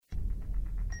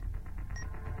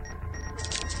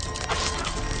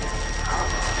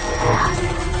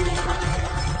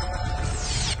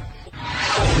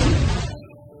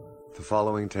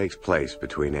following takes place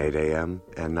between 8 a.m.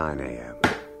 and 9 a.m.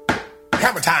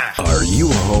 Hammer time! Are you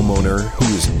a homeowner who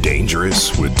is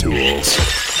dangerous with tools?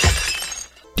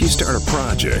 Do you start a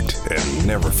project and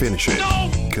never finish it?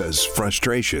 Because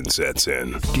frustration sets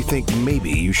in. Do you think maybe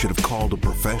you should have called a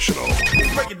professional?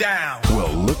 Break it down!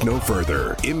 Well, look no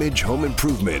further. Image Home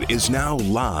Improvement is now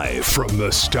live from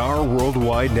the Star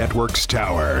Worldwide Network's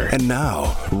tower. And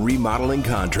now, remodeling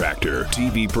contractor,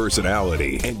 TV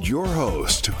personality, and your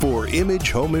host for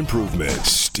Image Home Improvement,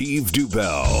 Steve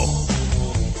Dubell.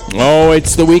 Oh,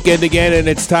 it's the weekend again, and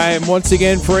it's time once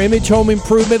again for Image Home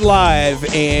Improvement Live.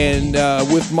 And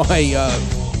with my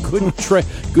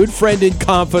good friend and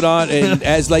confidant, and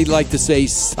as they like to say,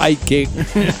 sidekick,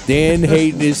 Dan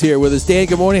Hayden is here with us. Dan,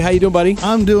 good morning. How you doing, buddy?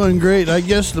 I'm doing great. I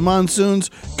guess the monsoons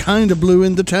kind of blew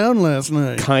into town last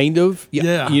night. Kind of?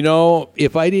 Yeah. You know,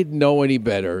 if I didn't know any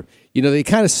better, you know, they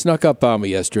kind of snuck up on me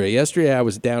yesterday. Yesterday I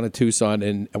was down in Tucson,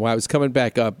 and when I was coming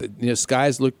back up, you know,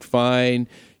 skies looked fine.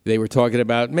 They were talking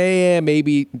about,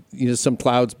 maybe, you know, some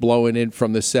clouds blowing in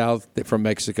from the south, from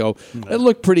Mexico. It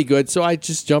looked pretty good, so I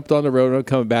just jumped on the road and I'm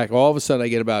coming back. All of a sudden, I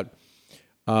get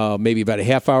maybe about a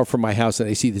half hour from my house, and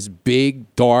I see this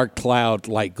big, dark cloud,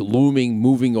 like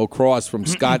moving across from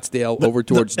Scottsdale over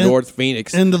towards North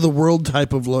Phoenix. End of the world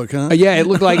type of look, huh? Yeah, it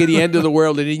looked like at the end of the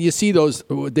world. And then you see those,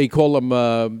 they call them,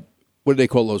 what do they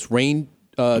call those? Rain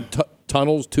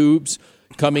tunnels, tubes.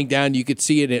 Coming down, you could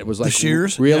see it. And it was like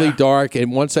really dark.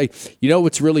 And once you know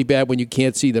what's really bad when you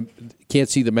can't see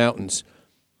the mountains,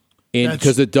 and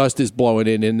because the dust is blowing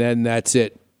in, and then that's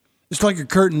it. It's like a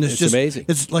curtain. It's just amazing.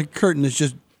 It's like a curtain. It's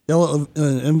just yellow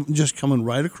and just coming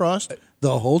right across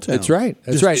the whole town. That's right.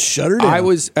 That's just right. Shut her down. I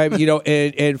was, you know,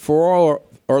 and for all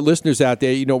our listeners out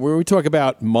there, you know, when we talk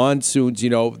about monsoons, you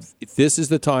know, this is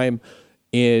the time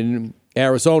in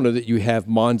Arizona that you have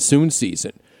monsoon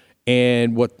season.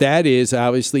 And what that is,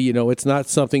 obviously, you know, it's not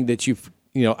something that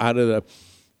out of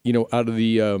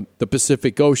the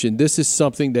Pacific Ocean. This is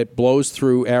something that blows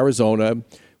through Arizona,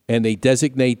 and they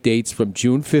designate dates from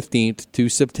June 15th to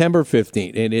September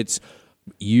 15th. And it's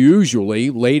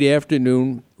usually late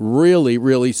afternoon, really,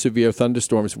 really severe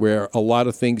thunderstorms where a lot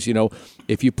of things, you know,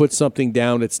 if you put something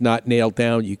down, it's not nailed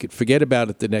down, you could forget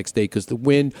about it the next day because the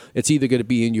wind, it's either going to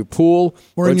be in your pool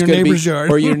or in your neighbor's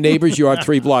yard. Or your neighbor's yard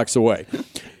 3 blocks away.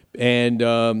 And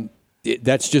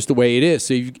that's just the way it is.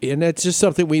 So and that's just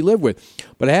something we live with.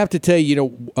 But I have to tell you, you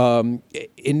know,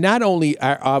 in not only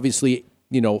obviously,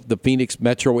 you know, the Phoenix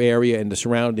metro area and the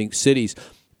surrounding cities,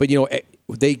 but, you know,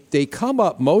 they come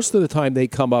up, most of the time they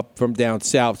come up from down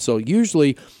south. So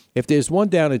usually if there's one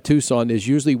down in Tucson, there's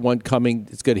usually one coming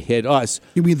that's going to hit us.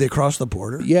 You mean they cross the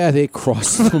border? Yeah, they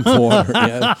cross the border.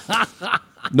 Yeah.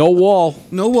 No wall.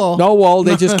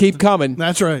 They just keep coming.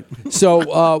 That's right.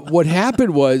 So what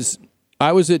happened was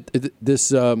I was at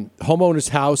this homeowner's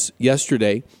house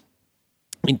yesterday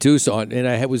in Tucson, and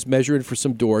I was measuring for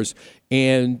some doors,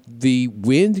 and the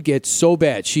wind gets so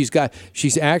bad.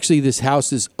 This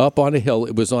house is up on a hill.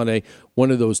 It was on one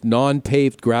of those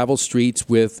non-paved gravel streets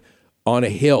on a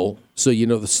hill. So, you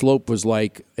know, the slope was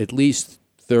like at least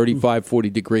 35, 40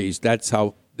 degrees. That's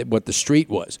what the street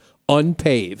was,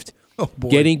 unpaved. Oh,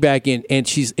 getting back in, and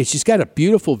she's got a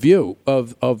beautiful view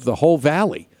of the whole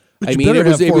valley. But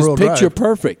it was picture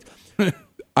perfect.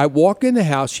 I walk in the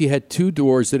house. She had 2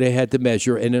 doors that I had to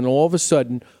measure, and then all of a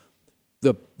sudden,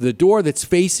 the door that's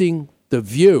facing the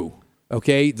view,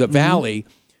 okay, the valley,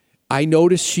 I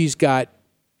noticed she's got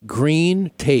green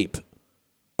tape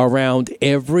around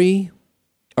every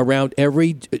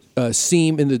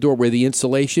seam in the door where the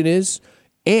insulation is,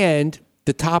 and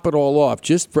to top it all off,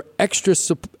 just for extra,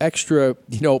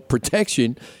 you know,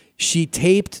 protection, she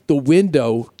taped the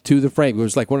window to the frame. It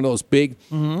was like one of those big,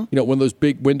 you know, one of those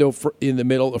big window in the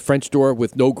middle, a French door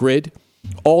with no grid,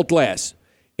 all glass.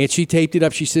 And she taped it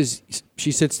up. She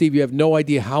said, Steve, you have no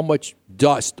idea how much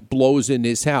dust blows in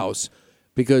this house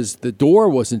because the door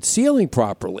wasn't sealing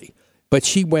properly.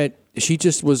 But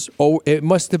it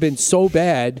must have been so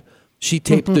bad, she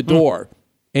taped the door.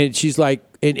 And she's like,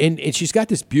 and she's got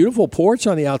this beautiful porch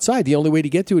on the outside. The only way to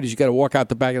get to it is you got to walk out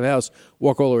the back of the house,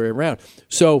 walk all the way around.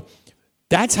 So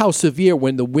that's how severe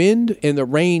when the wind and the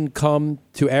rain come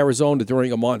to Arizona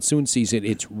during a monsoon season.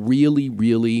 It's really,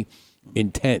 really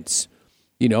intense.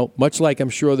 You know, much like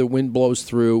I'm sure the wind blows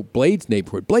through Blade's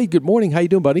neighborhood. Blade, good morning. How you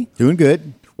doing, buddy? Doing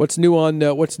good. What's new on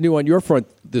your front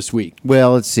this week?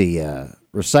 Well, let's see.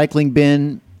 Recycling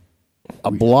bin,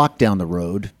 a block down the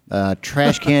road.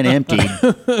 Trash can emptied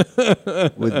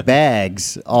with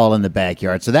bags all in the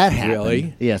backyard. So that happened.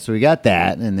 Really? Yeah, so we got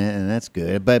that, and that's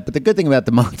good. But the good thing about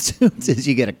the monsoons is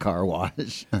you get a car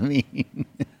wash. I mean,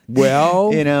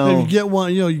 Well, You know. And you get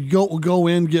one, you go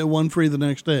in, get one free the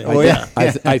next day. Oh, yeah.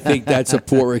 I think that's a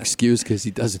poor excuse because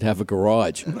he doesn't have a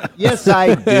garage. Yes,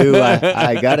 I do.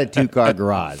 I got a 2-car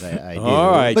garage. I do.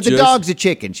 All right, But the just- dog's a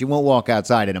chicken. She won't walk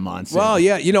outside in a monsoon. Well,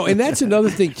 yeah, and that's another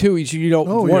thing too. Is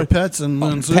Oh, your pets and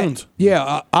monsoons.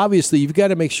 Yeah, obviously you've got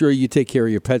to make sure you take care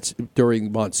of your pets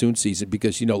during monsoon season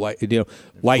because lightning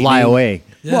Fly away.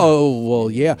 Well,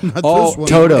 yeah. Not this one.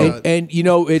 Toto. And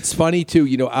it's funny too.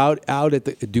 Out at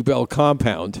the Dubell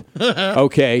compound.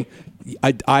 Okay,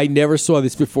 I never saw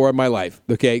this before in my life.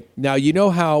 Okay, now you know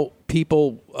how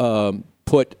people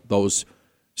put those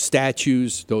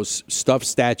statues, those stuffed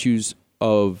statues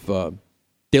of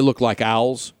they look like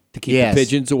owls to keep Yes. the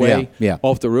pigeons away Yeah.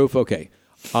 off the roof. Okay,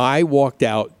 I walked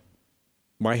out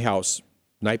my house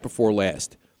night before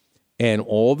last, and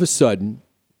all of a sudden,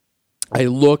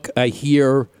 I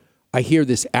hear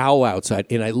this owl outside,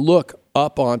 and I look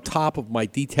up on top of my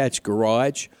detached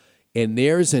garage, and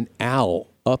there's an owl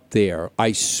up there.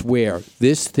 I swear,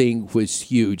 this thing was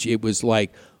huge. It was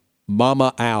like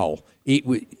Mama Owl.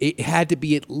 It had to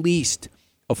be at least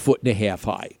 1.5 feet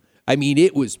high. I mean,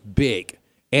 it was big.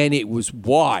 And it was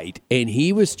wide, and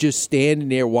he was just standing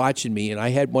there watching me, and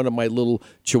I had one of my little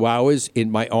chihuahuas in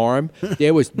my arm.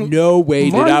 There was no way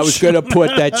that I was going to put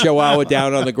that chihuahua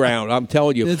down on the ground. I'm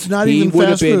telling you. It's not he even would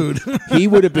have fast been, food. He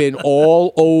would have been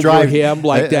all over him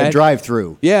like that.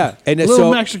 Drive-through. Yeah. And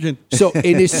Little Mexican. And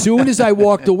as soon as I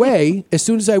walked away, as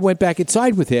soon as I went back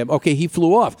inside with him, okay, he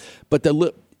flew off. But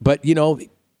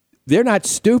they're not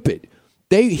stupid.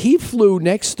 He flew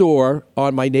next door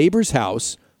on my neighbor's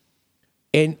house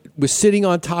and was sitting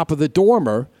on top of the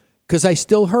dormer because I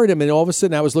still heard him. And all of a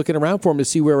sudden, I was looking around for him to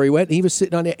see where he went. And he was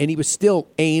sitting on it, and he was still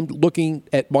aimed, looking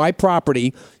at my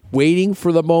property, waiting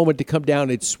for the moment to come down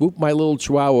and swoop my little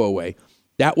chihuahua away.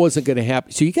 That wasn't going to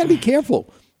happen. So you got to be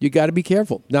careful. You got to be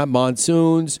careful. Not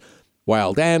monsoons,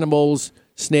 wild animals,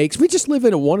 snakes. We just live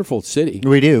in a wonderful city.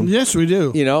 We do. Yes, we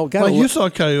do. You saw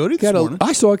a coyote this morning.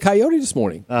 I saw a coyote this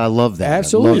morning. I love that.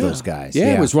 Absolutely. I love those guys.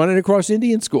 Yeah, it was running across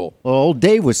Indian School. Well, old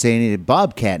Dave was saying he had a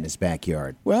bobcat in his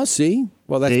backyard. Well, that's See?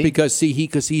 because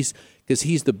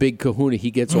he's the big kahuna.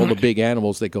 He gets all the big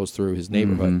animals that goes through his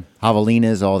neighborhood.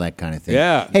 Javelinas, all that kind of thing.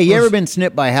 Yeah. Hey, you ever been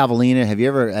snipped by a javelina?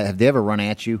 Have they ever run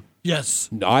at you? Yes.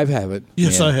 No, I haven't.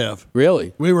 Yes, Yeah. I have.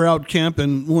 Really? We were out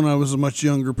camping when I was a much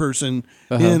younger person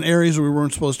in areas we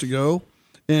weren't supposed to go,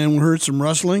 and we heard some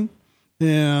rustling,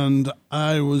 and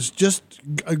I was just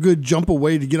a good jump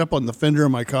away to get up on the fender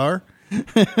of my car,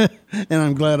 and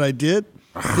I'm glad I did.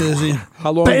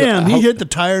 How long? Bam! How, He hit the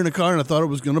tire in the car, and I thought it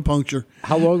was going to puncture.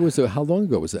 how long was it? How long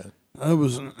ago was that? I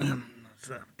was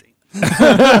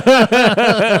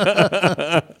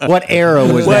What era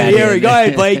was Well, that? here, in? go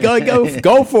ahead, Blake.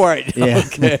 Go for it. Yeah.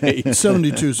 Okay.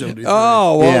 72, 73.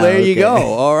 Oh well, Yeah, there you okay. go.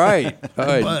 All right. All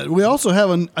right. But we also have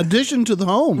an addition to the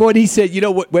home. When he said, wait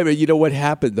a minute, you know what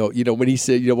happened though? When he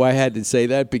said, why I had to say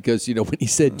that because when he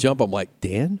said jump, I'm like,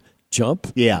 Dan, jump.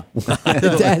 Yeah.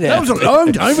 That was a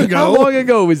long time ago. How long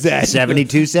ago was that?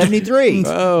 72, 73.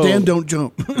 Dan, don't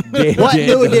jump. Dan, What Dan,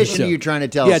 new don't edition jump. are you trying to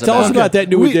tell Yeah, us tell about? us about that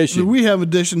new edition. We have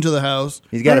addition to the house.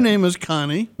 He's got Her a- name is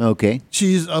Connie. Okay.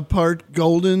 She's a part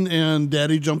golden and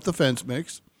daddy jumped the fence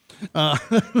mix.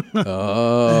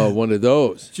 Oh, one of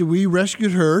those. So we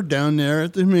rescued her down there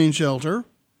at the humane shelter.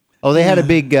 Oh, they had a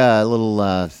big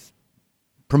little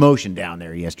promotion down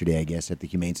there yesterday, I guess, at the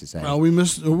Humane Society.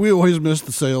 We always miss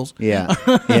the sales. Yeah.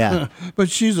 Yeah. But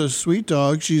she's a sweet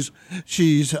dog. She's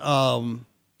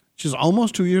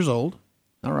almost 2 years old,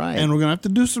 All right. and we're gonna have to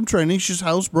do some training. She's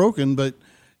housebroken, but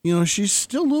she's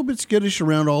still a little bit skittish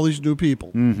around all these new people.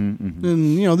 Mm-hmm.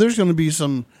 And there's going to be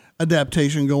some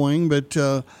adaptation going. But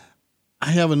I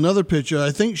have another picture.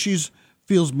 I think she's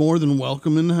feels more than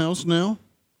welcome in the house now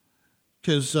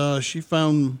because she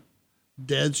found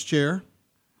Dad's chair.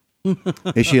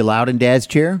 Is she allowed in Dad's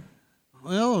chair?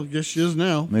 Well, I guess she is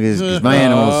now. Because my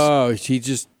animals, Oh, she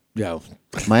just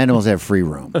my animals have free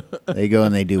room. They go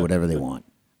and they do whatever they want.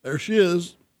 There she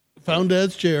is. Found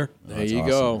Dad's chair. There you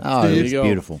go. Oh, There it's you go.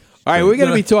 beautiful. All right, we're going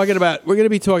to be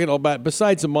talking about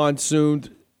besides the monsoon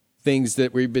things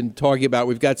that we've been talking about.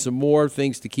 We've got some more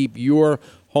things to keep your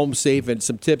home safe and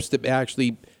some tips to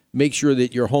actually make sure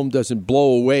that your home doesn't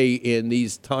blow away in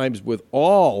these times with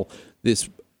all this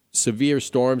severe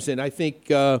storms. And I think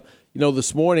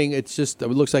this morning it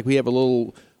looks like we have a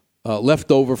little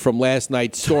leftover from last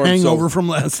night's storm. Hangover from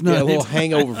last night. Yeah, a little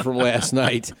hangover from last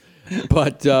night.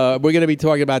 But we're going to be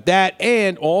talking about that,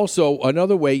 and also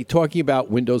another way, talking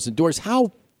about windows and doors.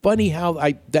 How funny how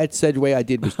that segue I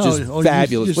did was just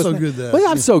fabulous. You're so Wasn't good it? at that.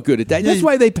 Well, I'm so good at that. That's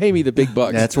why they pay me the big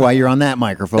bucks. That's why you're on that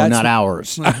microphone, That's- not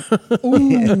ours.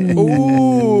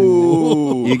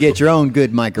 Ooh. You get your own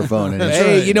good microphone. And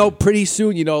Hey, pretty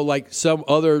soon, like some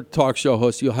other talk show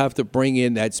hosts, you'll have to bring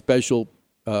in that special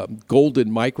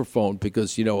golden microphone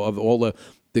because, of all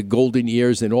the golden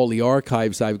years and all the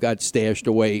archives I've got stashed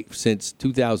away since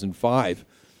 2005.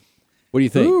 What do you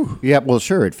think? yeah, well,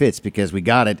 sure, it fits because we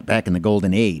got it back in the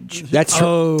golden age. That's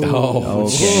true. Oh,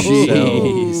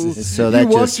 jeez. So that You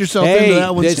walked just yourself into Hey,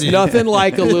 that one. there's Steve. nothing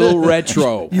like a little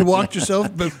retro. You walked yourself,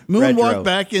 but Retro. moonwalked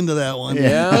back into that one.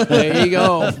 Yeah, there you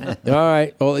go. All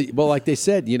right. Well, like they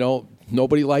said,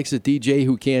 nobody likes a DJ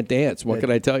who can't dance. What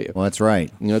can I tell you? well, that's right.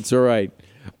 That's all right.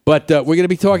 But we're going to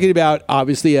be talking about,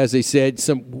 obviously, as I said,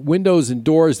 some windows and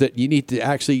doors that you need to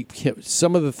actually,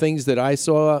 some of the things that I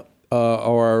saw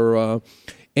are, and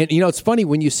it's funny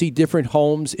when you see different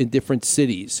homes in different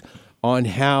cities on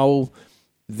how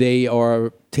they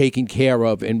are taken care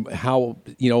of and how,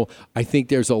 I think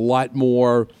there's a lot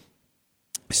more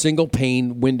single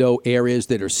pane window areas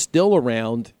that are still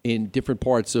around in different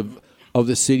parts of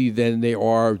the city than there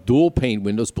are dual pane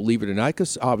windows, believe it or not,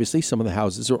 because obviously some of the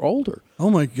houses are older. Oh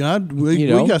my God, we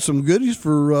got some goodies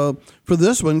for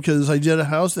this one because I did a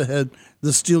house that had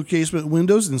the steel casement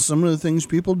windows and some of the things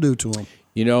people do to them.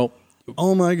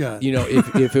 Oh my God!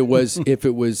 If it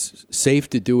was safe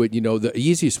to do it, the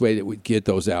easiest way that we'd get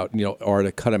those out, are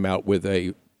to cut them out with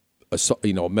a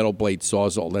metal blade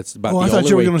sawzall. That's about. I the thought only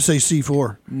you were way. going to say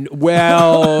C4.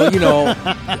 Well,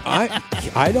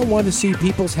 I don't want to see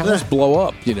people's house blow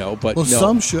up, but Well, no.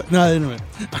 some should. No, anyway.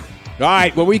 All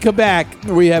right, when we come back,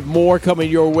 we have more coming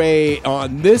your way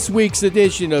on this week's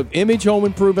edition of Image Home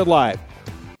Improvement Live.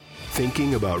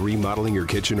 Thinking about remodeling your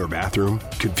kitchen or bathroom?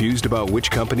 Confused about which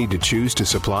company to choose to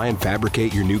supply and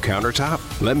fabricate your new countertop?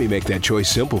 Let me make that choice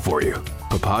simple for you.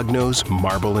 Papagnos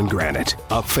Marble and Granite,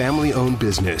 a family-owned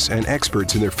business and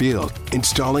experts in their field,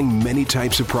 installing many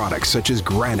types of products such as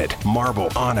granite, marble,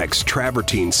 onyx,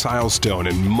 travertine, silestone,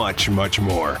 and much, much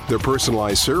more. Their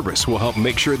personalized service will help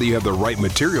make sure that you have the right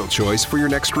material choice for your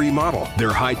next remodel.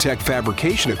 Their high-tech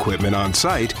fabrication equipment on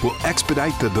site will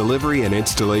expedite the delivery and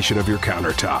installation of your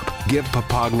countertop. Give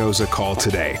Papagnos a call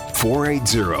today,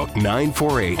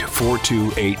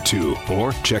 480-948-4282,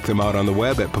 or check them out on the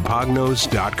web at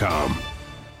papagnos.com.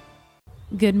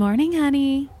 Good morning,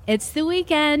 honey. It's the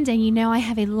weekend, and I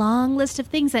have a long list of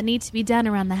things that need to be done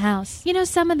around the house.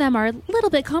 Some of them are a little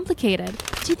bit complicated.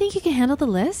 Do you think you can handle the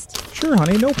list? Sure,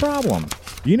 honey, no problem.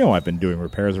 I've been doing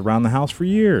repairs around the house for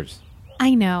years.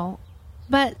 I know,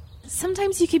 but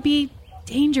sometimes you could be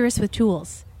dangerous with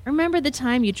tools. Remember the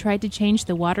time you tried to change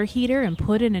the water heater and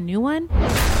put in a new one?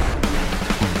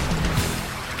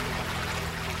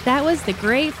 That was the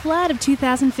Great Flood of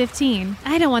 2015.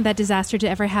 I don't want that disaster to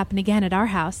ever happen again at our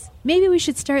house. Maybe we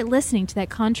should start listening to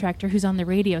that contractor who's on the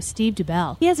radio, Steve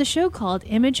DuBell. He has a show called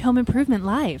Image Home Improvement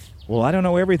Live. Well, I don't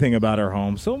know everything about our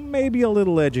home, so maybe a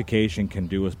little education can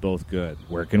do us both good.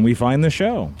 Where can we find the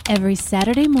show? Every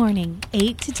Saturday morning,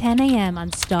 8 to 10 a.m. on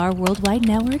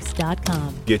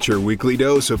StarWorldWideNetworks.com. Get your weekly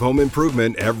dose of home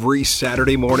improvement every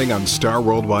Saturday morning on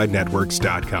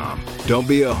StarWorldWideNetworks.com. Don't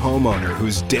be a homeowner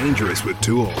who's dangerous with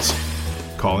tools.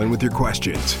 Call in with your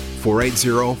questions,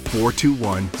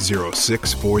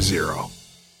 480-421-0640.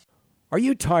 Are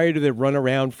you tired of the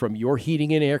runaround from your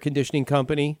heating and air conditioning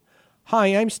company? Hi,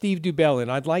 I'm Steve DuBell,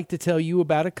 and I'd like to tell you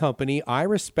about a company I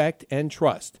respect and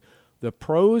trust, the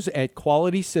pros at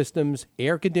Quality Systems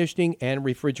Air Conditioning and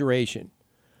Refrigeration.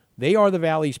 They are the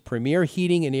Valley's premier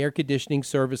heating and air conditioning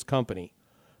service company.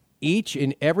 Each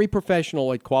and every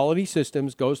professional at Quality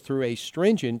Systems goes through a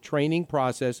stringent training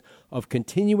process of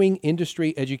continuing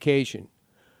industry education.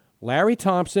 Larry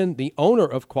Thompson, the owner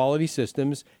of Quality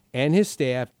Systems, and his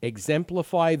staff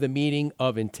exemplify the meaning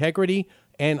of integrity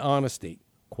and honesty.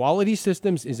 Quality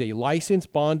Systems is a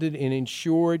licensed, bonded, and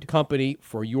insured company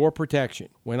for your protection.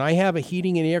 When I have a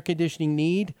heating and air conditioning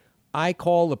need, I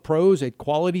call the pros at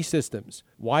Quality Systems.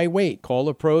 Why wait? Call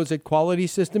the pros at Quality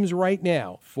Systems right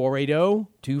now,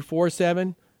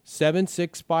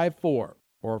 480-247-7654,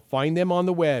 or find them on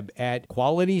the web at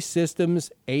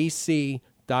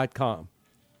QualitySystemsAC.com.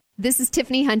 This is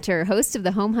Tiffany Hunter, host of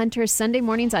the Home Hunters Sunday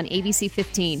mornings on ABC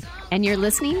 15, and you're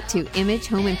listening to Image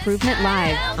Home Improvement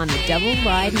Live on the Double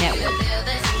Wide Network.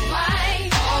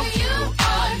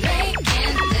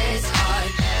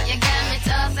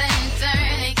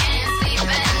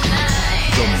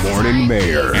 The Morning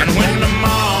Mayor. And when the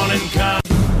morning comes,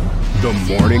 The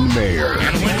Morning Mayor.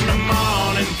 and when the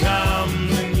morning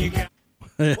comes, and you got...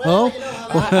 Well,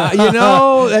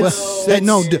 That's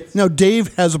no.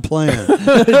 Dave has a plan.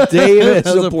 Dave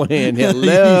has a plan.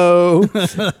 Hello.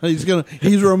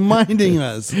 He's reminding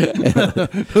us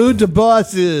who the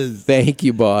boss is. Thank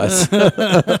you, boss.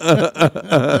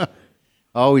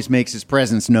 Always makes his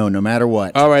presence known, no matter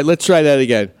what. All right, let's try that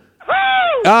again.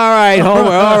 All right, Homer.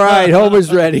 All right,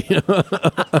 Homer's ready.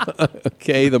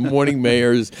 Okay, the morning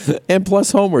mayors and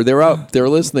plus Homer, they're up. They're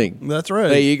listening. That's right.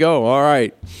 There you go. All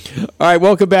right.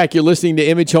 Welcome back. You're listening to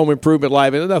Image Home Improvement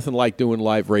Live, and nothing like doing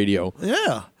live radio.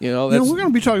 Yeah. That's, we're going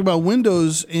to be talking about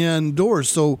windows and doors,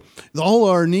 so all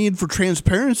our need for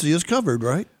transparency is covered,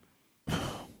 right?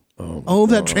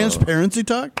 That transparency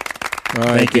talk? All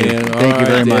right, Thank you. Dan. Thank you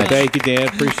very much. Thank you, Dan.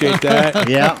 Appreciate that.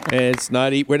 Yeah. And it's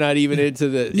not. We're not even into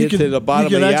the bottom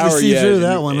you of the can hour actually see yet. through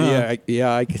that one, huh?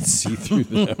 Yeah, I can see through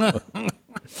that one.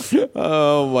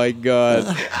 Oh my God!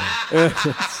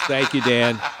 Thank you,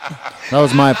 Dan. That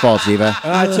was my fault, Ziva.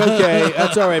 That's okay.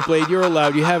 That's all right, Blade. You're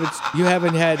allowed. You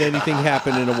haven't had anything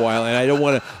happen in a while, and I don't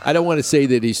want to say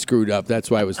that he screwed up. That's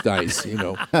why it was nice,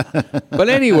 But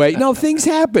anyway, no, things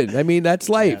happen. I mean, that's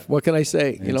life. What can I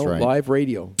say? That's right. Live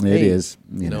radio. It is.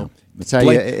 You know. That's how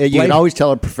Blame- you can always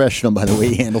tell a professional by the way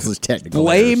he handles his technical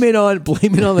Blame errors.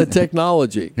 it on the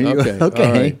technology. Okay.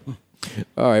 Okay.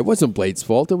 All right. It wasn't Blade's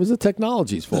fault. It was the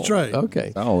technology's fault. That's right. Okay.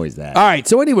 It's always that. All right.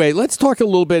 So anyway, let's talk a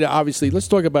little bit. Obviously, let's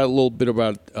talk about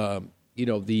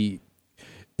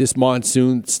this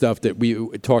monsoon stuff that we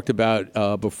talked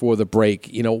about before the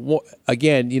break.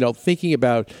 Again, thinking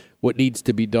about what needs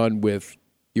to be done with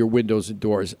your windows and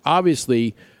doors.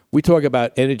 Obviously, we talk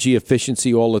about energy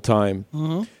efficiency all the time,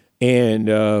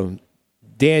 and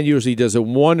Dan usually does a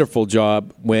wonderful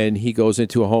job when he goes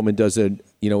into a home and does an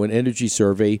energy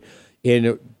survey.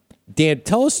 And Dan,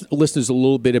 tell us listeners a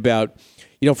little bit about,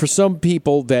 for some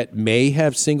people that may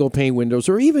have single pane windows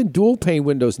or even dual pane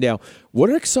windows now,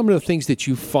 what are some of the things that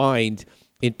you find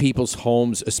in people's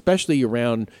homes, especially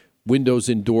around windows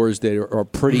and doors that are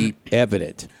pretty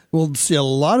evident? Well, see, a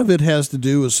lot of it has to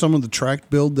do with some of the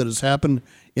tract build that has happened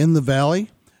in the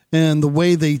valley and the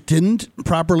way they didn't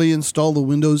properly install the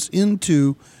windows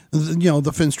into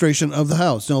the fenestration of the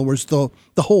house. In other words, the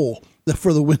hole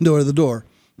for the window or the door.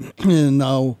 And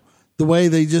now the way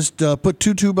they just put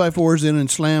 2 2x4s in and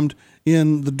slammed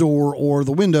in the door or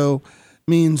the window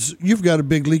means you've got a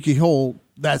big leaky hole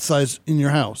that size in your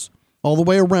house all the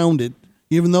way around it.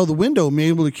 Even though the window may be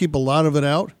able to keep a lot of it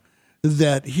out,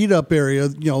 that heat up area,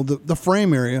 the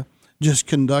frame area just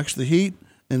conducts the heat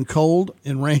and cold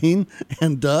and rain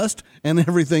and dust and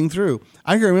everything through.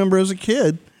 I can remember as a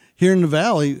kid here in the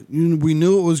valley, we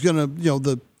knew it was going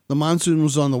to, the monsoon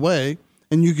was on the way,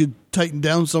 and you could tighten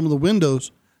down some of the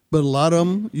windows, but a lot of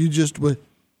them, you just would,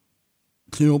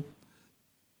 you're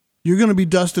going to be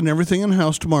dusting everything in the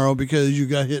house tomorrow because you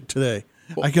got hit today.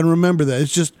 I can remember that.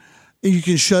 It's just, you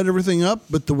can shut everything up,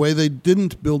 but the way they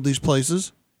didn't build these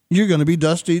places, you're going to be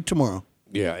dusty tomorrow.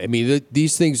 Yeah, I mean,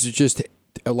 these things are just,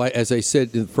 like as I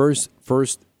said, in the first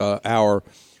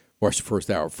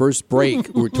break,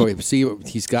 we're talking. See,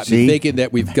 he's got me thinking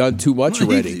that we've done too much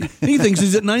already. He thinks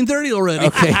he's at 9:30 already.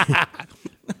 Okay.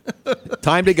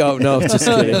 Time to go. No, just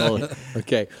kidding.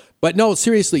 Okay. But no,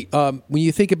 seriously, when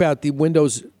you think about the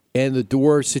windows and the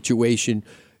door situation,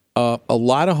 a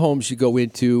lot of homes you go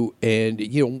into and,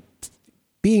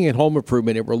 being in home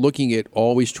improvement, and we're looking at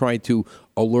always trying to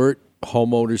alert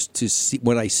homeowners to see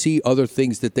when I see other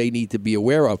things that they need to be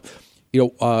aware of.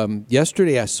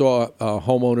 Yesterday I saw a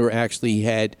homeowner actually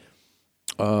had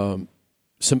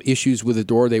some issues with the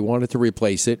door. They wanted to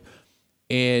replace it.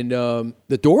 And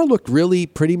the door looked really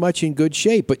pretty much in good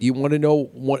shape, but you want to know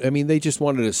what, they just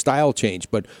wanted a style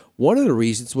change. But one of the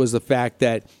reasons was the fact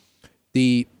that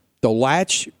the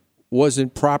latch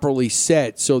wasn't properly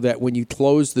set so that when you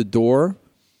close the door,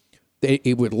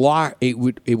 it would lock, it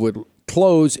would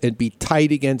close and be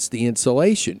tight against the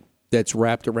insulation that's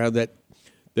wrapped around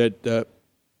the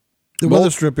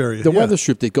weather strip area. The weather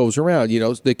strip that goes around,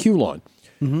 the Q-lawn.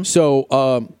 Mm-hmm.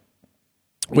 So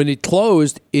when it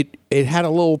closed, it had a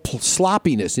little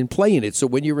sloppiness in play in it. So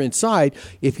when you're inside,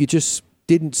 if you just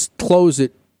didn't close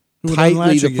it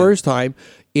tightly the first time,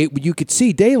 you could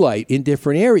see daylight in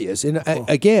different areas. And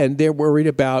again, they're worried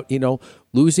about,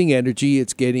 losing energy.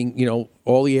 It's getting,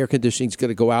 all the air conditioning is going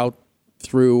to go out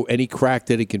through any crack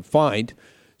that it can find.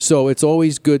 So it's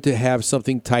always good to have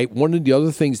something tight. One of the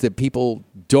other things that people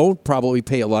don't probably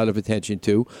pay a lot of attention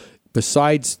to,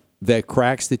 besides the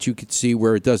cracks that you could see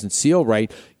where it doesn't seal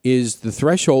right, is the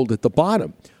threshold at the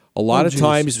bottom. A lot of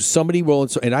times somebody will,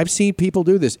 and I've seen people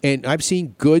do this, and I've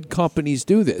seen good companies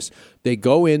do this. They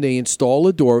go in, they install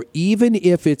a door, even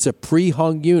if it's a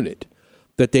pre-hung unit.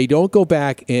 that they don't go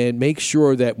back and make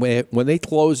sure that when they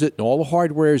close it and all the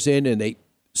hardware's in and they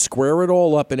square it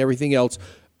all up and everything else,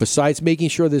 besides making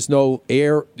sure there's no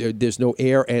air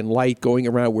and light going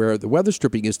around where the weather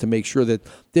stripping is, to make sure that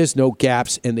there's no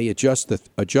gaps, and they adjust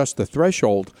the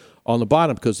threshold on the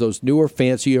bottom, because those newer,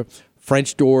 fancier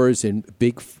French doors and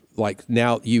big, like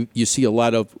now you see a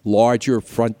lot of larger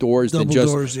front doors Double than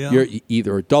just doors, yeah. you're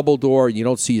either a double door. You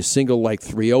don't see a single like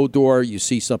 3.0 door. You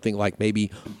see something like maybe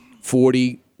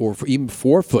 40 or even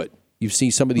 4 foot. You've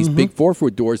seen some of these big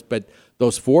 4-foot doors, but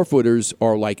those 4-footers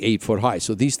are like 8 foot high.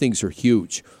 So these things are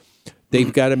huge.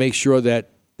 They've got to make sure that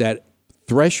that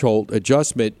threshold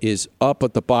adjustment is up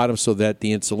at the bottom so that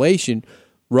the insulation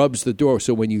rubs the door.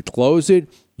 So when you close it,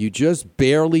 you just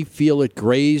barely feel it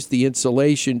graze the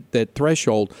insulation, that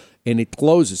threshold, and it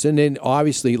closes. And then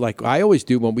obviously, like I always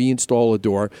do when we install a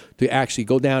door, to actually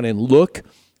go down and look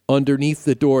underneath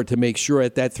the door to make sure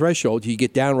at that threshold, you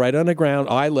get down right on the ground,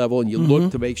 eye level, and you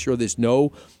look to make sure there's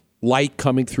no light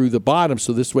coming through the bottom.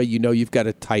 So this way you know you've got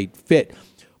a tight fit.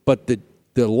 But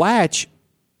the latch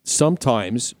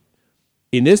sometimes,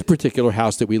 in this particular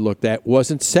house that we looked at,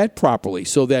 wasn't set properly.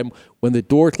 So then when the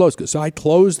door closed, because I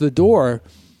closed the door,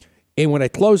 and when I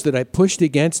closed it, I pushed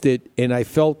against it, and I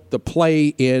felt the play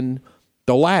in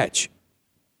the latch.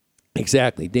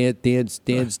 Exactly. Dan's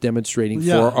demonstrating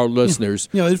for our listeners.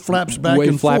 It flaps back and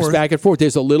forth. It flaps back and forth.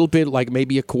 There's a little bit, like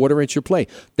maybe a 1/4 inch of play.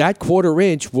 That 1/4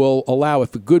 inch will allow,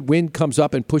 if a good wind comes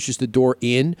up and pushes the door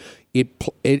in,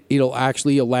 it'll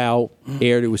actually allow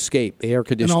air to escape, air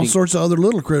conditioning. And all sorts of other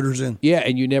little critters in. Yeah,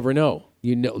 and you never know.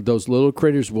 Those little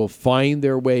critters will find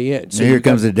their way in. So here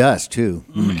comes the dust, too.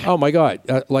 Oh, my God.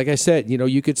 Like I said,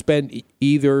 you could spend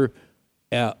either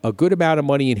a good amount of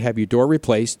money and have your door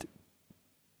replaced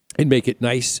and make it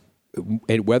nice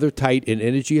and weather tight and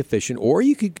energy efficient, or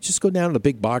you could just go down to the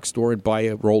big box store and buy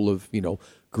a roll of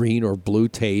green or blue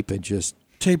tape and just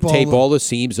tape all the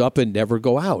seams up and never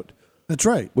go out. That's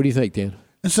right. What do you think, Dan?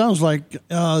 It sounds like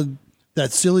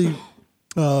that silly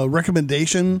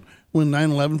recommendation when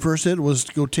 9/11 first hit was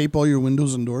to go tape all your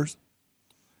windows and doors.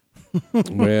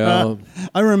 Well,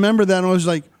 I remember that, and I was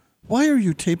like, why are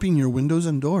you taping your windows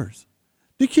and doors?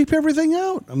 To keep everything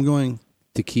out. I'm going,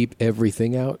 to keep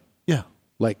everything out? yeah.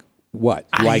 Like what?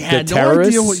 I Like had the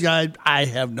terrorists? No idea I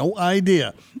have no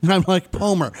idea. And I'm like,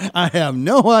 Palmer, I have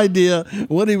no idea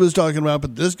what he was talking about,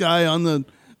 but this guy on the,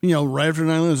 right after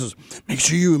 9/11 says, make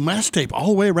sure you mask tape all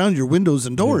the way around your windows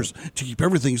and doors to keep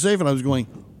everything safe. And I was going,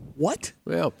 what?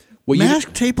 Well,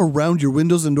 mask tape around your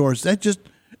windows and doors. That just,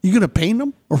 you going to paint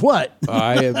them or what?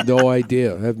 I have no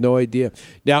idea.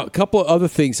 Now, a couple of other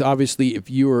things. Obviously, if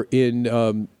you are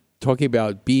in talking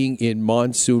about being in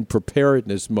monsoon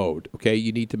preparedness mode, okay,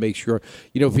 you need to make sure,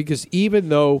 because even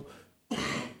though,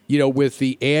 with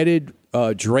the added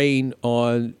drain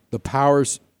on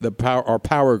our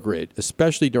power grid,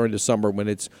 especially during the summer when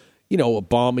it's, a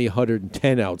balmy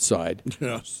 110 outside,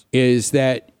 yes, is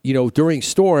that, during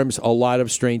storms, a lot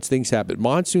of strange things happen.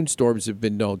 Monsoon storms have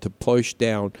been known to push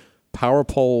down power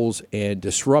poles and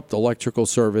disrupt electrical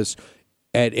service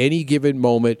at any given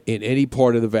moment in any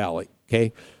part of the valley,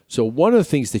 okay? So one of the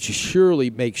things that you surely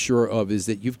make sure of is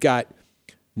that you've got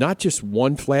not just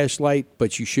one flashlight,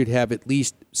 but you should have at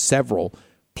least several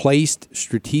placed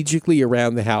strategically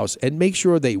around the house, and make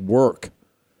sure they work.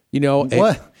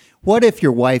 What if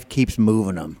your wife keeps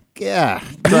moving them? Yeah,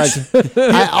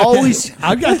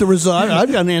 I've got the result.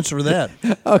 I've got an answer for that.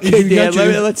 Okay, Dan,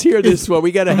 let's hear this one.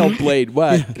 We got to help Blade.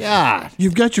 What? God,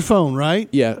 you've got your phone, right?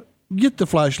 Yeah. Get the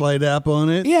flashlight app on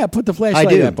it. Yeah, put the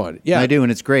flashlight app on it. Yeah, I do,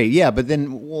 and it's great. Yeah, but then,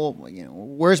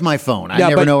 where's my phone? I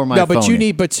never know where my phone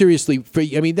is. But seriously,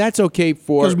 that's okay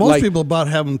for... Because most people about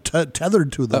have them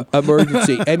tethered to them.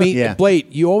 Emergency. Yeah.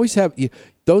 Blade, you always have...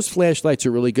 Those flashlights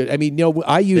are really good. I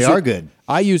use it. They are good.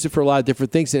 I use it for a lot of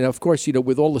different things. And, of course,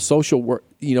 with all the social work,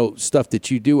 stuff that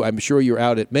you do, I'm sure you're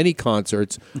out at many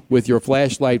concerts with your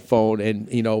flashlight phone and,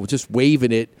 just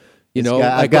waving it.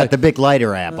 I got the big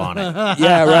lighter app on it.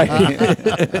 Yeah, right.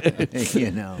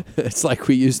 It's like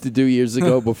we used to do years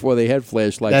ago before they had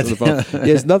flashlights on the phone.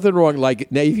 There's nothing wrong. Like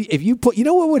now, if you put,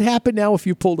 what would happen now if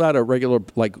you pulled out a regular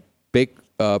big,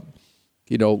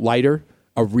 lighter,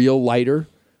 a real lighter?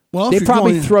 Well, they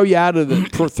probably throw you out of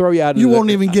the. You won't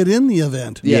even get in the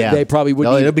event. Yeah, they probably would.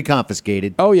 It'll be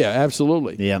confiscated. Oh yeah,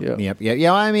 absolutely. Yeah.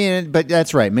 But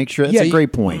that's right. Make sure that's a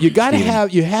great point. You got to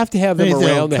have. You have to have them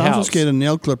around the house. They'll confiscate a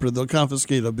nail clipper. They'll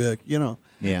confiscate a Bic.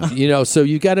 Yeah. So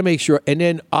you got to make sure. And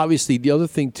then obviously the other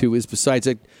thing too is besides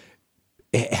that,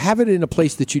 have it in a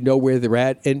place that you know where they're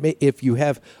at. And if you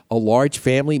have a large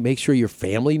family, make sure your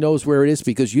family knows where it is,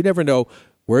 because you never know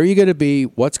where you're going to be,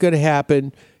 what's going to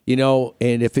happen.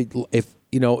 And if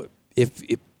if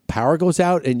power goes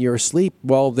out and you're asleep,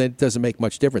 well, then it doesn't make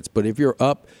much difference. But if you're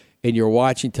up and you're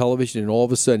watching television and all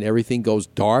of a sudden everything goes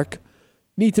dark,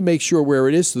 you need to make sure where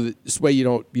it is so that this way you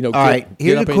don't, All right,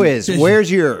 here's a quiz.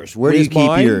 Where's yours? Where do you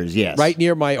keep yours? Yes. Right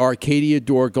near my Arcadia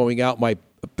door going out my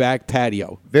back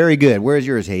patio. Very good. Where's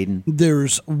yours, Hayden?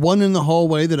 There's one in the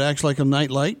hallway that acts like a night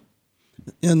light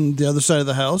in the other side of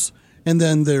the house. And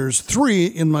then there's 3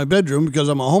 in my bedroom because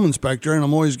I'm a home inspector and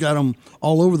I'm always got them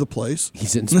all over the place.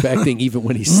 He's inspecting even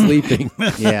when he's sleeping.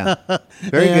 Yeah.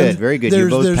 Very good. Very good. You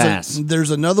both pass.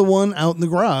 There's another one out in the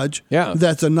garage. Yeah.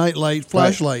 That's a nightlight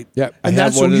flashlight. Right. Yeah. And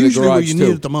that's usually where you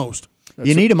need it the most.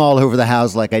 You need them all over the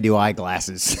house like I do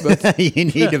eyeglasses. You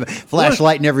need a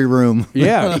flashlight in every room.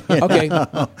 Yeah. Okay.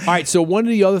 All right. So one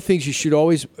of the other things you should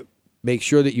always make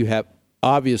sure that you have,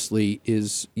 obviously,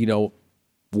 is,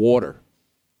 water.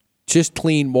 Just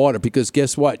clean water, because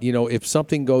guess what? If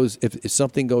something goes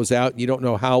out, you don't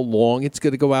know how long it's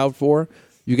going to go out for.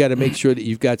 You got to make sure that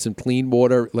you've got some clean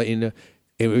water. And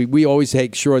we always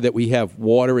make sure that we have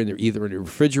water either in the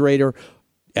refrigerator,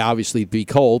 obviously be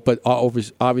cold, but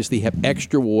obviously have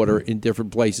extra water in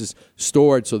different places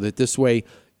stored so that this way,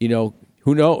 who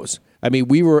knows? I mean,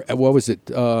 we were, what was it,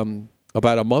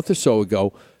 about a month or so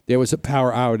ago, there was a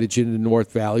power outage in the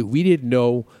North Valley. We didn't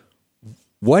know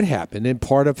what happened, and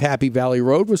part of Happy Valley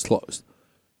Road was closed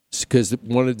because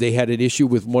they had an issue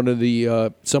with one of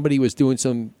the somebody was doing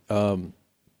some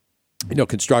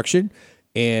construction,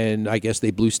 and I guess they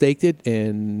blue staked it,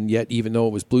 and yet even though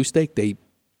it was blue staked, they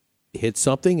hit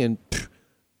something and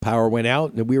power went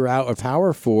out, and we were out of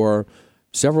power for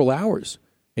several hours.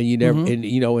 And you never,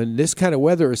 in this kind of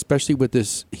weather, especially with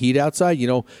this heat outside,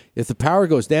 if the power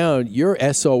goes down, you're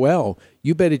SOL.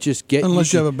 You better just get,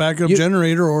 unless you have a backup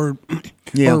generator or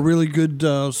a really good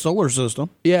solar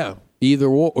system. Yeah, either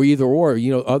or.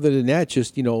 Other than that,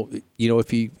 just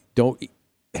if you don't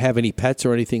have any pets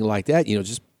or anything like that,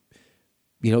 just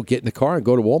get in the car and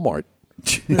go to Walmart.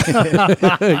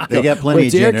 They got plenty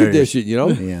of air generators.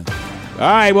 conditioned, Yeah. All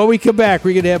right, when we come back,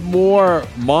 we're going to have more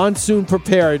monsoon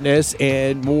preparedness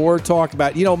and more talk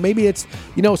about, maybe it's,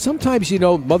 sometimes,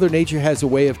 Mother Nature has a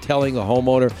way of telling a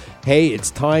homeowner, hey, it's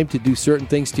time to do certain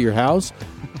things to your house.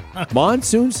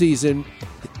 Monsoon season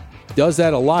does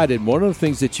that a lot, and one of the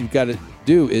things that you've got to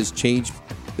do is change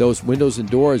those windows and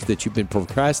doors that you've been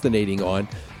procrastinating on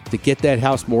to get that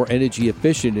house more energy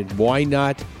efficient, and why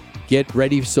not get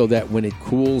ready so that when it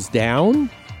cools down,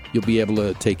 you'll be able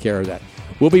to take care of that.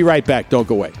 We'll be right back. Don't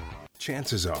go away.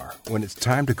 Chances are, when it's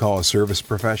time to call a service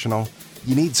professional,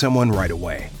 you need someone right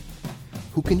away.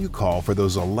 Who can you call for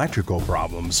those electrical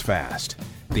problems fast?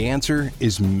 The answer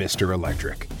is Mr.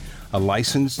 Electric, a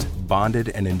licensed, bonded,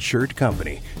 and insured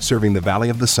company serving the Valley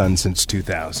of the Sun since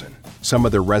 2000. Some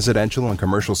of their residential and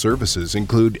commercial services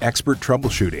include expert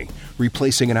troubleshooting,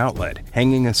 replacing an outlet,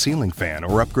 hanging a ceiling fan,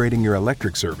 or upgrading your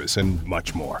electric service, and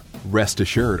much more. Rest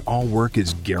assured, all work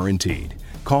is guaranteed.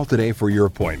 Call today for your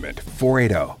appointment,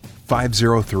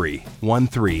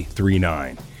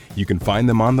 480-503-1339. You can find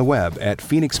them on the web at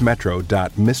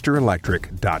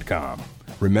phoenixmetro.mrelectric.com.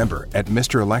 Remember, at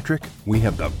Mr. Electric, we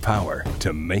have the power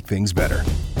to make things better.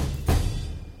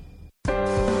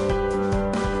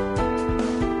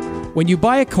 When you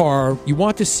buy a car, you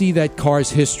want to see that car's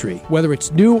history, whether it's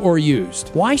new or used.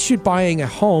 Why should buying a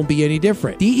home be any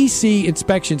different? DEC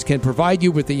Inspections can provide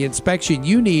you with the inspection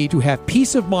you need to have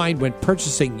peace of mind when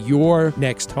purchasing your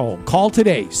next home. Call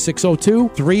today,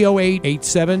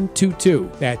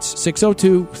 602-308-8722. That's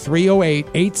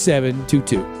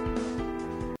 602-308-8722.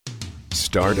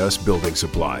 Stardust Building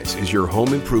Supplies is your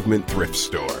home improvement thrift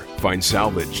store. Find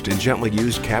salvaged and gently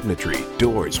used cabinetry,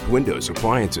 doors, windows,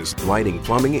 appliances, lighting,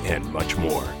 plumbing, and much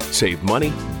more. Save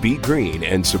money, be green,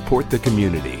 and support the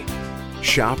community.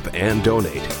 Shop and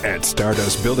donate at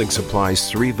Stardust Building Supplies'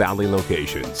 3 Valley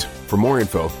locations. For more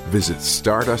info, visit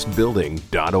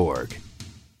stardustbuilding.org.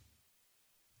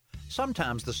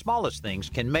 Sometimes the smallest things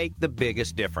can make the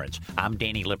biggest difference. I'm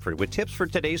Danny Lipford with tips for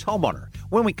today's homeowner.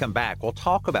 When we come back, we'll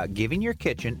talk about giving your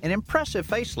kitchen an impressive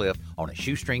facelift on a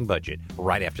shoestring budget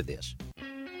right after this.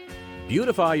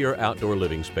 Beautify your outdoor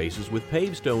living spaces with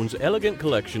Pavestone's elegant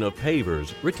collection of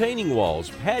pavers, retaining walls,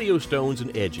 patio stones,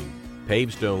 and edging.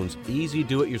 Pavestone's easy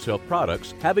do-it-yourself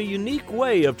products have a unique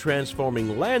way of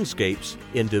transforming landscapes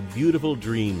into beautiful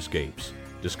dreamscapes.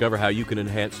 Discover how you can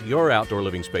enhance your outdoor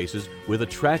living spaces with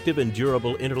attractive and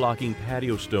durable interlocking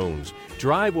patio stones,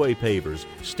 driveway pavers,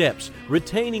 steps,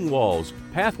 retaining walls,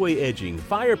 pathway edging,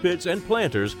 fire pits, and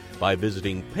planters by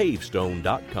visiting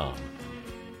pavestone.com.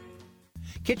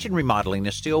 Kitchen remodeling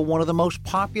is still one of the most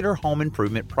popular home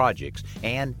improvement projects,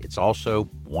 and it's also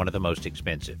one of the most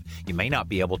expensive. You may not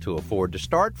be able to afford to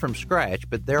start from scratch,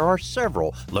 but there are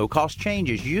several low-cost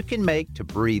changes you can make to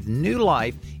breathe new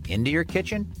life into your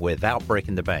kitchen without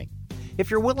breaking the bank.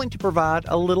 If you're willing to provide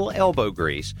a little elbow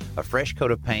grease, a fresh coat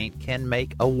of paint can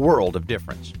make a world of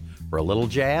difference. For a little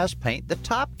jazz, paint the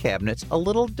top cabinets a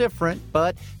little different,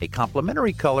 but a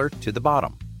complementary color to the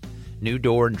bottom. New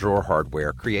door and drawer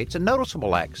hardware creates a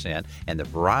noticeable accent, and the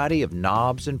variety of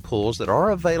knobs and pulls that are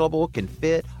available can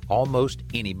fit almost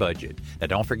any budget. Now,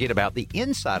 don't forget about the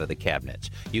inside of the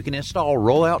cabinets. You can install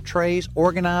rollout trays,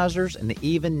 organizers, and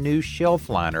even new shelf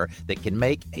liner that can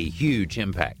make a huge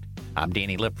impact. I'm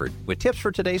Danny Lipford with tips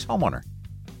for today's homeowner.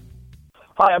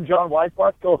 Hi, I'm John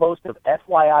Weisbarth, co-host of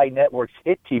FYI Network's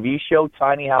hit TV show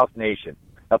Tiny House Nation.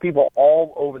 Now, people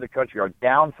all over the country are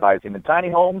downsizing, and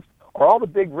tiny homes are all the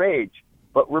big rage.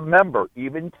 But remember,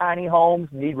 even tiny homes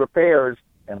need repairs,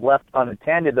 and left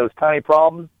unattended, those tiny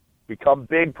problems become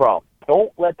big problems.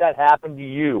 Don't let that happen to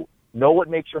you. Know what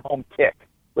makes your home tick.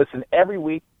 Listen every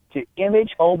week to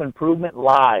Image Home Improvement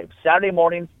Live, Saturday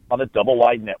mornings on the Double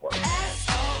Wide Network.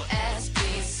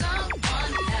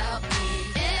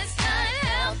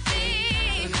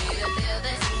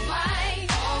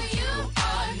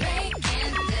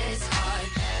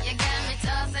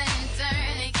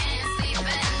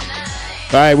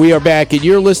 All right, we are back, and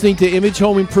you're listening to Image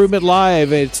Home Improvement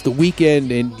Live. It's the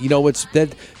weekend, and it's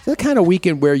that kind of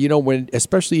weekend where when,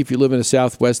 especially if you live in the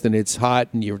Southwest and it's hot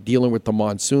and you're dealing with the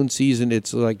monsoon season,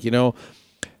 it's like how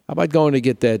about going to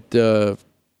get that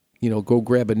go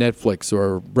grab a Netflix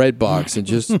or Redbox and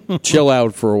just chill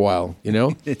out for a while.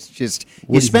 It's just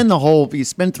you spend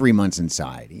 3 months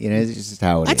inside. It's just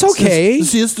how it That's is. That's okay.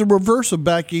 See, it's the reverse of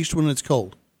back east when it's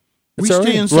cold. We That's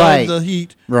stay right. inside the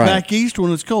heat. Right. Back east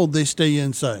when it's cold, they stay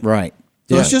inside. Right.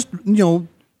 So it's just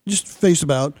just face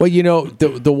about. Well,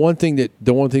 the one thing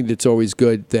that's always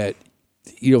good that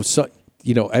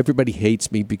everybody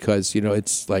hates me because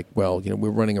it's like, well, we're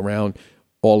running around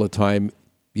all the time.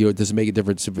 It doesn't make a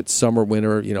difference if it's summer,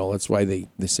 winter. That's why they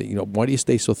say, why do you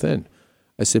stay so thin?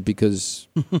 I said, because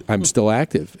I'm still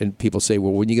active. And people say,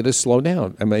 well, when are you going to slow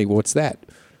down? I'm like, what's that?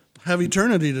 Have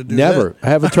eternity to do Never. that. I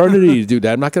have eternity to do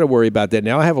that. I'm not going to worry about that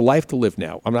now. I have a life to live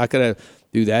now. I'm not going to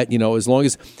do that.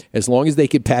 As long as they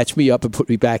can patch me up and put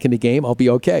me back in the game, I'll be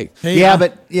okay. Hey,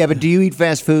 but do you eat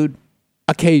fast food?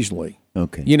 Occasionally.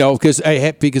 Okay.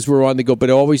 Because we're on the go.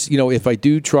 But always, if I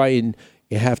do try and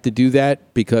have to do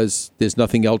that because there's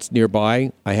nothing else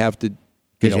nearby, I have to.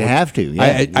 You have to.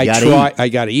 Yeah, I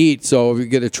got to eat. So if you're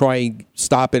going to try and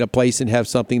stop at a place and have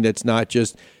something that's not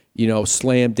just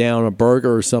slam down a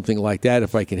burger or something like that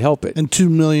if I can help it. And 2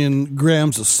 million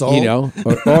grams of salt.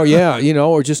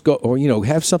 Or just go, or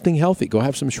have something healthy. Go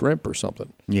have some shrimp or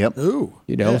something. Yep. Ooh.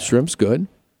 Shrimp's good.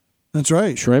 That's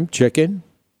right. Shrimp, chicken,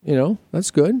 that's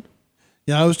good.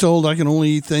 Yeah, I was told I can only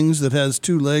eat things that has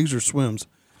 2 legs or swims.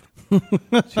 2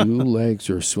 legs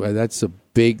or swim. That's a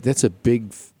big,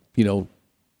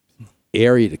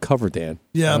 area to cover, Dan.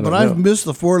 Yeah, but I've missed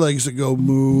the 4 legs that go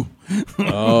moo.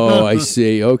 Oh, I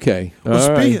see. Okay.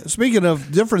 Well, speaking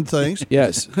of different things.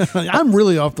 Yes. I'm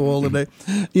really off the wall today.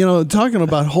 Talking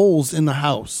about holes in the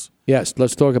house. Yes,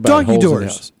 let's talk about doggy holes doors. In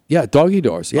the house. Yeah, doggy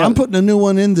doors. Yeah. I'm putting a new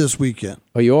one in this weekend.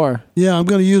 Oh, you are? Yeah, I'm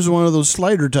going to use one of those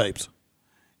slider types.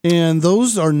 And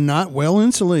those are not well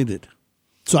insulated.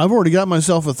 So I've already got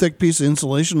myself a thick piece of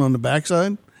insulation on the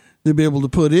backside to be able to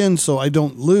put in so I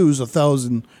don't lose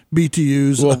 1,000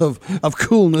 BTUs of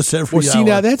coolness every hour. Well, see,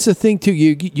 now that's the thing too.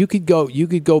 You could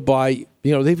go buy.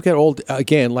 They've got all,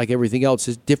 again, like everything else,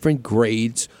 is different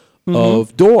grades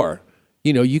of door.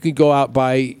 You could go out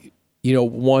buy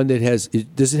one that has.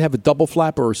 Does it have a double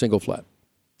flap or a single flap?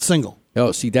 Single.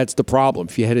 Oh, see, that's the problem.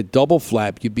 If you had a double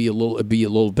flap, it'd be a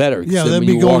little better. Yeah, that'd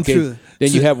be going through.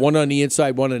 Then you have one on the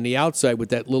inside, one on the outside, with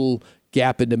that little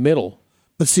gap in the middle.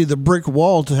 But see, the brick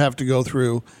wall to have to go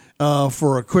through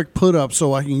for a quick put up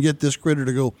so I can get this critter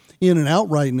to go in and out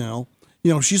right now.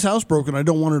 She's housebroken. I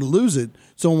don't want her to lose it,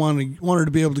 so I want her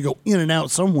to be able to go in and out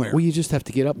somewhere. Well, you just have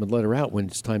to get up and let her out when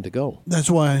it's time to go.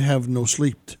 That's why I have no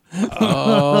sleep.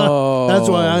 Oh. That's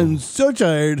why I'm so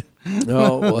tired.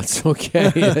 Oh, well, it's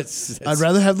okay. I'd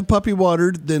rather have the puppy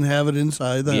watered than have it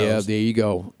inside the house. Yeah, there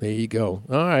you go.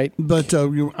 All right. But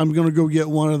I'm going to go get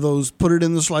one of those, put it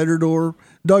in the slider door,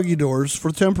 doggy doors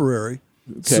for temporary.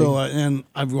 Okay. So, and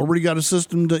I've already got a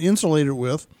system to insulate it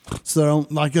with. So I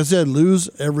don't, like I said, lose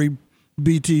every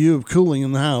BTU of cooling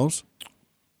in the house.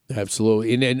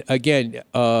 Absolutely. And then again,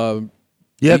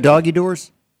 you have doggy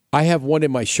doors? I have one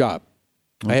in my shop.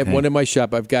 Okay. I have one in my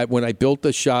shop. I've got, when I built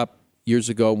the shop years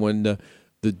ago, when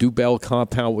the Dubell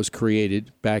compound was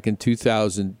created back in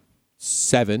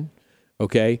 2007,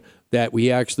 okay, that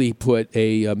we actually put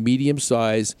a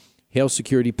medium-sized hail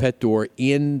security pet door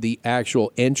in the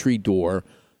actual entry door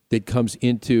that comes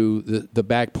into the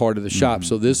back part of the shop.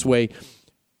 So this way,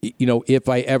 if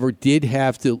I ever did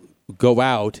have to go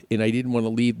out and I didn't want to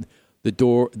leave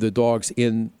the dogs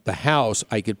in the house,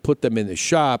 I could put them in the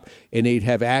shop and they'd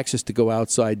have access to go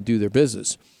outside and do their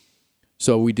business.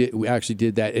 So we actually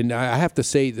did that. And I have to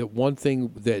say that one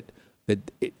thing that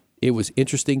it was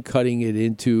interesting cutting it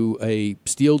into a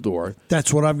steel door.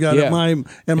 That's what I've got in my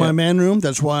man room.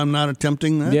 That's why I'm not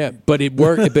attempting that. Yeah, but it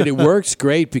works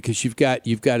great because you've got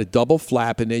a double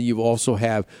flap, and then you also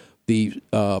have the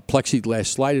plexiglass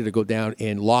slider to go down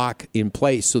and lock in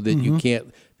place so that you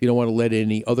don't want to let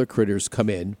any other critters come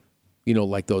in.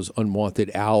 Like those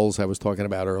unwanted owls I was talking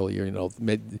about earlier. I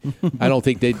don't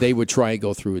think they would try and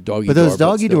go through a doggy door. But those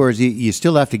doggy doors, you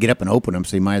still have to get up and open them,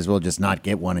 so you might as well just not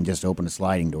get one and just open a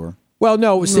sliding door. Well,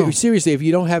 no. Seriously, if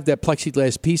you don't have that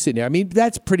plexiglass piece in there, I mean,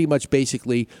 that's pretty much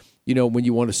basically, when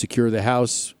you want to secure the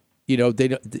house, they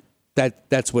don't.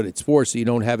 That's what it's for, so you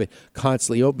don't have it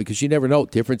constantly open because you never know.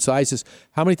 Different sizes.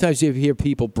 How many times do you hear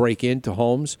people break into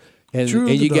homes? And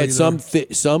you get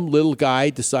some little guy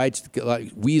decides to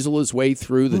weasel his way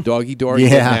through the doggy door in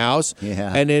the house,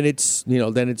 and then it's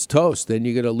toast. Then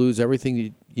you're going to lose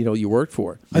everything you worked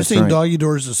for. I've seen doggy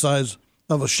doors the size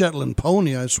of a Shetland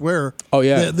pony. I swear. Oh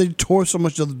yeah, they tore so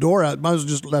much of the door out. Might as well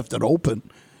just left it open.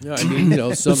 Yeah, I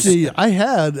mean, see, I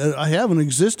have an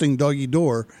existing doggy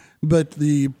door, but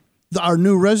our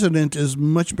new resident is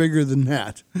much bigger than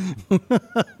that.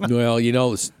 Well,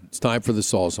 it's time for the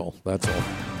Sawzall. That's all.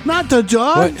 Not the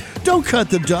dog. What? Don't cut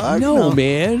the dog. No,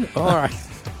 man. All right.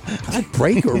 That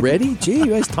break already?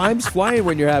 Gee, time's flying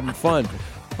when you're having fun. All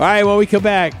right, when we come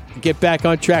back, get back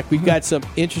on track. We've got some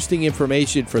interesting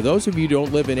information. For those of you who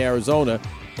don't live in Arizona,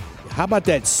 how about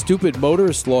that stupid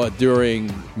motorist law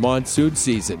during monsoon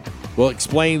season? We'll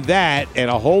explain that and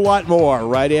a whole lot more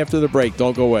right after the break.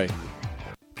 Don't go away.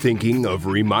 Thinking of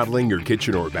remodeling your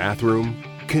kitchen or bathroom?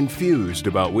 Confused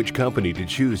about which company to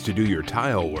choose to do your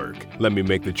tile work? Let me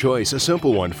make the choice a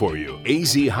simple one for you.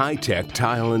 AZ High-Tech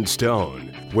Tile and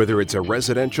Stone. Whether it's a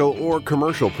residential or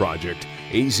commercial project,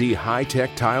 AZ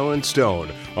High-Tech Tile and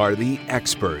Stone are the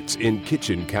experts in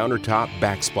kitchen countertop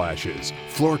backsplashes,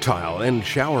 floor tile and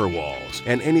shower walls,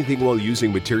 and anything while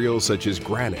using materials such as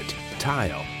granite,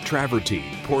 tile,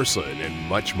 travertine, porcelain, and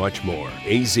much, much more.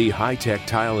 AZ High-Tech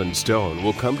Tile and Stone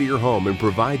will come to your home and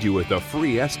provide you with a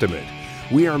free estimate.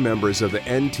 We are members of the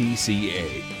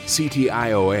NTCA,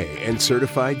 CTIOA, and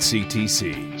certified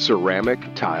CTC,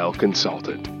 Ceramic Tile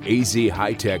Consultant. AZ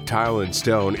High-Tech Tile and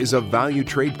Stone is a valued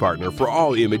trade partner for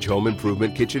all Image Home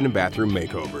Improvement kitchen and bathroom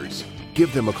makeovers.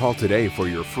 Give them a call today for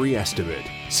your free estimate,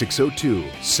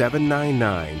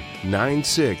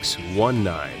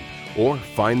 602-799-9619, or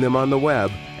find them on the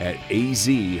web at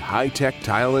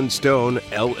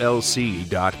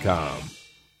azhightechtileandstone.llc.com.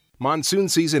 Monsoon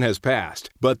season has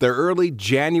passed, but the early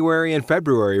January and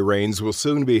February rains will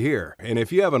soon be here. And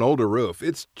if you have an older roof,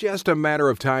 it's just a matter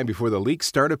of time before the leaks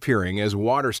start appearing as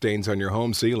water stains on your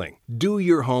home ceiling. Do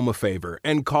your home a favor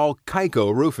and call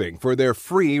Kaiko Roofing for their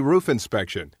free roof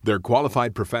inspection. Their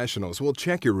qualified professionals will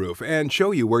check your roof and show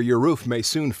you where your roof may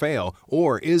soon fail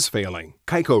or is failing.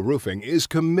 Kaiko Roofing is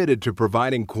committed to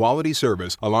providing quality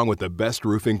service along with the best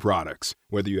roofing products.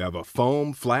 Whether you have a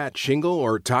foam, flat, shingle,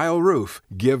 or tile roof,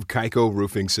 give Kaiko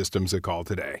Roofing Systems a call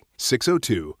today.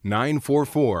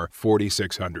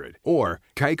 602-944-4600 or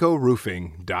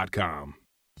KaikoRoofing.com.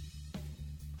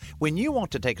 When you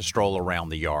want to take a stroll around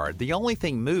the yard, the only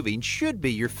thing moving should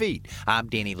be your feet. I'm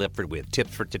Danny Lipford with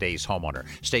tips for today's homeowner.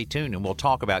 Stay tuned and we'll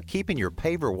talk about keeping your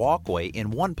paver walkway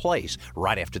in one place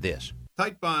right after this.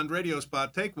 Titebond radio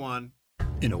spot, take one.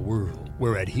 In a world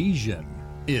where adhesion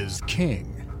is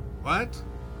king. What?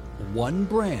 One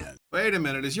brand. Wait a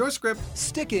minute, is your script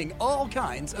sticking all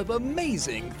kinds of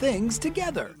amazing things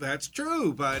together? That's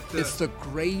true, but... It's the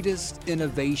greatest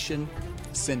innovation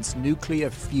since nuclear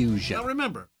fusion. Now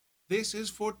remember, this is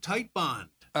for Titebond.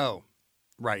 Oh,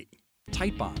 right.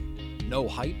 Titebond. No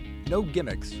hype, no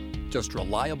gimmicks. Just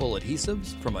reliable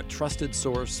adhesives from a trusted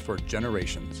source for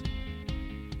generations.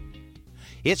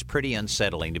 It's pretty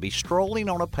unsettling to be strolling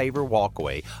on a paver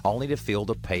walkway only to feel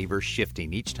the pavers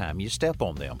shifting each time you step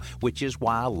on them, which is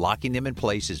why locking them in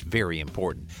place is very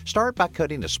important. Start by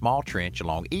cutting a small trench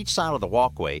along each side of the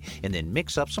walkway and then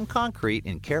mix up some concrete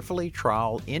and carefully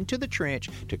trowel into the trench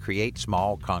to create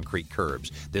small concrete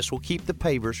curbs. This will keep the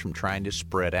pavers from trying to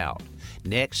spread out.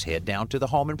 Next, head down to the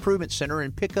Home Improvement Center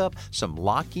and pick up some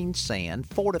locking sand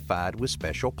fortified with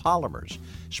special polymers.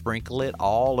 Sprinkle it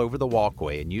all over the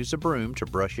walkway and use a broom to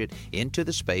brush it into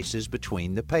the spaces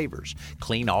between the pavers.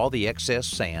 Clean all the excess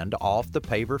sand off the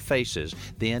paver faces,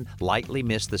 then lightly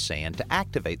mist the sand to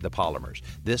activate the polymers.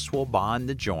 This will bond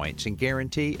the joints and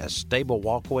guarantee a stable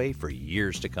walkway for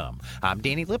years to come. I'm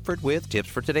Danny Lipford with tips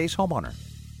for today's homeowner.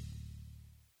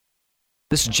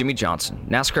 This is Jimmy Johnson,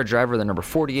 NASCAR driver of the number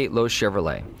 48 Lowe's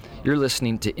Chevrolet. You're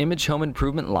listening to Image Home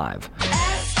Improvement Live.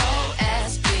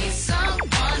 SOS, please someone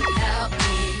help me.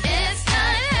 It's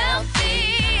not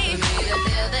healthy for me to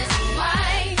feel this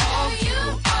way. Oh,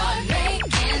 you are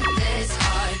making this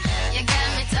hard. You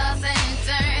got me tossing and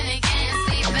turning, can't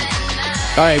sleep at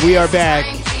night. All right, we are back,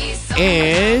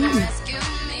 and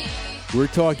we're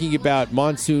talking about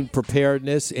monsoon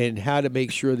preparedness and how to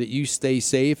make sure that you stay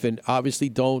safe and obviously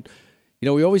don't. You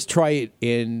know, we always try it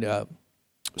in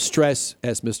stress,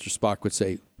 as Mr. Spock would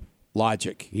say,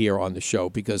 logic here on the show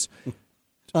because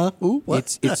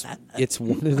it's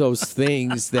one of those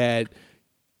things that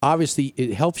obviously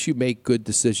it helps you make good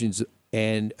decisions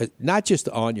and not just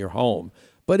on your home,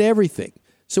 but everything.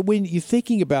 So when you're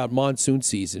thinking about monsoon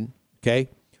season, okay,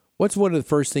 what's one of the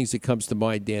first things that comes to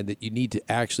mind, Dan, that you need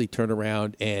to actually turn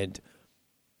around and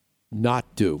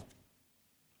not do?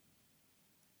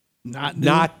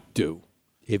 Not do.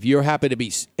 If you happen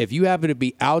to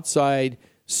be outside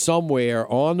somewhere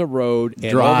on the road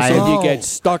and all of a sudden you get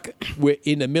stuck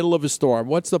in the middle of a storm,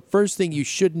 what's the first thing you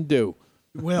shouldn't do?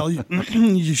 Well, you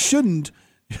shouldn't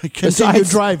continue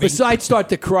driving. Besides start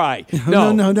to cry.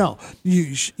 No.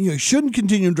 You shouldn't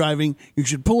continue driving. You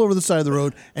should pull over the side of the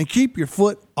road and keep your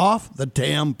foot off the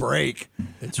damn brake.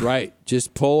 That's right.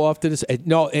 Just pull off to the side.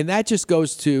 No, and that just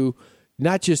goes to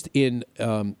not just in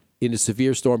a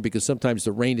severe storm because sometimes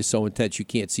the rain is so intense you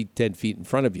can't see 10 feet in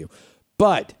front of you.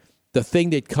 But the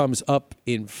thing that comes up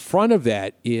in front of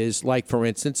that is, like, for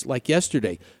instance, like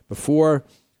yesterday, before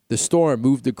the storm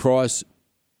moved across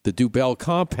the Dubell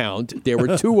compound, there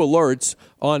were two alerts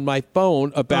on my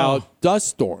phone about dust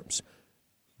storms.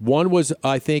 One was,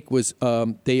 I think,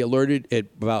 they alerted at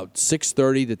about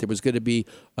 6:30 that there was going to be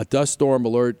a dust storm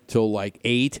alert till like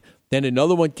 8. Then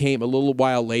another one came a little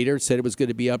while later, said it was going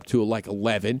to be up to like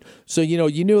 11. So,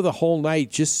 you knew the whole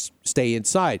night, just stay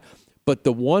inside. But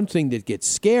the one thing that gets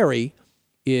scary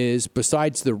is,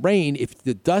 besides the rain, if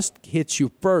the dust hits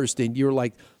you first and you're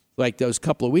like those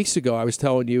couple of weeks ago, I was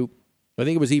telling you, I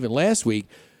think it was even last week,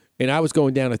 and I was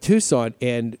going down to Tucson,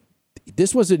 and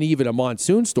this wasn't even a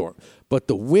monsoon storm, but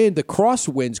the wind, the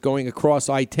crosswinds going across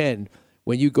I-10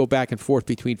 when you go back and forth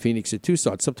between Phoenix and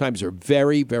Tucson, sometimes are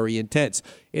very, very intense.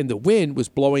 And the wind was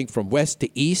blowing from west to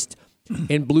east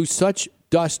and blew such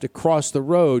dust across the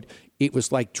road, it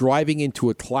was like driving into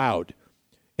a cloud,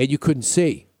 and you couldn't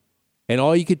see. And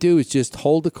all you could do is just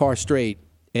hold the car straight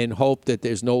and hope that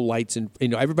there's no lights. And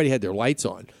everybody had their lights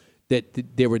on,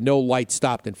 that there were no lights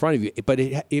stopped in front of you. But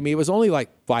it was only like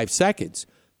 5 seconds.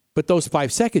 But those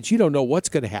 5 seconds, you don't know what's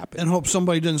going to happen. And hope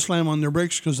somebody didn't slam on their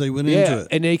brakes because they went into it.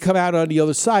 And they come out on the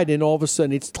other side, and all of a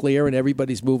sudden it's clear and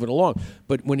everybody's moving along.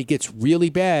 But when it gets really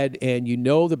bad and you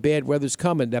know the bad weather's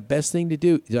coming, the best thing to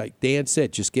do, like Dan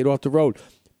said, just get off the road.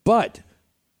 But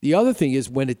the other thing is,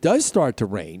 when it does start to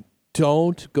rain,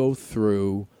 don't go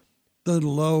through the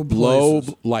low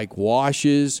places. Like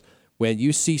washes. When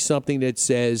you see something that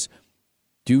says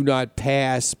do not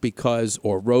pass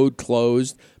or road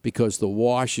closed because the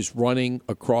wash is running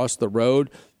across the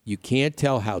road, you can't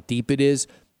tell how deep it is.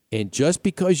 And just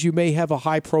because you may have a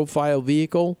high-profile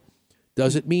vehicle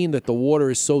doesn't mean that the water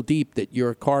is so deep that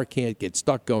your car can't get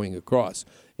stuck going across.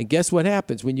 And guess what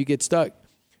happens when you get stuck?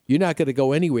 You're not going to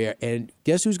go anywhere. And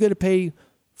guess who's going to pay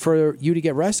for you to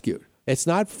get rescued? It's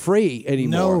not free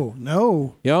anymore.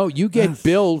 No. You get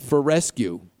billed for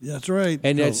rescue. That's right.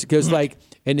 And that's because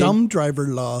dumb driver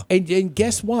law. And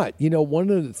guess what? One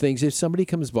of the things, if somebody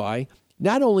comes by,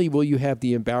 not only will you have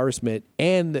the embarrassment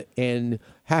and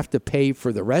have to pay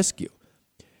for the rescue,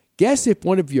 guess if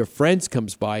one of your friends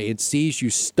comes by and sees you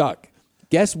stuck,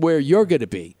 guess where you're going to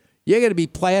be? You're going to be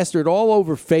plastered all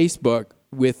over Facebook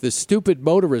with the stupid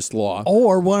motorist law.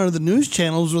 Or one of the news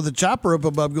channels with a chopper up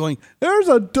above going, there's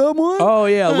a dumb one. Oh,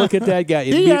 yeah, look at that guy.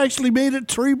 He actually made it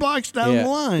 3 blocks down yeah, the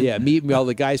line. Yeah, well,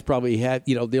 the guy's probably had,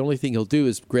 the only thing he'll do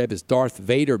is grab his Darth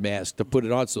Vader mask to put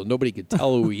it on so nobody can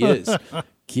tell who he is.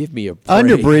 Give me a break.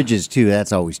 Under bridges, too,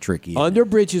 that's always tricky. Under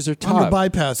bridges are tough. Under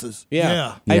bypasses.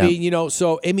 Yeah. Yeah.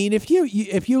 I mean, if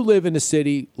you live in a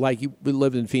city like you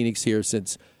lived in Phoenix here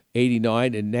since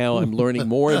 89, and now I'm learning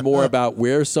more and more about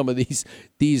where some of these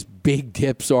big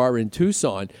dips are in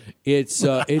Tucson.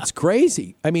 It's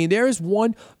crazy. I mean, there is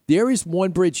one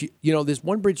bridge. There's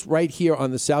one bridge right here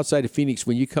on the south side of Phoenix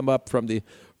when you come up from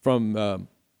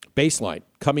Baseline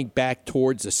coming back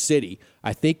towards the city.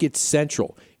 I think it's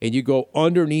Central, and you go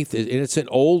underneath it, and it's an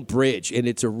old bridge, and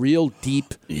it's a real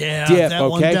deep dip. That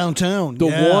one downtown.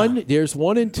 There's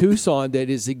one in Tucson that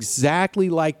is exactly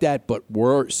like that, but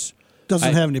worse.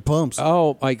 Doesn't have any pumps.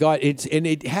 Oh my God!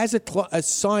 It has a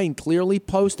sign clearly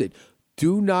posted: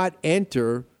 "Do not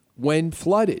enter when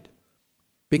flooded,"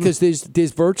 because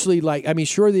there's virtually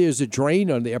sure there's a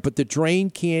drain on there, but the drain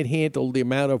can't handle the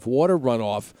amount of water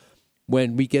runoff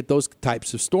when we get those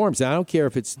types of storms. And I don't care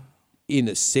if it's in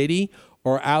the city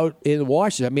or out in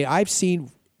Washington. I mean, I've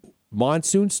seen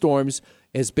monsoon storms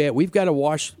as bad. We've got a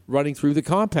wash running through the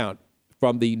compound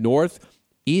from the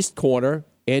northeast corner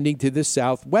ending to the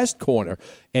southwest corner.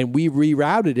 And we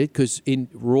rerouted it because in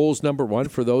rules number 1,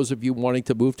 for those of you wanting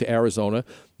to move to Arizona,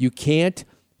 you can't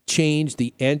change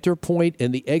the enter point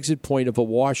and the exit point of a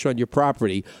wash on your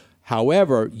property.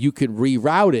 However, you can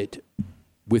reroute it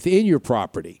within your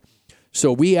property.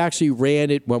 So we actually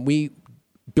ran it when we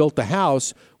built the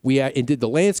house and did the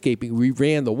landscaping. We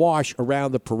ran the wash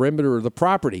around the perimeter of the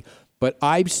property. But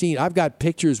I've got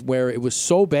pictures where it was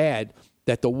so bad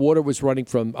that the water was running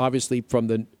from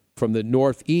the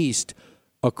northeast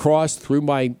across through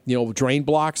my drain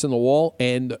blocks in the wall,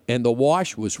 and the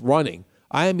wash was running.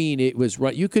 I mean, it was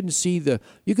run. You couldn't see the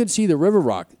river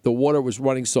rock. The water was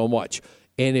running so much,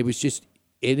 and it was just.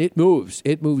 And it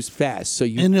moves fast.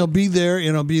 And it'll be there.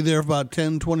 It'll be there for about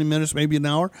 10, 20 minutes, maybe an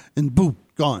hour, and boom,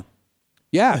 gone.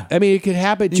 Yeah, I mean, it could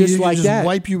happen just like that.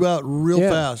 Wipe you out real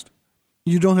fast.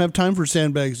 You don't have time for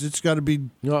sandbags. It's got to be.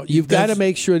 You've got to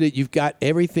make sure that you've got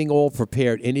everything all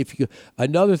prepared. And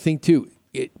another thing too,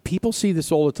 people see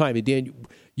this all the time. And Dan,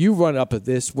 you run up at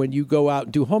this when you go out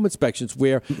and do home inspections,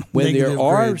 when there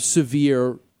are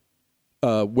severe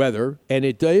weather and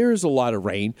there's a lot of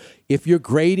rain. If you're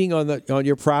grading on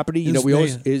your property, we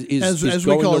always is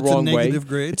going the wrong way.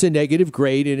 Grade. It's a negative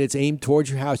grade and it's aimed towards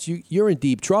your house. You're in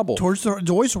deep trouble. It's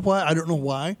always why I don't know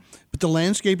why, but the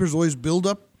landscapers always build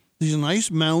up these nice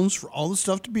mounds for all the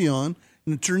stuff to be on,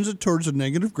 and it turns it towards a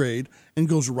negative grade and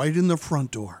goes right in the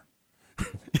front door.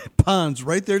 It ponds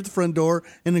right there at the front door,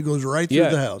 and it goes right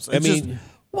through the house.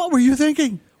 What were you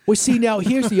thinking? Well, see, now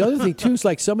here's the other thing too. It's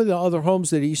like some of the other homes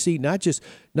that you see, not just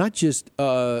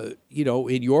in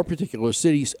your particular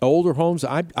cities, older homes.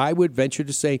 I would venture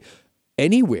to say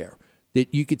anywhere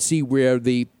that you could see where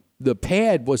the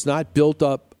pad was not built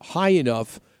up high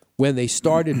enough when they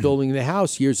started building the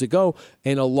house years ago,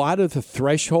 and a lot of the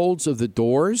thresholds of the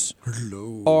doors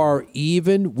are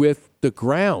even with the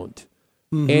ground.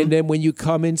 Mm-hmm. And then when you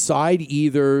come inside,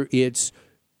 either it's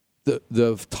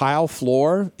the tile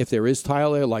floor, if there is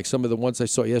tile there, like some of the ones I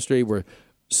saw yesterday were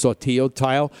sauteed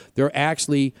tile, they're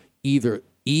actually either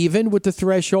even with the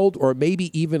threshold or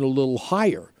maybe even a little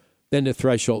higher than the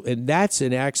threshold. And that's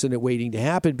an accident waiting to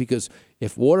happen, because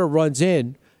if water runs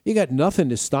in, you got nothing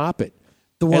to stop it.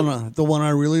 The one I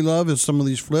really love is some of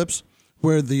these flips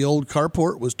where the old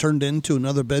carport was turned into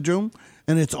another bedroom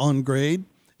and it's on grade,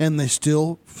 and they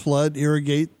still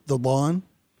irrigate the lawn,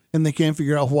 and they can't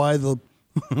figure out why the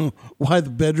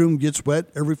bedroom gets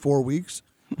wet every 4 weeks.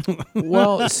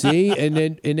 Well, see, and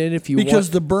then if you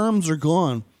because the berms are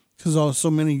gone because of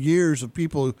so many years of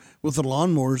people with the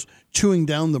lawnmowers chewing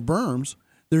down the berms.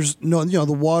 There's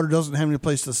the water doesn't have any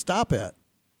place to stop at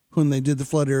when they did the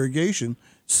flood irrigation.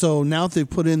 So now if they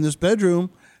put in this bedroom,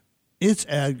 it's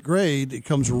at grade. It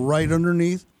comes right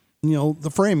underneath,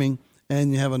 the framing,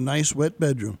 and you have a nice wet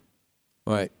bedroom.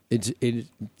 All right,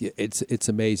 it's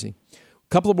amazing. A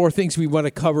couple of more things we want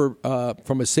to cover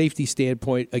from a safety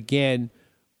standpoint. Again,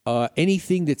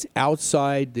 anything that's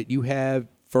outside that you have,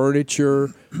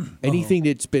 furniture, anything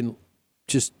that's been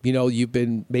just you've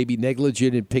been maybe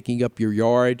negligent in picking up your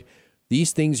yard.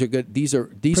 These things are good. These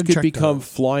could become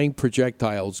flying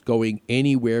projectiles going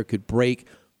anywhere, could break,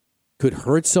 could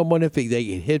hurt someone if they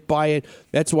get hit by it.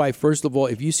 That's why, first of all,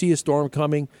 if you see a storm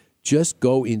coming, just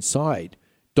go inside.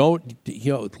 Don't,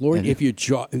 Lord, if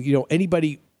you're,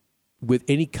 anybody with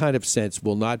any kind of sense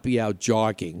will not be out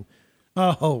jogging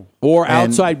Oh. Or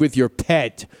outside with your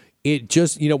pet. It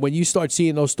just, when you start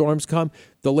seeing those storms come,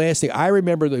 the last thing, I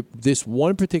remember this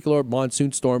one particular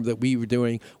monsoon storm that we were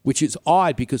doing, which is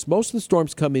odd because most of the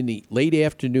storms come in the late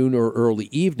afternoon or early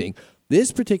evening.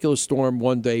 This particular storm,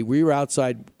 one day, we were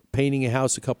outside painting a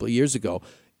house a couple of years ago,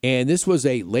 and this was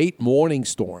a late morning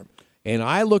storm. And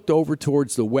I looked over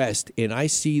towards the west, and I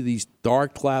see these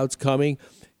dark clouds coming.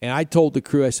 And I told the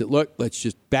crew, I said, look, let's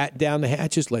just batten down the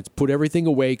hatches. Let's put everything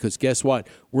away because guess what?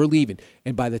 We're leaving.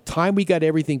 And by the time we got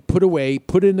everything put away,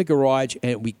 put in the garage,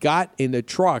 and we got in the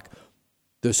truck,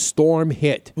 the storm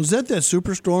hit. Was that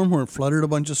superstorm where it flooded a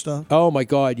bunch of stuff? Oh, my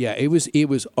God, yeah. It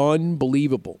was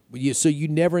unbelievable. So you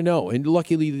never know. And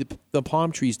luckily, the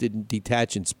palm trees didn't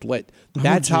detach and split.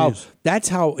 That's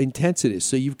how intense it is.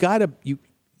 So you've got to...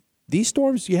 These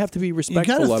storms, you have to be respectful of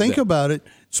them. You got to think about it.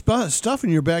 Stuff in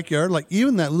your backyard, like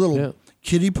even that little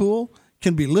kiddie pool,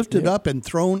 can be lifted up and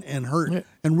thrown and hurt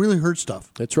and really hurt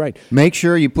stuff. That's right. Make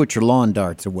sure you put your lawn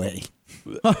darts away.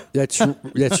 That's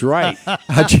right.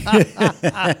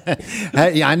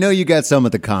 I know you got some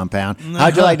at the compound.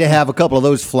 How'd you like to have a couple of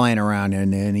those flying around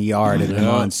in the yard in the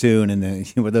monsoon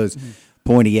and with those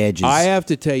pointy edges? I have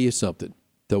to tell you something.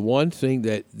 The one thing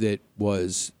that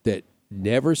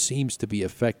never seems to be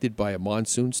affected by a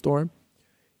monsoon storm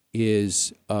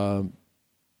is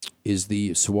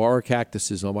the saguaro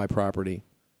cactuses on my property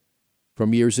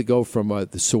from years ago from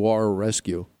the saguaro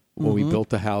rescue when we built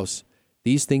the house.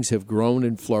 These things have grown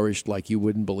and flourished like you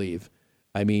wouldn't believe.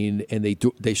 I mean, and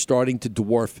they're starting to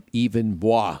dwarf even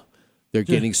moi. They're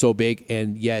getting so big,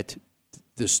 and yet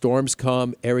the storms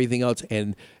come, everything else,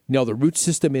 and the root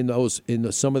system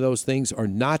in some of those things are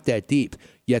not that deep,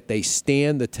 yet they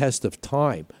stand the test of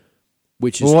time.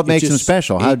 Which is what makes them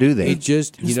special? How do they? It's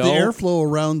the airflow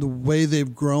around the way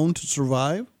they've grown to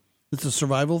survive. It's a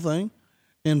survival thing,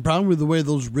 and probably the way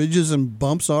those ridges and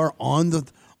bumps are on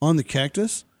the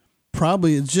cactus.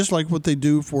 Probably it's just like what they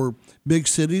do for big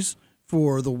cities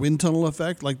for the wind tunnel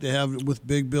effect, like they have with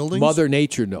big buildings. Mother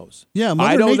Nature knows. Yeah,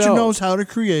 Mother Nature knows how to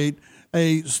create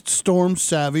a storm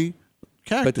savvy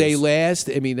cactus. But they last.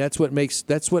 I mean, that's what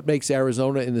makes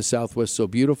Arizona in the Southwest so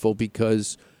beautiful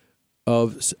because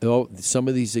of some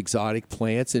of these exotic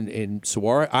plants and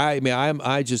saguaro.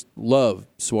 I just love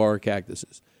saguaro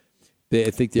cactuses. I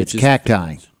think they're it's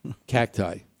cacti.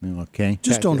 Cacti. Okay.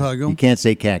 Just don't hug them. You can't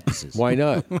say cactuses. Why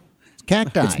not? It's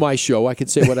cacti. It's my show. I can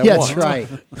say what I want. That's right.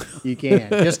 You can.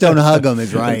 Just don't hug them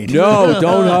is right. No,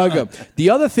 don't hug them. The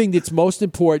other thing that's most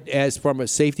important as from a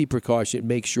safety precaution,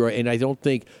 make sure, and I don't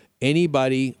think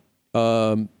anybody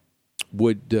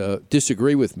would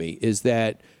disagree with me, is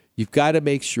that you've got to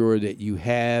make sure that you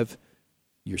have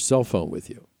your cell phone with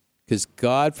you. Because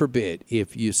God forbid,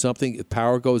 if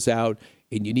power goes out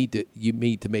and you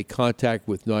need to make contact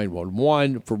with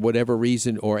 911 for whatever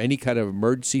reason or any kind of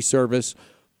emergency service,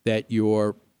 that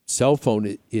your cell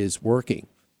phone is working.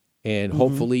 And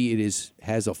hopefully it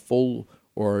has a full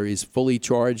or is fully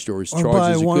charged or as charged as it could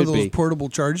be. Or buy one of those portable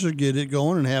chargers, get it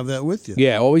going and have that with you.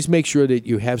 Yeah, always make sure that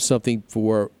you have something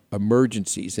for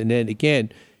emergencies. And then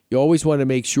again, you always want to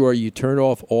make sure you turn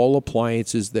off all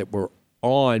appliances that were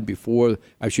on before,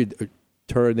 I should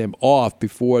turn them off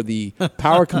before the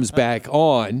power comes back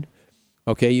on.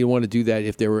 Okay, you want to do that.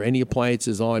 If there were any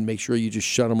appliances on, make sure you just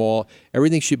shut them all.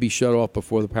 Everything should be shut off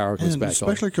before the power comes back on.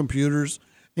 Especially computers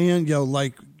and,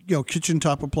 kitchen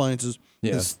top appliances.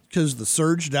 Yeah. Because the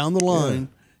surge down the line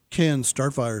can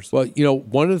start fires. Well,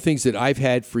 one of the things that I've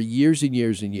had for years and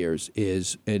years and years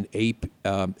is an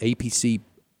APC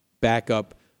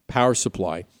backup power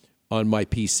supply on my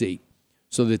PC.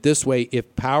 So that this way,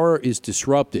 if power is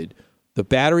disrupted, the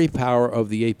battery power of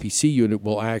the APC unit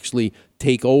will actually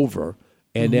take over.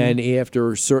 And then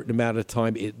after a certain amount of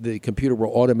time, the computer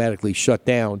will automatically shut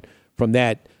down from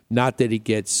that, not that it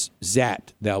gets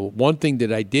zapped. Now, one thing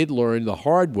that I did learn the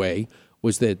hard way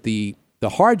was that the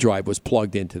hard drive was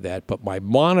plugged into that, but my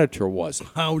monitor wasn't.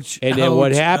 Ouch. And then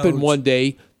what happened one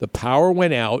day, the power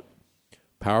went out,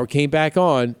 power came back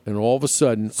on, and all of a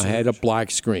sudden I had a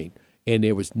black screen. And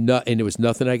there was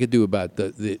nothing I could do about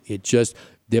it.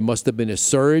 There must have been a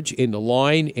surge in the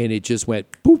line, and it just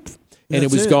went poof, and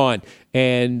it was gone.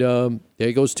 And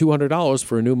there goes $200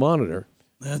 for a new monitor.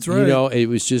 That's right.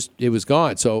 It was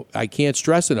gone. So I can't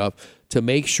stress enough to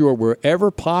make sure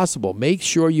wherever possible, make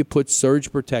sure you put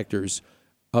surge protectors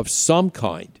of some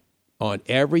kind on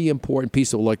every important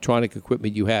piece of electronic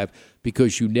equipment you have,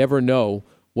 because you never know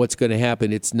what's going to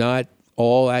happen. It's not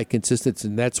all that consistent,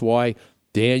 and that's why,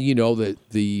 Dan,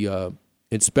 the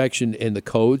inspection and the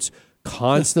codes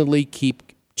constantly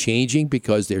keep changing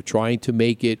because they're trying to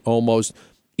make it almost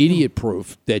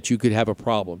idiot-proof that you could have a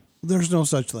problem. There's no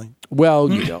such thing. Well,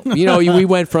 we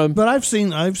went from. But I've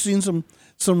seen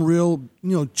some real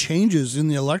changes in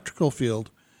the electrical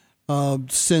field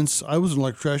since I was an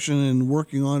electrician and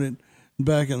working on it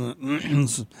back in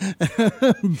the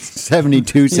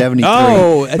 72, 73.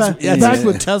 Oh, back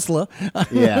with Tesla.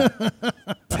 Yeah.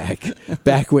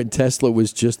 Back when Tesla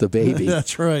was just a baby.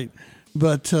 That's right.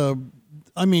 But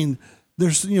I mean,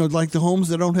 there's like the homes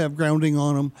that don't have grounding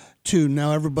on them too.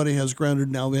 Now everybody has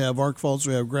grounded. Now we have arc faults,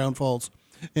 we have ground faults,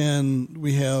 and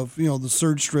we have the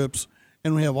surge strips,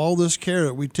 and we have all this care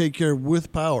that we take care of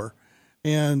with power.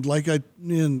 And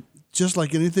just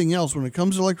like anything else, when it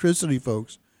comes to electricity,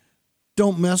 folks,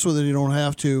 don't mess with it. You don't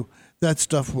have to. That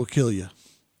stuff will kill you.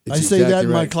 I say that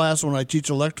in my class when I teach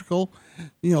electrical.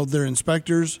 They're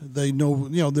inspectors. They know,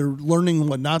 they're learning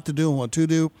what not to do and what to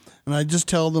do. And I just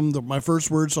tell them that my first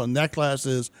words on that class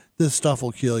is, this stuff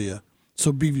will kill you.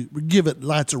 So give it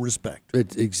lots of respect.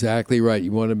 It's exactly right.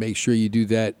 You want to make sure you do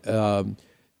that.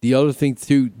 The other thing,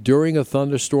 too, during a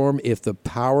thunderstorm, if the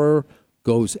power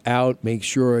goes out, make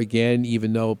sure, again,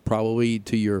 even though probably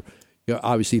to your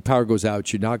obviously, if power goes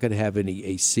out, you're not going to have any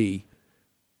AC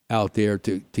out there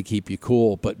to keep you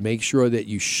cool, but make sure that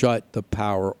you shut the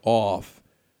power off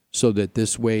so that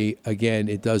this way, again,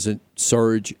 it doesn't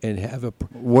surge and have a...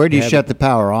 Where do you shut the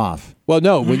power off? Well,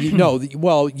 no, when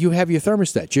you have your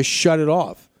thermostat. Just shut it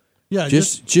off. Yeah,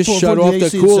 just shut off the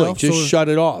cooling. Just shut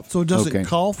it off. So it doesn't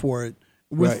call for it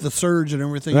with the surge and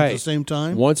everything at the same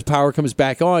time. Once power comes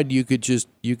back on, you could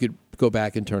go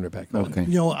back and turn it back on. Okay.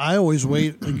 I always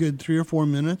wait a good 3 or 4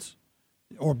 minutes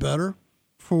or better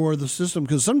for the system,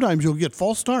 because sometimes you'll get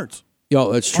false starts.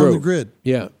 That's true. On the grid.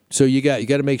 Yeah. So you got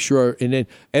to make sure, and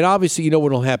obviously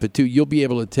what will happen too. You'll be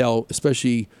able to tell,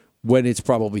 especially when it's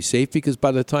probably safe, because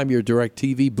by the time your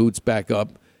DirecTV boots back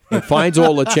up and finds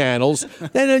all the channels,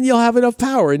 then you'll have enough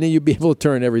power, and then you'll be able to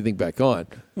turn everything back on.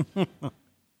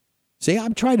 See,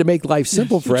 I'm trying to make life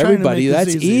simple for everybody.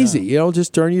 That's easy.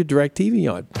 Just turn your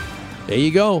DirecTV on. There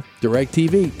you go.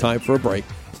 DirecTV. Time for a break.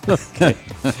 Okay.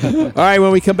 All right,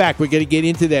 when we come back, we're going to get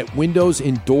into that windows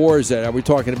and doors that we were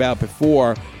talking about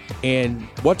before, and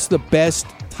what's the best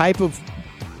type of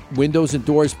windows and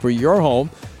doors for your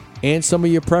home, and some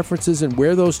of your preferences and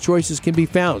where those choices can be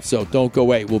found. So don't go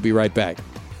away. We'll be right back.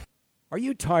 Are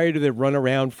you tired of the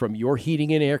runaround from your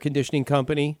heating and air conditioning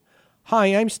company? Hi,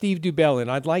 I'm Steve Dubell, and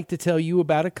I'd like to tell you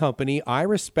about a company I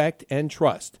respect and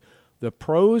trust, the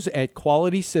pros at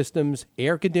Quality Systems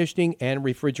Air Conditioning and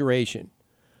Refrigeration.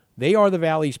 They are the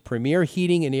Valley's premier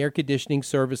heating and air conditioning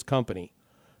service company.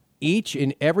 Each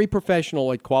and every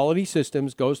professional at Quality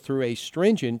Systems goes through a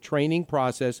stringent training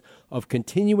process of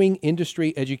continuing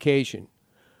industry education.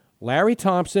 Larry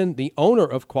Thompson, the owner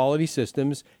of Quality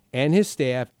Systems, and his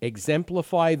staff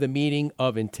exemplify the meaning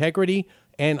of integrity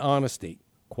and honesty.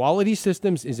 Quality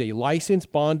Systems is a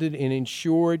licensed, bonded, and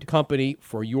insured company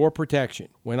for your protection.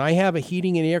 When I have a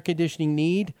heating and air conditioning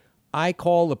need, I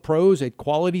call the pros at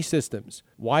Quality Systems.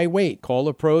 Why wait? Call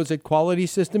the pros at Quality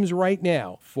Systems right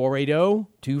now,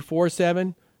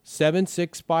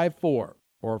 480-247-7654,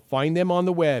 or find them on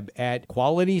the web at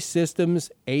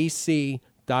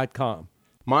QualitySystemsAC.com.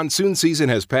 Monsoon season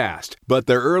has passed, but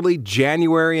the early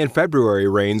January and February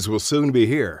rains will soon be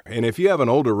here. And if you have an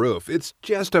older roof, it's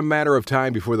just a matter of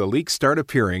time before the leaks start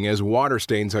appearing as water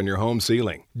stains on your home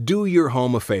ceiling. Do your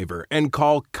home a favor and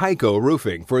call Kaiko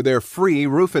Roofing for their free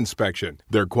roof inspection.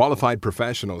 Their qualified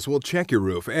professionals will check your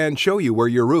roof and show you where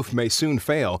your roof may soon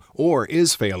fail or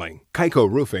is failing. Kaiko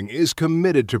Roofing is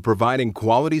committed to providing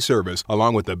quality service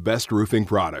along with the best roofing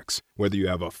products. Whether you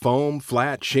have a foam,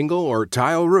 flat, shingle, or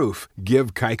tile roof,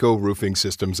 give Kaiko Roofing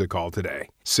Systems a call today.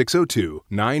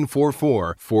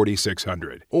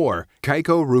 602-944-4600 or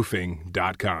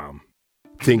KaikoRoofing.com.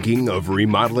 Thinking of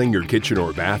remodeling your kitchen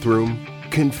or bathroom?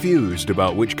 Confused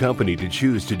about which company to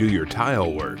choose to do your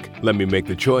tile work? Let me make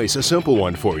the choice a simple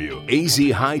one for you. AZ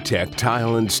High-Tech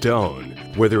Tile and Stone.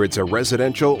 Whether it's a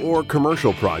residential or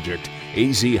commercial project,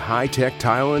 AZ High-Tech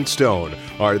Tile and Stone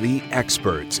are the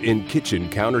experts in kitchen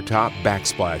countertop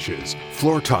backsplashes,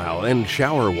 floor tile and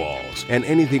shower walls, and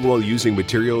anything while using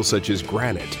materials such as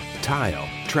granite, tile,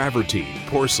 travertine,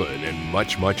 porcelain, and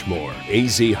much, much more.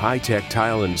 AZ High-Tech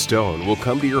Tile and Stone will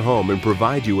come to your home and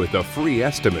provide you with a free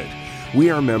estimate. We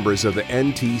are members of the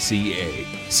NTCA,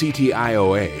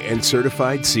 CTIOA, and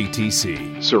certified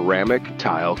CTC, Ceramic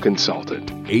Tile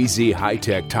Consultant. AZ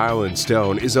High-Tech Tile and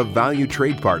Stone is a valued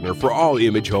trade partner for all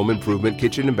Image Home Improvement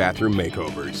kitchen and bathroom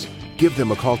makeovers. Give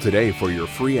them a call today for your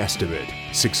free estimate,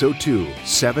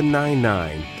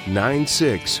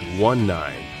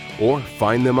 602-799-9619, or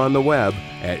find them on the web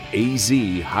at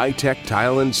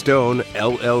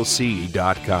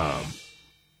azhightechtileandstonellc.com.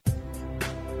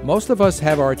 Most of us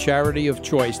have our charity of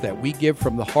choice that we give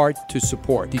from the heart to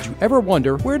support. Did you ever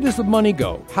wonder, where does the money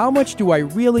go? How much do I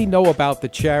really know about the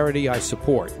charity I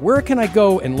support? Where can I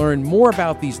go and learn more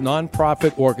about these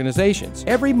nonprofit organizations?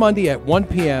 Every Monday at 1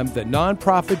 p.m., the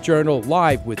Nonprofit Journal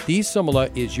Live with Dee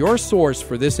Sumala is your source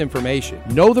for this information.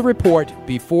 Know the report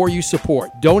before you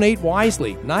support. Donate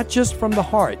wisely, not just from the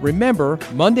heart. Remember,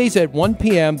 Mondays at 1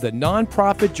 p.m., the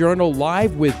Nonprofit Journal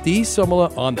Live with Dee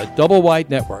Sumala on the Double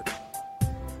Wide Network.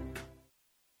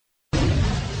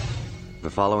 The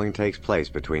following takes place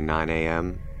between 9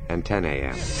 a.m. and 10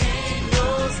 a.m.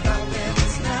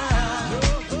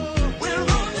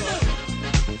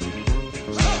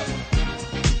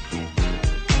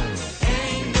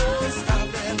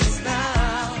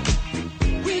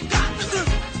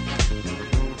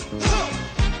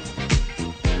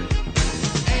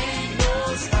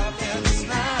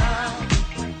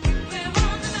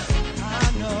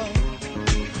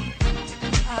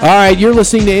 All right, you're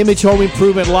listening to Image Home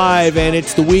Improvement Live, and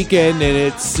it's the weekend, and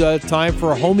it's time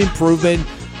for home improvement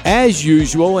as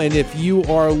usual. And if you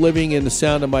are living in the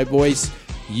sound of my voice,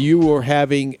 you are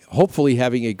hopefully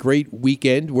having a great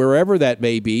weekend, wherever that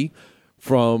may be,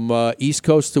 from East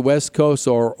Coast to West Coast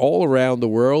or all around the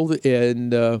world,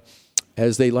 and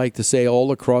as they like to say,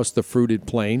 all across the fruited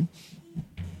plain.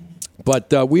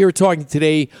 But we are talking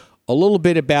today a little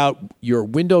bit about your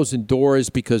windows and doors,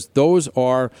 because those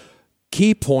are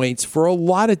key points for a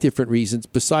lot of different reasons,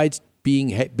 besides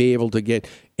be able to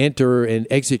enter and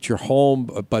exit your home,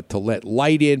 but to let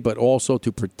light in, but also to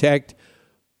protect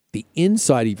the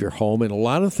inside of your home. And a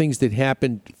lot of things that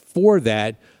happened for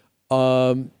that.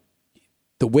 The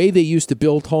way they used to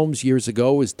build homes years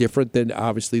ago is different than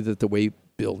obviously the way we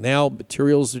build now.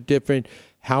 Materials are different.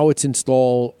 How it's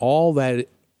installed, all that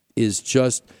is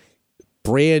just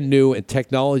brand new, and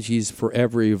technology is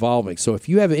forever evolving. So if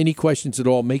you have any questions at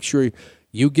all, make sure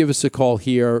you give us a call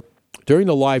here during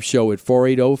the live show at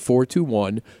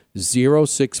 480-421-0640,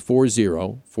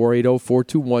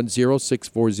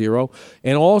 480-421-0640.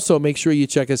 And also make sure you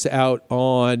check us out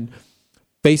on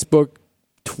Facebook,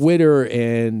 Twitter,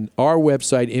 and our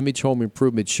website,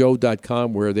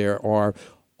 imagehomeimprovement.show.com, where there are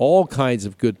all kinds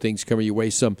of good things coming your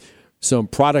way. Some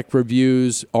product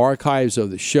reviews, archives of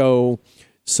the show,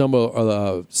 some of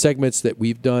the segments that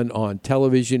we've done on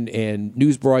television and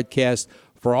news broadcasts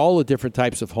for all the different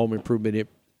types of home improvement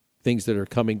things that are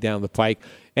coming down the pike.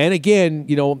 And again,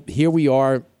 here we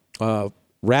are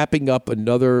wrapping up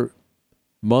another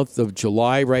month of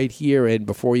July right here. And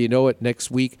before you know it, next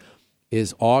week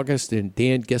is August. And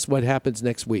Dan, guess what happens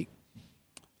next week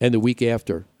and the week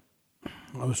after?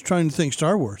 I was trying to think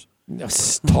Star Wars. No,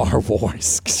 Star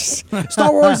Wars.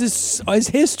 Star Wars is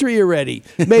history already.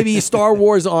 Maybe Star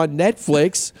Wars on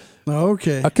Netflix.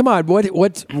 Okay. Come on,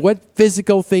 what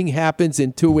physical thing happens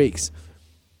in 2 weeks?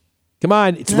 Come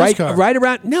on, it's NASCAR. right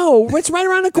around. No, it's right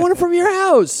around the corner from your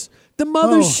house. The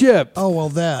mothership. Oh well,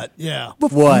 that yeah.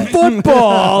 What?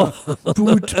 Football.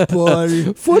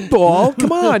 Football. Football.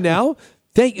 Come on now.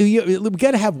 We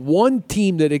got to have one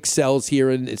team that excels here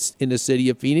in the city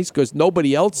of Phoenix, because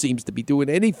nobody else seems to be doing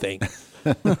anything.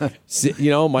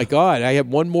 My God, I have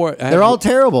one more. They're all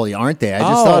terrible, aren't they? I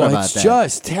just thought about that. It's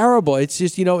just terrible. It's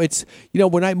just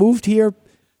when I moved here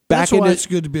That's why it's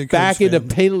good to be a Cubs in the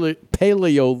fan.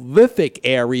 Paleolithic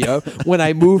area, when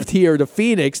I moved here to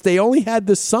Phoenix, they only had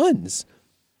the Suns.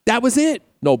 That was it.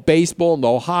 No baseball,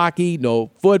 no hockey,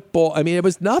 no football. I mean, it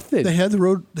was nothing. They had the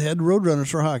Roadrunners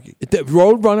for hockey. The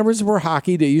Roadrunners were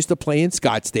hockey. They used to play in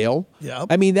Scottsdale. Yeah.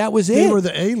 I mean, that was it. They were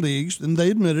the A-leagues, and they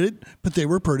admitted it, but they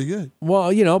were pretty good.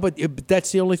 Well, but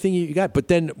that's the only thing you got. But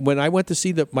then when I went to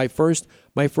see my first,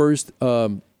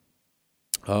 you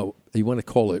want to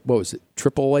call it, what was it,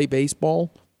 AAA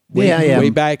baseball? Way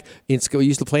back in school,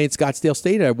 used to play in Scottsdale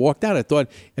Stadium. I walked out. I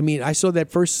thought, I saw that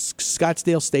first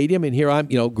Scottsdale Stadium, and here I'm,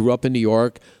 grew up in New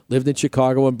York, lived in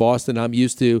Chicago and Boston. I'm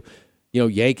used to,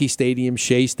 Yankee Stadium,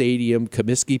 Shea Stadium,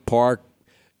 Comiskey Park,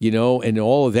 and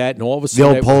all of that. And all of a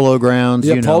sudden, the old Polo Grounds.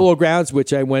 Yeah, Polo Grounds,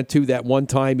 which I went to that one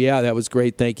time. Yeah, that was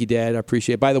great. Thank you, Dad. I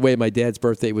appreciate it. By the way, my dad's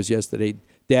birthday was yesterday.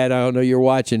 Dad, I don't know you're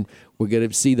watching. We're going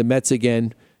to see the Mets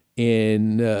again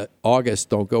in August.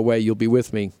 Don't go away. You'll be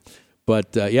with me.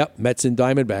 But, Mets and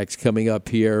Diamondbacks coming up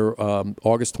here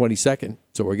August 22nd.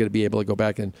 So we're going to be able to go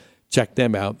back and check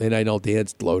them out. And I know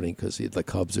Dan's gloating because the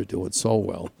Cubs are doing so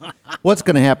well. What's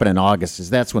going to happen in August is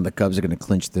that's when the Cubs are going to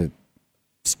clinch the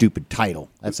stupid title.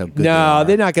 That's how good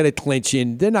they're not going to clinch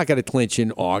in. They're not going to clinch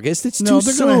in August. It's too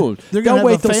soon. They're going to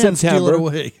wait have a till fan steal September. it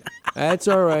away. That's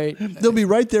all right. They'll be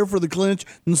right there for the clinch,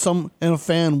 and a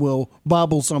fan will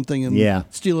bobble something and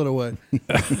steal it away.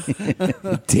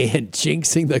 Dan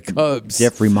jinxing the Cubs.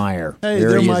 Jeffrey Meyer. Hey, there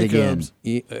they're he is my again. Cubs.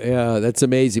 Yeah, that's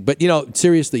amazing. But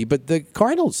seriously. But the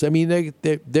Cardinals. I mean,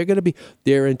 they're going to be.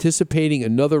 They're anticipating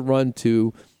another run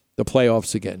to the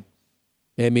playoffs again.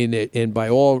 I mean, and by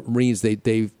all means,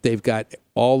 they've got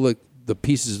all the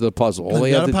pieces of the puzzle. All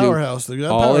they have to do.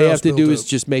 All they have to do is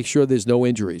just make sure there's no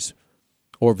injuries,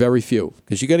 or very few,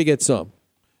 because you got to get some.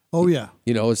 Oh yeah.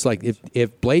 It's like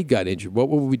if Blade got injured, what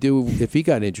would we do if he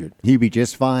got injured? He'd be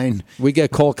just fine. We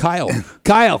got call Kyle.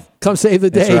 Kyle, come save the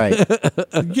day.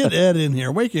 That's right. Get Ed in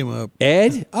here. Wake him up.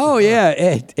 Ed? Oh yeah,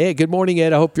 Ed. Ed. Good morning,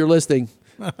 Ed. I hope you're listening.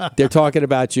 They're talking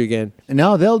about you again.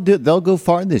 No, they'll go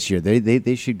far this year.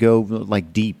 They should go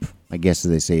like deep. I guess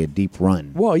they say a deep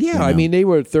run. Well, yeah. I mean, they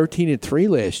were 13-3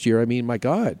 last year. I mean, my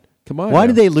God, come on. Why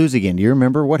did they lose again? Do you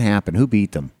remember what happened? Who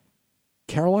beat them?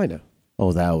 Carolina.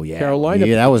 Oh, yeah. Carolina.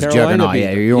 Yeah, that was juggernaut.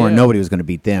 Yeah, nobody was going to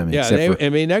beat them. Yeah, except for, I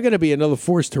mean, they're going to be another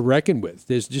force to reckon with.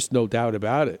 There's just no doubt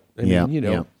about it. I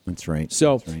mean, that's right.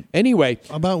 So that's right. Anyway,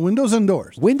 about windows and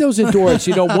doors. Windows and doors.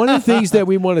 One of the things that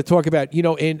we want to talk about.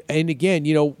 And again,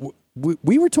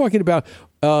 we were talking about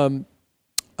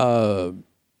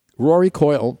Rory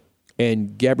Coyle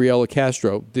and Gabriela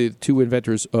Castro, the two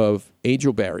inventors of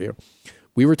Angel Barrier.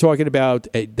 We were talking about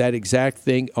that exact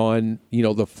thing on,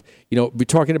 we're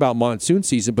talking about monsoon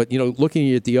season, but,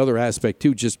 looking at the other aspect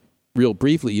too, just real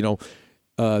briefly, these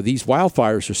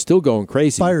wildfires are still going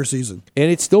crazy. Fire season.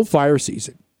 And it's still fire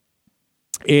season.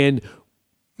 And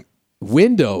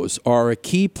windows are a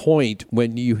key point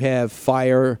when you have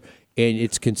fire and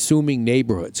it's consuming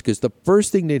neighborhoods, because the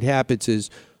first thing that happens is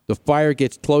the fire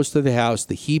gets close to the house,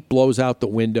 the heat blows out the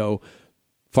window,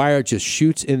 fire just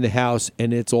shoots in the house,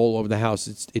 and it's all over the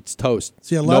house. It's toast.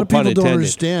 See, a lot of people don't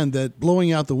understand that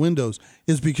blowing out the windows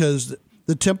is because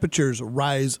the temperatures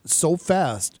rise so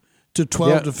fast to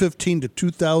 12 to 15 to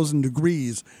 2,000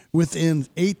 degrees within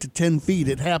 8 to 10 feet.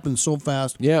 It happens so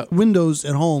fast. Yeah. Windows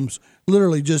at homes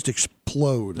literally just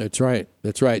explode. That's right.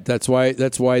 That's why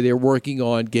they're working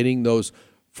on getting those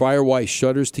Firewise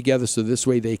shutters together, so this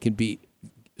way they can be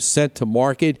sent to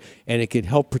market and it can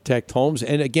help protect homes.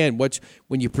 And again,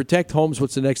 when you protect homes,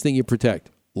 what's the next thing you protect?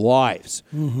 Lives.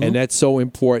 Mm-hmm. And that's so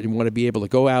important. You want to be able to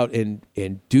go out and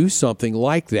do something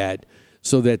like that,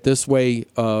 so that this way,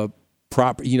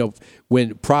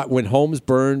 when homes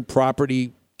burn,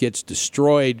 property gets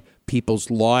destroyed,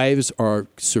 people's lives are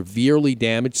severely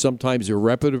damaged, sometimes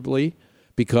irreparably,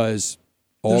 because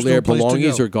all their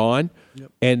belongings are gone.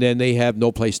 Yep. And then they have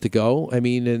no place to go. I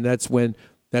mean, and that's when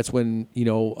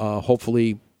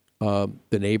hopefully the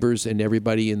neighbors and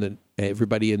everybody in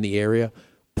the area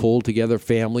pull together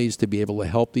families to be able to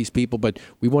help these people. But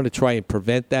we want to try and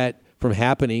prevent that from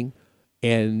happening,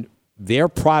 and their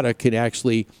product can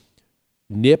actually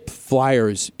nip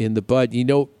fires in the bud.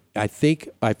 I think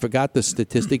I forgot the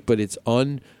statistic, but it's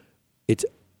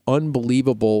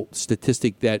unbelievable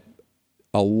statistic that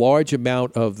a large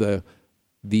amount of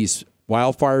these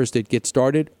wildfires that get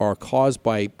started are caused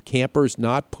by campers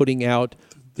not putting out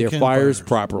their fires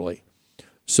properly.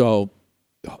 So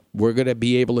we're going to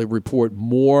be able to report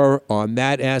more on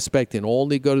that aspect and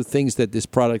only go to things that this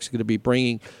product's going to be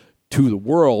bringing to the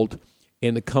world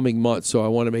in the coming months. So I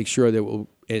want to make sure that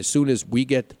as soon as we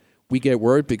get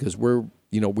word, because we're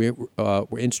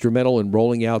instrumental in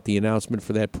rolling out the announcement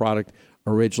for that product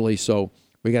originally. So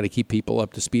we got to keep people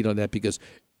up to speed on that, because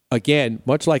again,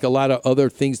 much like a lot of other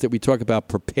things that we talk about,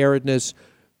 preparedness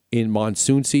in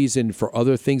monsoon season for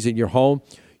other things in your home,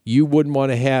 you would not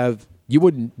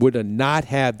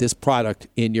have this product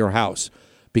in your house,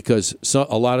 because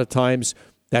a lot of times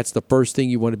that's the first thing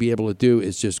you want to be able to do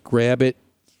is just grab it,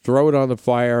 throw it on the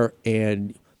fire,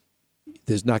 and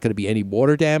there's not going to be any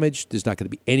water damage. There's not going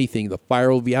to be anything. The fire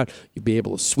will be out. You'll be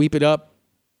able to sweep it up,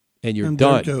 and you're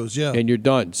done. There it goes, yeah. And you're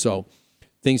done. So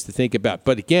things to think about.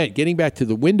 But again, getting back to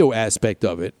the window aspect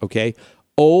of it, okay,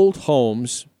 old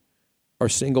homes are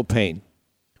single pane,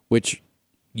 which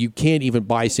you can't even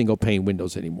buy single pane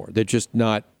windows anymore. They're just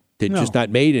not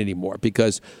made anymore,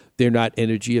 because they're not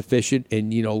energy efficient.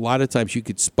 And, a lot of times you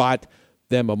could spot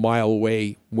them a mile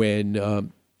away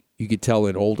when you could tell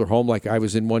an older home, like I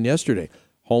was in one yesterday.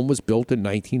 Home was built in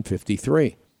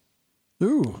 1953.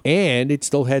 Ooh. And it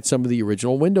still had some of the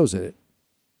original windows in it.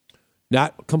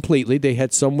 Not completely. They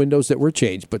had some windows that were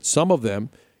changed, but some of them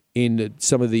in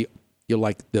some of the,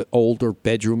 like the older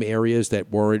bedroom areas that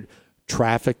weren't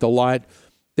trafficked a lot,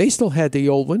 they still had the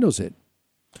old windows in.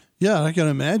 Yeah, I can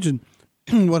imagine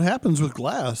what happens with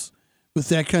glass with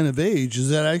that kind of age is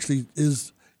that actually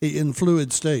is in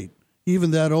fluid state.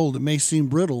 Even that old, it may seem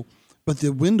brittle, but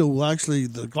the window will actually,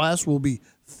 the glass will be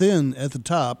thin at the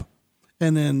top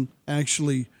and then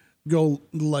actually go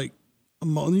like,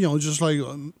 just like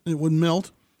it would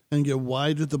melt and get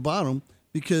wide at the bottom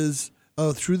because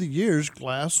through the years,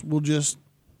 glass will just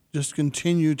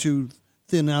continue to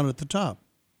thin out at the top.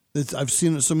 I've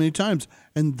seen it so many times,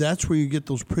 and that's where you get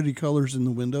those pretty colors in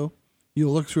the window. You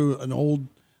look through an old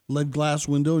lead glass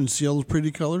window and see all those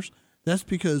pretty colors. That's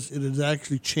because it has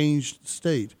actually changed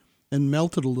state and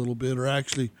melted a little bit, or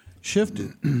actually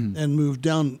shifted and moved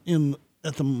down in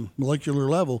at the molecular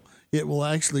level. It will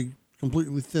actually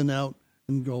completely thin out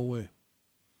and go away.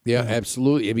 Yeah,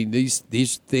 absolutely. I mean,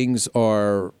 these things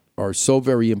are so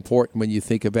very important when you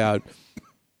think about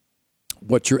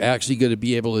what you're actually going to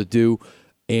be able to do,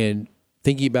 and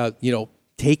thinking about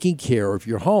taking care of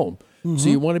your home. Mm-hmm. So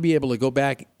you want to be able to go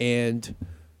back and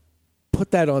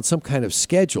put that on some kind of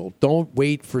schedule. Don't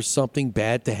wait for something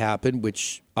bad to happen,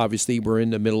 which obviously we're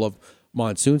in the middle of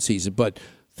monsoon season. But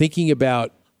thinking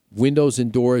about windows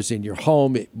and doors in your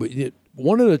home,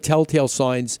 one of the telltale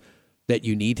signs that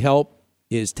you need help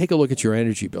is take a look at your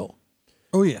energy bill.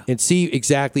 Oh, yeah. And see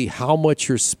exactly how much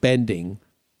you're spending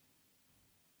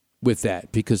with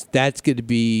that, because that's going to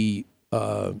be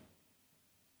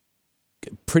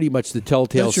pretty much the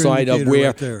telltale sign of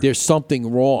where there's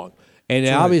something wrong. And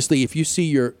obviously, if you see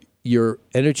your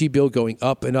energy bill going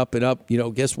up and up and up,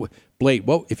 guess what, Blade?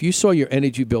 Well, if you saw your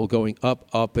energy bill going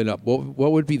up and up,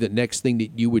 what would be the next thing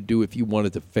that you would do if you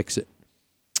wanted to fix it?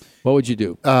 What would you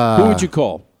do? Who would you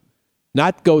call?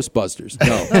 Not Ghostbusters.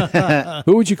 No.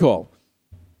 Who would you call?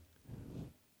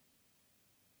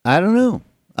 I don't know.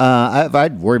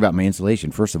 I'd worry about my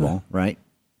insulation, first of all, right?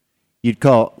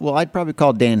 I'd probably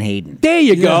call Dan Hayden. There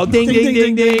you go. Ding, ding,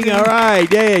 ding, ding. All right.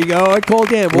 There you go. I called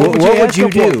Dan. What would you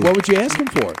do? What would you ask him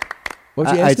for?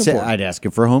 I'd ask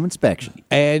him for a home inspection.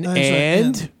 And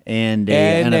an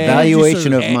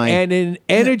evaluation of my... And an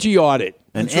energy audit.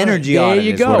 An energy audit.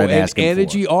 There you go. An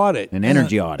energy audit. An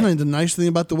energy audit. And the nice thing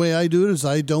about the way I do it is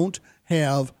I don't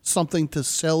have something to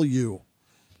sell you.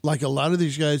 Like a lot of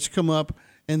these guys come up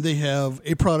and they have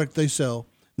a product they sell,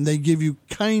 and they give you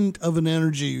kind of an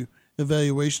energy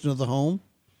evaluation of the home,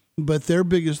 but their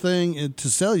biggest thing to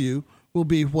sell you will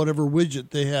be whatever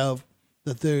widget they have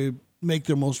that they make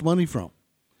their most money from.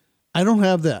 I don't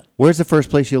have that. Where's the first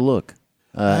place you look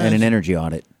in an energy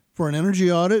audit? For an energy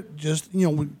audit, just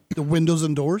the windows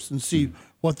and doors and see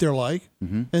what they're like,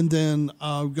 and then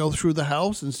go through the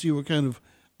house and see what kind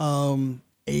of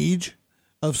age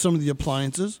of some of the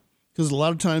appliances, because a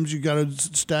lot of times you got to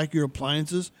stack your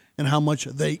appliances and how much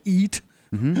they eat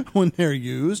when they're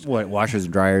used. What, washers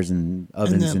and dryers and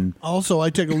ovens? And also I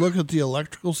take a look at the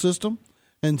electrical system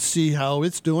and see how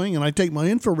it's doing, and I take my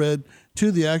infrared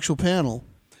to the actual panel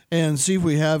and see if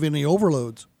we have any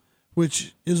overloads,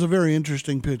 which is a very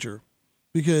interesting picture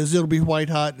because it'll be white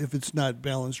hot if it's not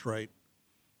balanced right.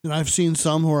 And I've seen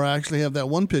some where I actually have that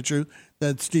one picture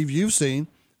that, Steve, you've seen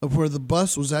of where the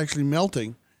bus was actually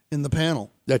melting in the panel.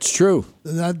 That's true.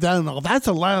 That's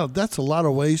a lot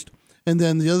of waste. And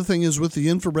then the other thing is with the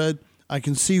infrared, I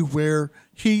can see where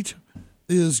heat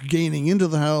is gaining into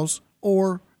the house,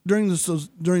 or during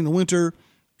the winter,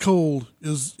 cold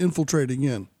is infiltrating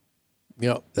in.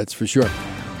 Yeah, that's for sure.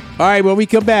 All right, when we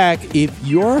come back, if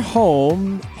your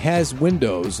home has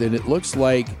windows and it looks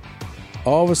like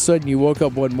all of a sudden you woke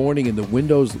up one morning and the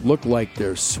windows look like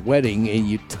they're sweating, and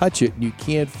you touch it and you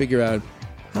can't figure out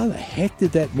how the heck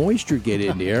did that moisture get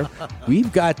in there,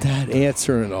 we've got that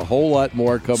answer and a whole lot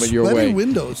more coming your way.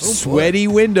 Sweaty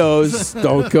windows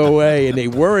don't go away, and they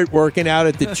weren't working out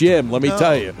at the gym, let me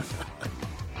tell you.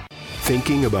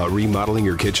 Thinking about remodeling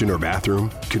your kitchen or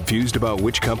bathroom? Confused about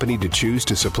which company to choose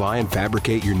to supply and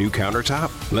fabricate your new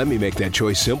countertop? Let me make that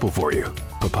choice simple for you.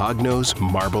 Papagnos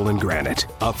Marble and Granite,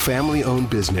 a family-owned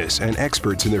business and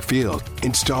experts in their field,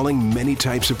 installing many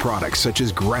types of products such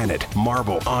as granite,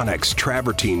 marble, onyx,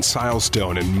 travertine,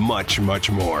 silestone, and much, much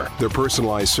more. Their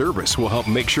personalized service will help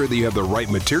make sure that you have the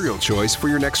right material choice for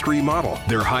your next remodel.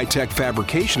 Their high-tech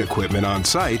fabrication equipment on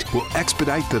site will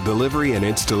expedite the delivery and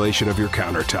installation of your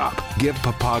countertop. Give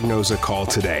Papagnos a call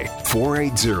today,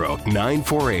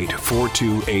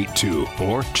 480-948-4282,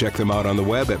 or check them out on the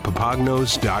web at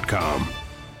papagnos.com.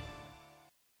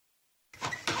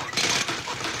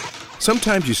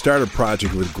 Sometimes you start a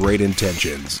project with great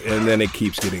intentions, and then it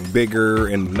keeps getting bigger,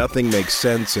 and nothing makes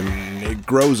sense, and it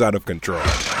grows out of control.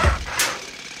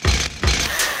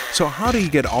 So how do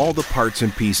you get all the parts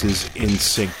and pieces in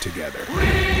sync together?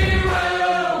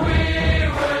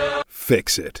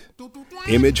 Fix it.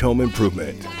 Image Home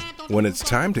Improvement. When it's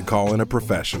time to call in a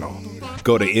professional,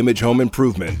 go to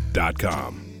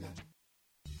imagehomeimprovement.com.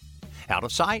 Out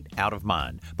of sight, out of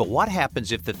mind. But what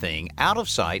happens if the thing out of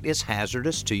sight is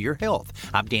hazardous to your health?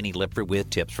 I'm Danny Lipford with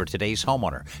tips for today's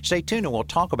homeowner. Stay tuned and we'll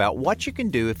talk about what you can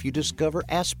do if you discover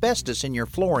asbestos in your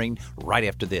flooring right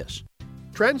after this.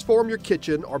 Transform your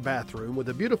kitchen or bathroom with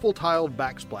a beautiful tiled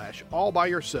backsplash all by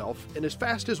yourself in as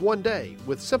fast as one day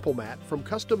with Simple Mat from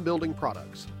Custom Building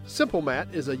Products. Simple Mat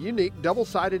is a unique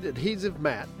double-sided adhesive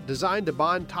mat designed to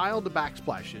bond tile to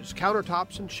backsplashes,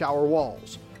 countertops, and shower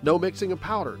walls. No mixing of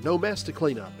powder, no mess to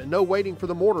clean up, and no waiting for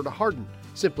the mortar to harden.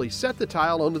 Simply set the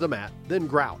tile onto the mat, then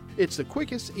grout. It's the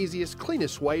quickest, easiest,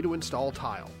 cleanest way to install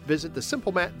tile. Visit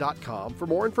thesimplemat.com for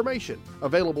more information.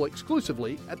 Available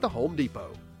exclusively at the Home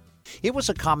Depot. It was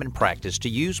a common practice to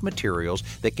use materials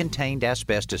that contained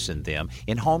asbestos in them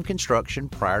in home construction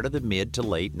prior to the mid to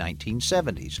late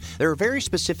 1970s. There are very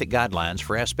specific guidelines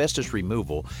for asbestos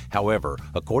removal. However,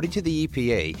 according to the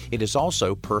EPA, it is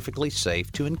also perfectly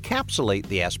safe to encapsulate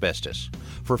the asbestos.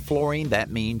 For flooring,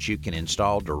 that means you can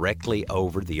install directly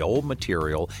over the old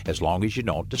material as long as you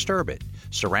don't disturb it.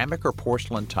 Ceramic or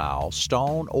porcelain tile,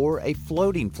 stone, or a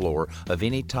floating floor of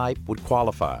any type would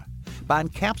qualify. By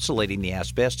encapsulating the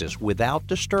asbestos without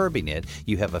disturbing it,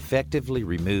 you have effectively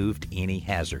removed any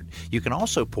hazard. You can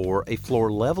also pour a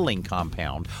floor leveling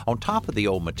compound on top of the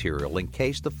old material in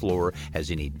case the floor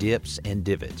has any dips and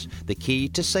divots. The key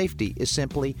to safety is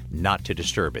simply not to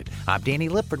disturb it. I'm Danny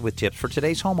Lipford with tips for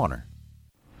today's homeowner.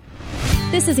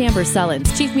 This is Amber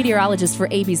Sullins, Chief Meteorologist for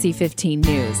ABC 15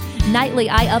 News. Nightly,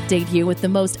 I update you with the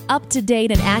most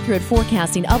up-to-date and accurate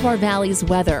forecasting of our valley's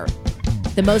weather.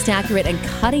 The most accurate and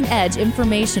cutting-edge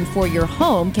information for your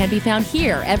home can be found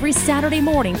here every Saturday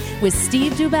morning with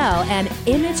Steve Dubell and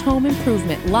Image Home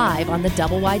Improvement live on the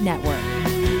Double Wide Network.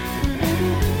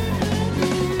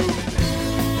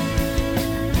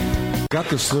 Got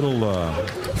this little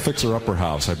fixer-upper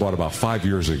house I bought about 5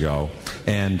 years ago,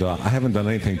 and I haven't done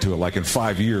anything to it like in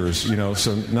 5 years,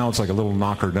 so now it's like a little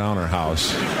knocker-downer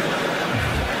house.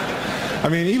 I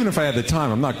mean, even if I had the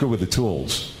time, I'm not good with the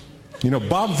tools.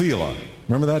 Bob Vila,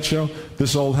 remember that show?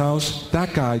 This Old House?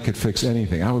 That guy could fix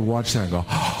anything. I would watch that and go,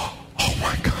 oh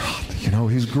my God,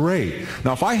 he's great.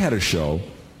 Now, if I had a show,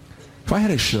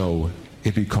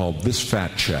 it'd be called This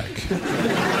Fat Check.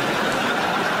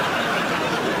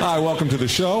 Hi, welcome to the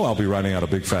show. I'll be writing out a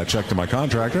big fat check to my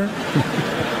contractor.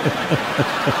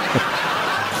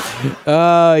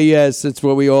 Yes, that's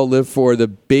what we all live for, the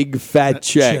big fat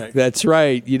check. That's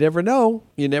right. You never know.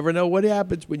 You never know what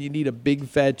happens when you need a big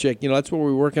fat check. That's what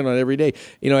we're working on every day.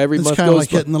 Every month goes. It's kind of like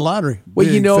hitting the lottery. Well,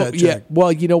 big fat check.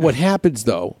 Well, what happens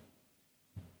though,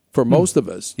 for most of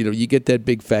us, you get that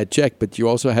big fat check, but you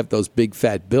also have those big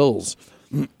fat bills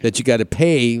that you got to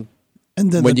pay.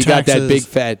 And then when the you got taxes. that big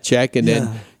fat check, and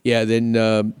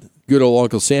then good old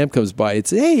Uncle Sam comes by and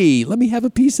says, "Hey, let me have a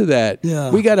piece of that.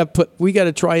 Yeah. We got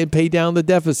to try and pay down the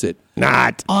deficit."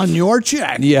 Not on your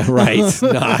check. Yeah, right.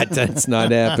 That's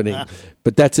not happening.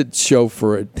 But that's an issue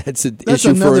for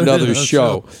another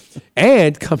show.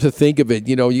 And come to think of it,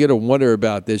 you got to wonder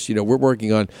about this. We're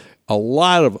working on a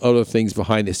lot of other things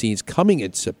behind the scenes coming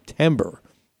in September.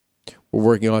 We're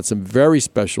working on some very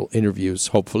special interviews,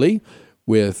 hopefully,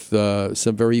 with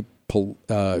some very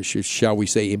shall we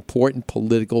say, important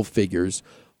political figures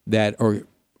that are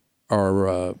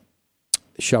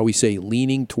shall we say,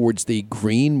 leaning towards the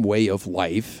green way of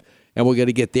life. And we're going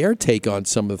to get their take on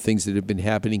some of the things that have been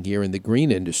happening here in the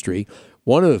green industry.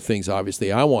 One of the things, obviously,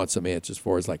 I want some answers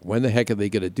for is like, when the heck are they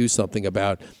going to do something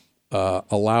about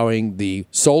allowing the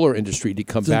solar industry to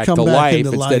come back to life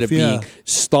instead of being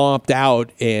stomped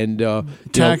out and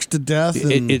taxed to death?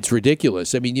 It's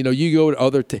ridiculous. I mean, you go to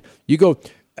other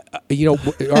all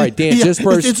right, Dan, just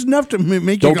first. It's enough to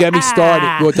make Don't get me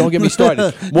started. Well, don't get me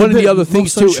started. One of the other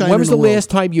things, too, when was the last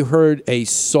time you heard a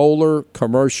solar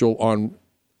commercial on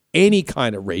any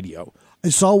kind of radio? I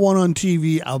saw one on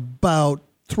TV about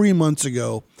 3 months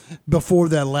ago before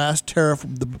that last tariff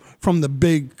from the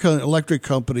big electric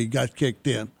company got kicked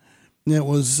in. And it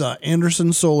was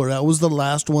Anderson Solar. That was the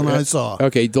last one I saw.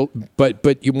 Okay,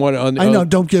 but you want to... I know,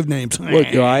 don't give names. Look,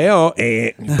 I know.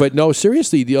 But no,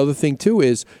 seriously, the other thing, too,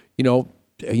 is,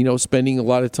 spending a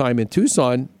lot of time in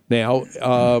Tucson now,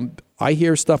 I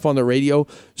hear stuff on the radio,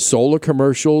 solar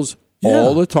commercials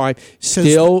all the time.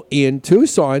 Still in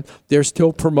Tucson, they're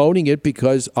still promoting it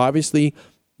because, obviously,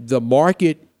 the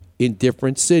market in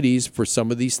different cities for some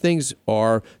of these things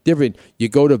are different. You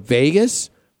go to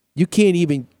Vegas, you can't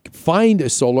even find a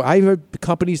solar. I heard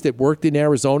companies that worked in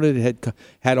Arizona that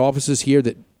had offices here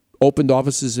that opened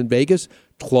offices in Vegas,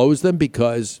 closed them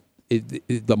because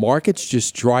the market's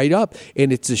just dried up.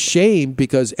 And it's a shame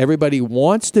because everybody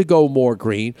wants to go more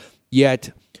green,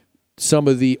 yet some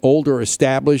of the older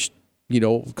established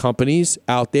companies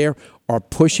out there are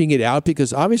pushing it out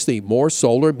because obviously more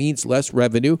solar means less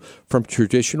revenue from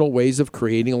traditional ways of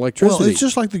creating electricity. Well, it's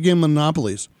just like the game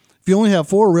Monopolies. If you only have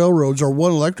 4 railroads or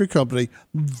one electric company,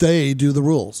 they do the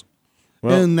rules.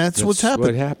 Well, and that's what's happened.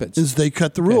 What happens is they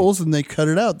cut the rules and they cut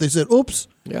it out. They said, oops,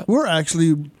 we're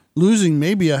actually losing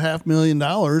maybe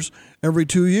 $500,000 every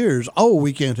 2 years. Oh,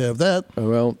 we can't have that.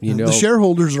 Well, the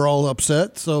shareholders are all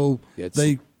upset, so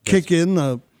they kick in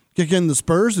the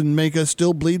spurs and make us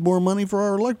still bleed more money for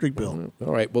our electric bill.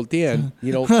 All right. Well, Dan,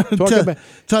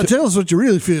 tell us what you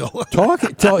really feel.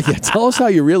 Tell us how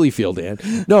you really feel, Dan.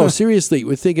 No, seriously,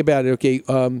 think about it. Okay,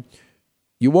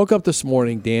 you woke up this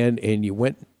morning, Dan, and you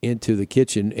went into the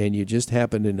kitchen, and you just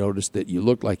happened to notice that you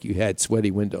looked like you had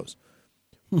sweaty windows.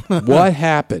 What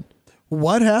happened?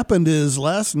 What happened is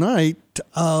last night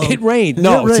it rained.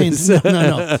 No, it rained.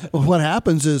 No. What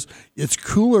happens is it's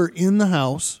cooler in the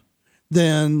house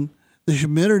than the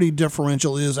humidity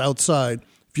differential is outside.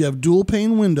 If you have dual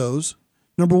pane windows,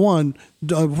 number one,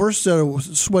 the first set of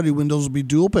sweaty windows will be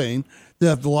dual pane. They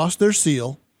have lost their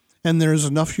seal, and there's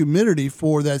enough humidity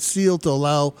for that seal to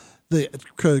allow the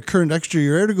current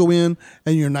exterior air to go in,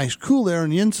 and your nice cool air on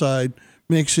the inside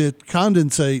makes it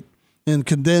condensate and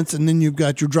condense, and then you've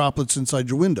got your droplets inside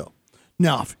your window.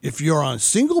 Now, if you're on a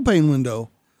single pane window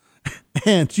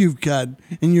and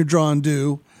you're drawing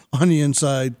dew on the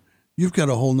inside, you've got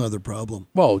a whole nother problem.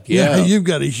 Well, yeah. You've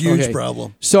got a huge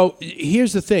problem. So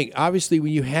here's the thing. Obviously,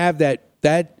 when you have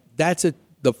that's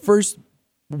the first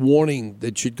warning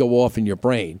that should go off in your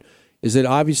brain is that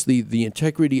obviously the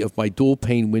integrity of my dual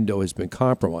pane window has been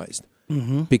compromised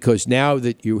because now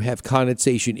that you have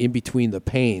condensation in between the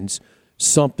panes,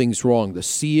 something's wrong. The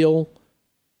seal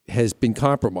has been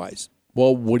compromised.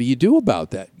 Well, what do you do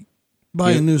about that?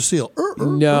 Buy a new seal.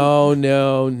 No.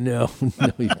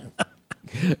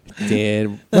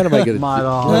 Dan, what am I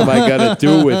going to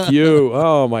do with you?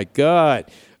 Oh, my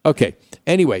God. Okay.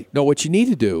 Anyway, no, what you need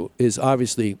to do is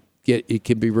obviously it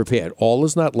can be repaired. All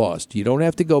is not lost. You don't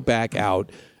have to go back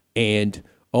out and,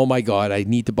 oh, my God, I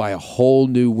need to buy a whole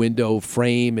new window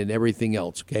frame and everything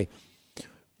else, okay?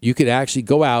 You could actually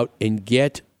go out and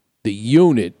get the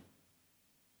unit,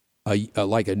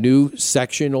 like a new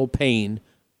sectional pane,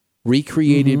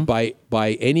 recreated by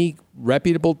any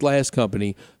reputable glass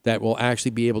company that will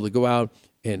actually be able to go out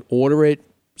and order it,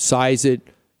 size it,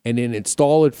 and then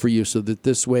install it for you so that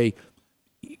this way,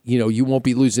 you won't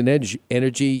be losing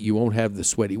energy. You won't have the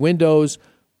sweaty windows.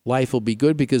 Life will be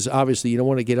good because obviously you don't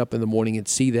want to get up in the morning and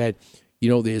see that,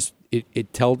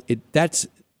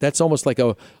 that's almost like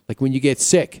when you get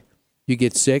sick. You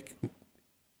get sick,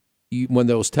 when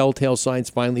those telltale signs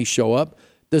finally show up,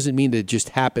 doesn't mean that it just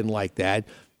happened like that.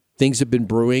 Things have been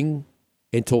brewing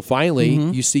until finally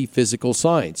you see physical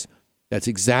signs. That's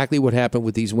exactly what happened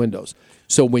with these windows.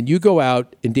 So when you go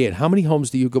out, and Dan, how many homes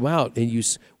do you go out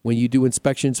and when you do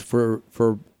inspections for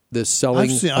the selling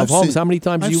of homes? How many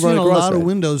times do you run across that? I've seen a lot of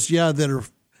windows, that are,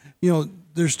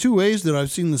 there's 2 ways that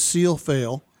I've seen the seal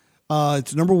fail.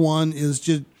 It's number one is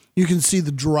just you can see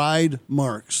the dried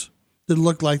marks that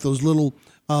look like those little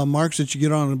marks that you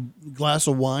get on a glass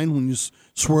of wine when you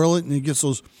swirl it and it gets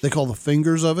those, they call the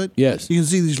fingers of it. Yes. You can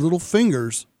see these little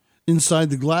fingers inside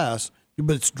the glass,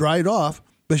 but it's dried off,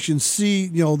 but you can see,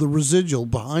 the residual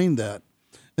behind that.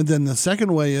 And then the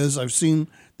second way is I've seen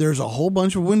there's a whole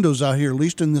bunch of windows out here, at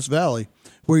least in this valley,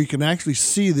 where you can actually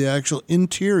see the actual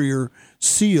interior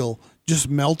seal just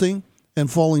melting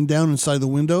and falling down inside the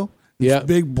window. Yeah,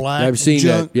 big black. I've seen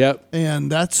junk, that. Yep,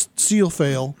 and that's seal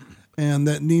fail, and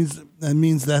that means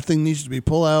that thing needs to be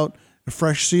pulled out, a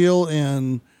fresh seal,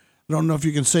 and I don't know if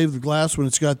you can save the glass when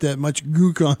it's got that much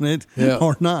gook on it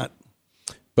or not.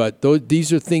 But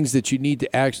these are things that you need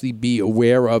to actually be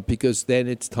aware of because then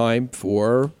it's time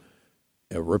for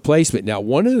a replacement. Now,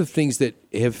 one of the things that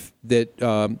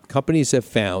companies have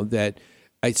found that,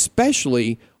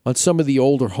 especially on some of the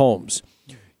older homes,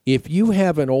 if you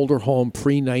have an older home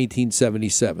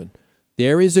pre-1977,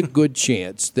 there is a good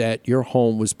chance that your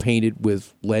home was painted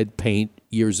with lead paint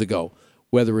years ago,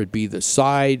 whether it be the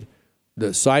side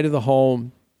of the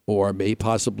home or maybe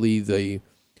possibly the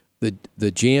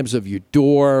jambs of your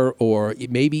door or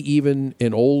maybe even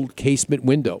an old casement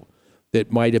window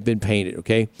that might have been painted,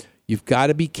 okay? You've got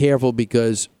to be careful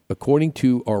because according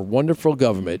to our wonderful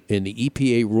government and the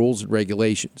EPA rules and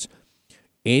regulations,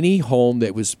 any home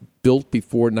that was built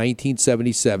before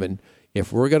 1977,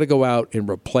 if we're going to go out and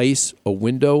replace a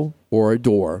window or a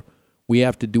door, we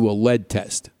have to do a lead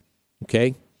test,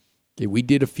 okay? We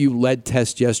did a few lead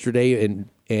tests yesterday,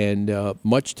 and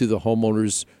much to the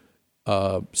homeowner's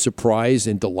surprise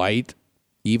and delight,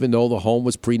 even though the home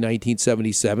was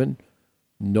pre-1977,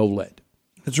 no lead.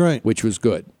 That's right. Which was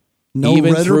good. No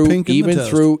red or pink in the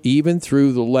test. Even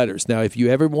through the letters. Now, if you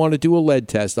ever want to do a lead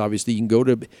test, obviously you can go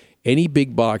to any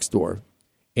big box store,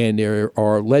 and there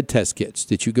are lead test kits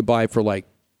that you could buy for like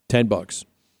 $10.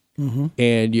 Mm-hmm.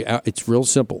 And it's real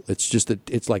simple.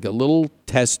 It's like a little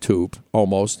test tube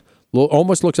almost.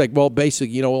 Almost looks like, well,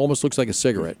 basically, almost looks like a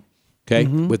cigarette, okay,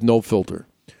 with no filter.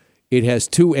 It has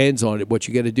two ends on it. What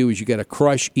you got to do is you got to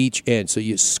crush each end. So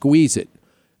you squeeze it,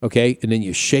 okay, and then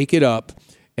you shake it up,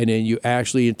 and then you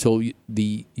actually, until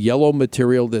the yellow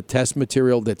material, the test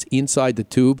material that's inside the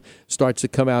tube starts to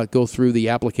come out, go through the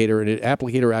applicator, and the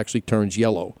applicator actually turns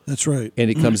yellow. That's right. And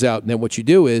it comes out. And then what you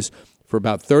do is, for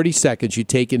about 30 seconds, you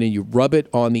take it and you rub it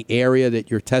on the area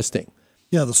that you're testing.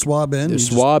 Yeah, the swab end. The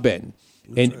swab end.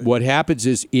 And what happens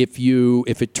is if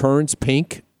it turns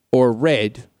pink or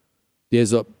red,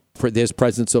 there's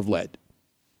presence of lead.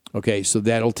 Okay, so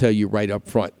that'll tell you right up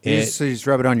front. So you just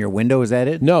rub it on your window, is that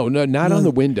it? No, not on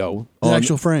the window. The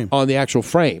actual frame. On the actual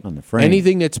frame. On the frame.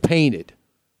 Anything that's painted.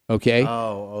 Okay?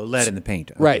 Oh, lead in the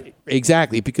paint. Okay. Right,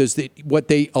 exactly. Because what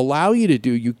they allow you to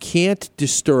do, you can't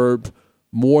disturb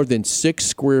more than 6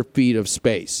 square feet of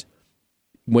space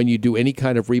when you do any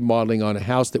kind of remodeling on a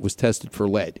house that was tested for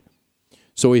lead.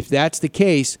 So if that's the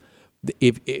case,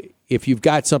 if you've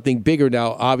got something bigger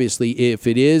now, obviously, if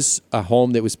it is a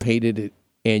home that was painted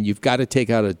and you've got to take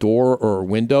out a door or a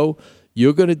window,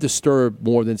 you're going to disturb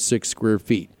more than 6 square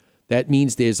feet. That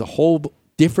means there's a whole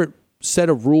different set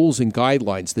of rules and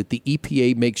guidelines that the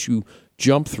EPA makes you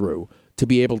jump through to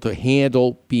be able to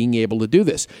handle being able to do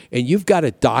this. And you've got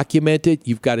to document it.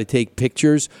 You've got to take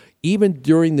pictures. Even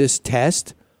during this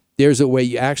test, there's a way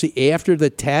you actually, after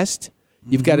the test,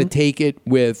 you've got to take it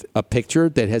with a picture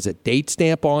that has a date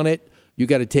stamp on it. You've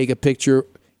got to take a picture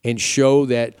and show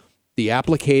that the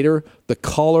applicator, the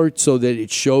color, so that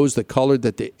it shows the color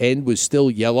that the end was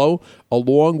still yellow,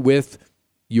 along with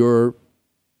your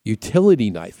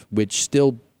utility knife, which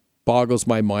still boggles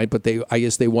my mind, but I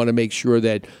guess they want to make sure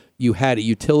that you had a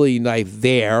utility knife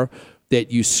there, that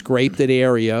you scraped that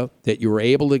area, that you were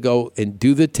able to go and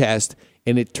do the test,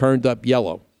 and it turned up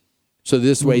yellow. So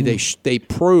this way they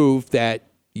prove that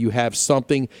you have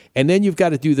something, and then you've got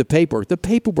to do the paperwork. The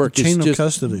paperwork is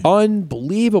just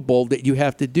unbelievable that you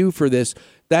have to do for this.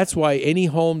 That's why any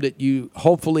homes that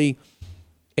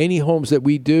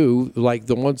we do, like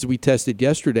the ones we tested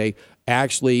yesterday,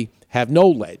 actually have no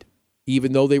lead,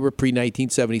 even though they were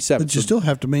pre-1977. But you still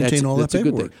have to maintain all that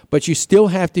paperwork. Good thing. But you still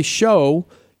have to show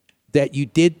that you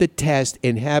did the test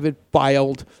and have it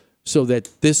filed so that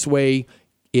this way,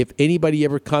 if anybody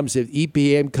ever comes, if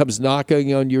EPA comes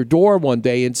knocking on your door one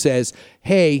day and says,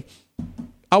 hey,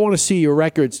 I want to see your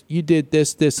records. You did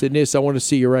this, this, and this. I want to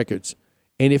see your records.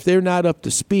 And if they're not up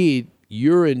to speed,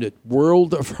 you're in a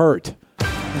world of hurt.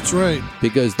 That's right.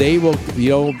 Because they will,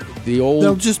 they'll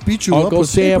just beat you up Uncle with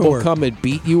Sam paperwork. will come and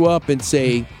beat you up and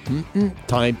say,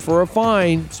 time for a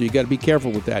fine. So you got to be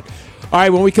careful with that. All right,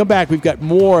 when we come back, we've got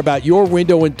more about your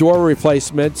window and door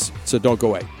replacements. So don't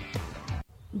go away.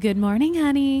 Good morning,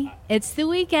 honey. It's the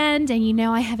weekend, and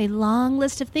I have a long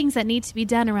list of things that need to be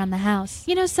done around the house.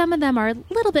 Some of them are a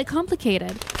little bit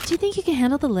complicated. Do you think you can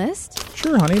handle the list?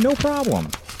 Sure, honey, no problem.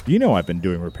 I've been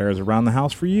doing repairs around the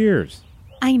house for years.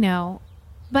 I know,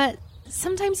 but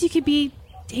sometimes you could be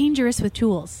dangerous with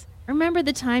tools. Remember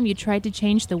the time you tried to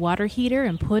change the water heater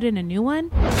and put in a new one?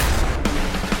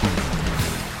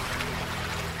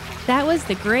 That was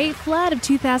the Great Flood of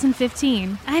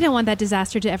 2015. I don't want that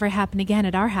disaster to ever happen again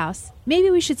at our house.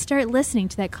 Maybe we should start listening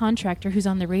to that contractor who's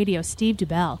on the radio, Steve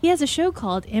DuBell. He has a show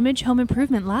called Image Home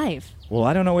Improvement Live. Well,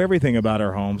 I don't know everything about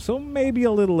our home, so maybe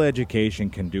a little education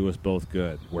can do us both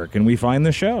good. Where can we find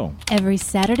the show? Every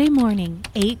Saturday morning,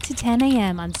 8 to 10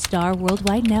 a.m. on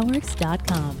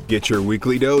StarWorldWideNetworks.com. Get your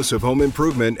weekly dose of home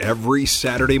improvement every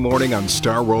Saturday morning on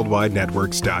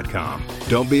StarWorldWideNetworks.com.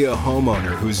 Don't be a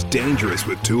homeowner who's dangerous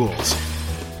with tools.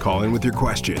 Call in with your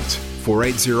questions.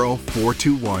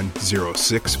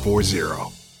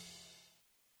 480-421-0640.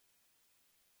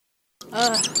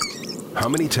 How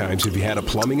many times have you had a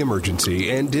plumbing emergency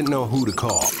and didn't know who to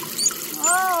call?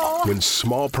 When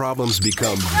small problems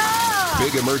become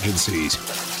big emergencies,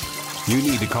 you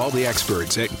need to call the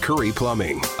experts at Curry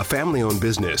Plumbing, a family-owned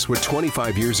business with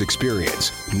 25 years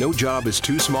experience. No job is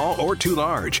too small or too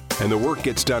large, and the work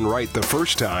gets done right the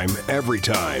first time, every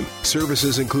time.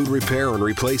 Services include repair and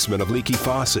replacement of leaky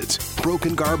faucets,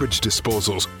 broken garbage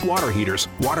disposals, water heaters,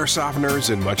 water softeners,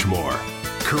 and much more.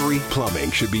 Curry Plumbing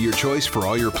should be your choice for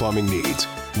all your plumbing needs.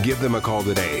 Give them a call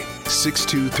today,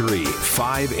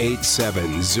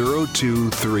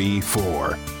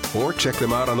 623-587-0234. Or check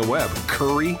them out on the web,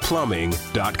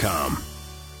 curryplumbing.com.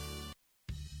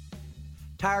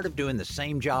 Tired of doing the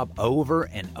same job over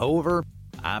and over?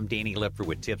 I'm Danny Lipford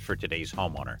with tips for today's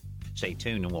homeowner. Stay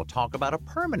tuned and we'll talk about a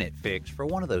permanent fix for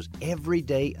one of those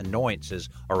everyday annoyances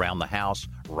around the house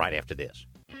right after this.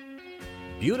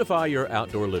 Beautify your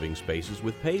outdoor living spaces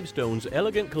with Pavestone's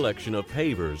elegant collection of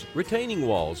pavers, retaining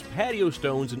walls, patio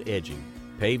stones, and edging.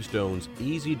 Pavestone's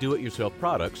easy do-it-yourself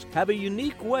products have a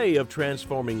unique way of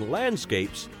transforming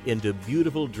landscapes into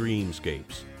beautiful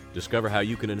dreamscapes. Discover how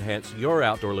you can enhance your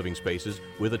outdoor living spaces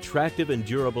with attractive and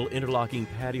durable interlocking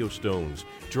patio stones,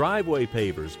 driveway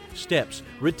pavers, steps,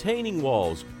 retaining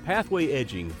walls, pathway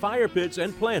edging, fire pits,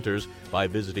 and planters by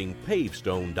visiting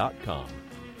pavestone.com.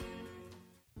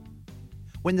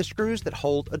 When the screws that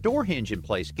hold a door hinge in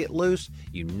place get loose,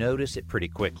 you notice it pretty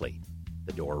quickly.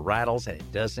 The door rattles and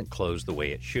it doesn't close the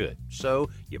way it should. So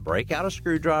you break out a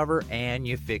screwdriver and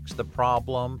you fix the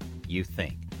problem, you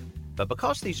think. But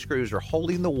because these screws are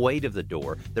holding the weight of the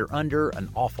door, they're under an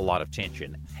awful lot of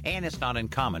tension, and it's not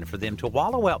uncommon for them to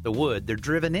wallow out the wood they're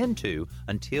driven into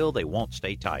until they won't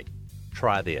stay tight.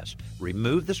 Try this.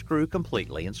 Remove the screw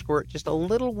completely and squirt just a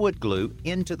little wood glue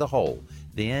into the hole.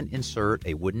 Then insert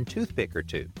a wooden toothpick or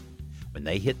two. When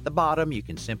they hit the bottom, you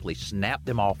can simply snap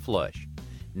them off flush.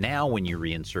 Now when you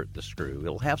reinsert the screw,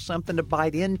 it'll have something to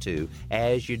bite into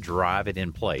as you drive it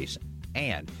in place,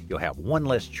 and you'll have one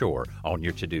less chore on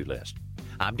your to-do list.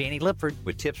 I'm Danny Lipford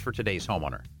with tips for today's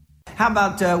homeowner. How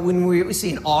about when we see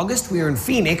in August, we were in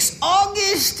Phoenix.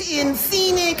 August in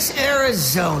Phoenix,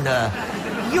 Arizona.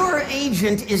 Your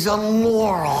agent is a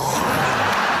moral.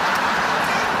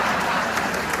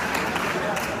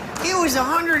 It was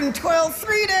 112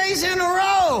 3 days in a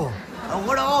row. And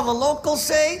what do all the locals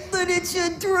say? But it's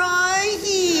a dry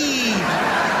heat.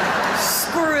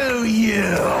 Screw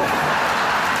you.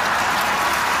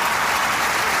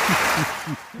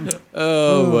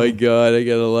 Oh my God, I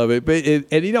gotta love it. But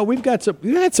we've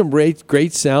had some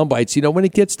great sound bites. When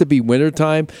it gets to be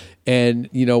wintertime, and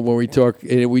when we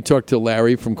talk to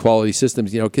Larry from Quality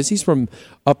Systems, because he's from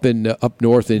up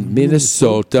north in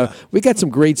Minnesota. We got some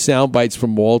great sound bites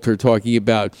from Walter talking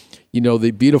about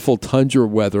the beautiful tundra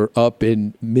weather up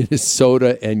in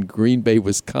Minnesota and Green Bay,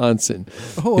 Wisconsin.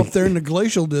 Oh, up there in the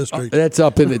glacial district. That's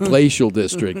up in the glacial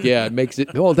district. Yeah, it makes it.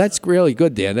 Oh, that's really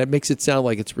good, Dan. That makes it sound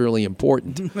like it's really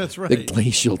important. That's right. The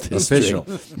glacial district. Official.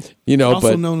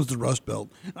 Also known as the Rust Belt.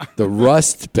 The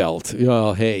Rust Belt.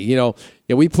 Well, hey,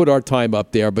 we put our time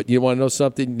up there, but you want to know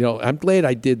something? I'm glad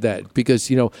I did that because,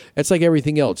 it's like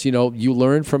everything else. You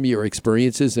learn from your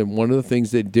experiences, and one of the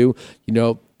things they do,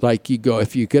 like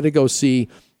if you're going to go see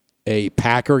a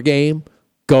Packer game,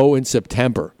 go in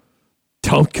September.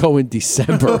 Don't go in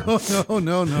December.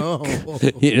 No.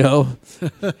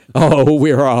 Oh,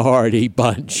 we're a hardy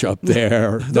bunch up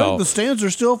there. No, the stands are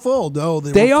still full. No,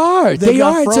 they are.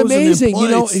 It's amazing.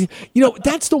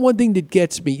 That's the one thing that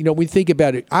gets me. We think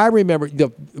about it. I remember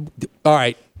all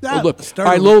right.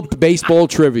 Little baseball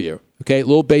trivia. Okay, a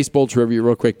little baseball trivia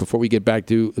real quick before we get back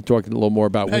to talking a little more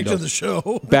about Back Windows. to the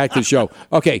show. Back to the show.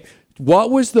 Okay,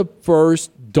 what was the first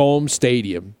dome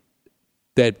stadium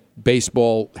that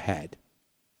baseball had?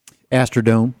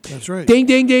 Astrodome. That's right. Ding,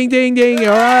 ding, ding, ding, ding.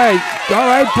 All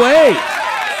right, Blake.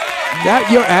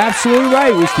 You're absolutely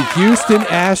right. It was the Houston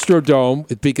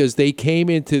Astrodome because they came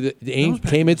into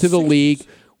the league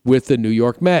with the New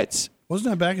York Mets. Wasn't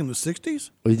that back in the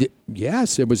 60s?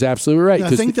 Yes, it was absolutely right.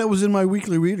 I think that was in my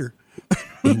weekly reader.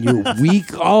 In your week?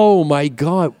 Oh, my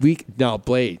God. Now,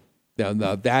 Blade.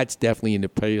 Now, that's definitely in the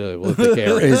Paleolithic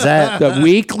era. Is that the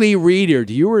weekly reader?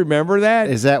 Do you remember that?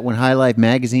 Is that when High Life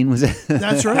magazine was?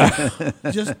 That's right.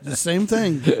 Just the same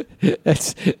thing.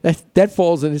 That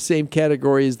falls in the same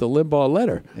category as the Limbaugh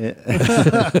letter.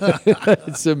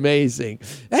 It's amazing.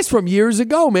 That's from years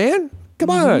ago, man.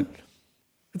 Come on.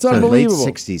 It's unbelievable.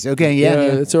 Late 60s. Okay, yeah.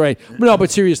 It's all right. No,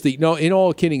 but seriously, in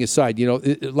all kidding aside,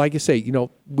 like I say,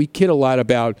 we kid a lot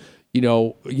about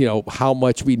how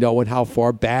much we know and how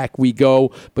far back we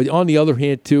go. But on the other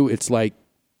hand, too, it's not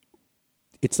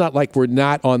like we're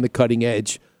not on the cutting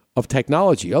edge of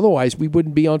technology. Otherwise, we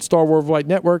wouldn't be on Star Worldwide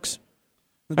Networks.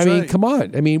 That's right. Come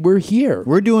on. We're here.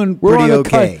 We're doing pretty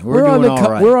okay. We're doing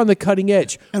all right. We're on the cutting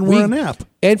edge. And we're an app.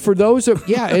 And for those of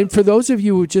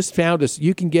you who just found us,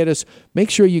 you can get us. Make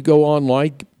sure you go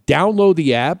online, download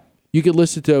the app. You can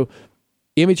listen to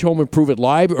Image Home Improvement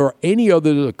Live or any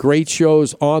other great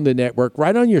shows on the network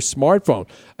right on your smartphone.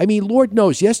 Lord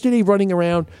knows, yesterday running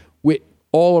around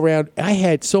all around, I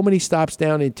had so many stops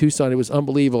down in Tucson. It was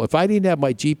unbelievable. If I didn't have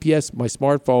my GPS, my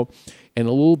smartphone, and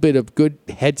a little bit of good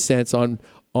head sense on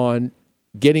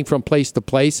getting from place to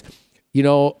place,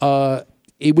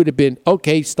 it would have been,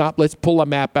 okay, stop, let's pull a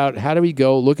map out. How do we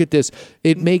go? Look at this.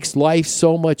 It makes life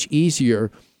so much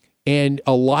easier. And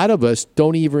a lot of us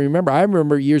don't even remember. I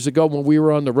remember years ago when we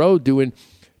were on the road doing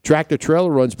tractor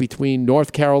trailer runs between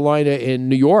North Carolina and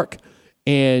New York.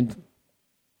 And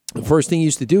the first thing you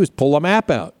used to do is pull a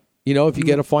map out. You know, if you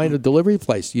got to find a delivery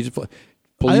place, you just pull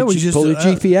your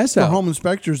GPS out. For home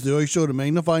inspectors do. I showed a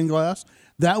magnifying glass.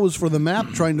 That was for the map,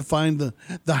 trying to find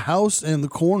the house and the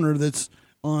corner that's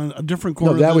on a different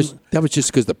corner. No, that was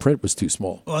just because the print was too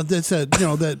small. Well, that said,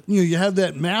 you have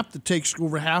that map that takes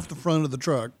over half the front of the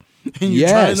truck, and you're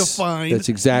trying to find. That's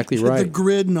exactly right. The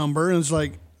grid number, and it's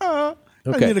like, I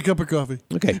need a cup of coffee.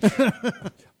 Okay.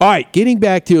 All right, getting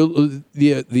back to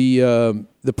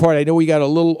the part. I know we got a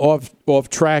little off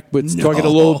track, but talking a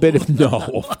little bit of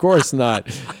of course not.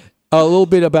 A little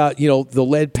bit about the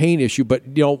lead paint issue, but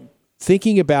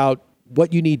thinking about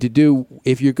what you need to do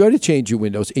if you're going to change your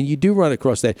windows, and you do run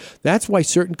across that. That's why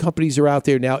certain companies are out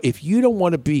there now. If you don't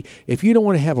want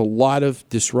to have a lot of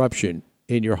disruption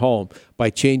in your home by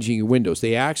changing your windows,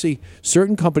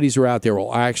 certain companies are out there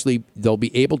they'll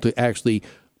be able to actually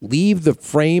leave the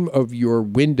frame of your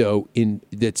window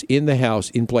that's in the house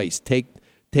in place.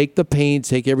 Take the panes,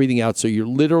 take everything out, so you're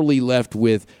literally left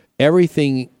with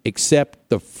everything except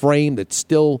the frame that's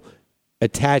still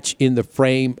attached in the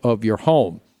frame of your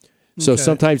home. So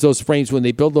sometimes those frames, when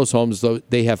they build those homes,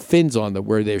 they have fins on them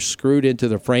where they're screwed into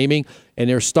the framing and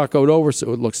they're stuccoed over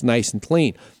so it looks nice and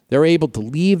clean. They're able to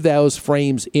leave those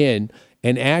frames in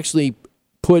and actually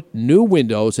put new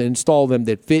windows and install them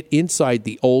that fit inside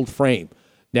the old frame.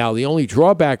 Now, the only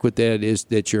drawback with that is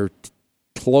that you're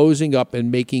closing up and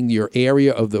making your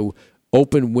area of the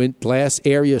open glass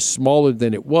area smaller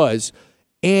than it was,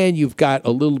 and you've got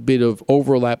a little bit of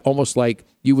overlap, almost like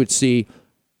you would see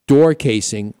door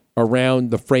casing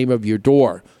around the frame of your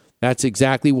door. That's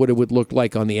exactly what it would look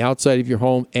like on the outside of your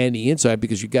home and the inside,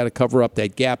 because you've got to cover up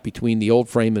that gap between the old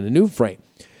frame and the new frame.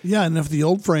 Yeah, and if the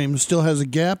old frame still has a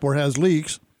gap or has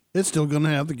leaks, it's still going to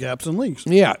have the gaps and leaks.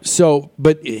 Yeah,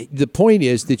 but the point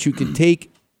is that you can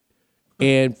take,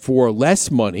 and for less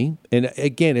money, and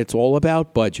again, it's all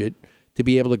about budget, to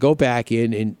be able to go back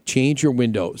in and change your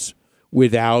windows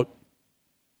without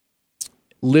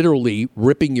literally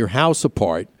ripping your house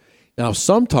apart. Now,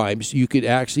 sometimes you could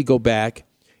actually go back,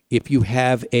 if you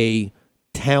have a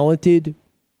talented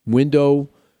window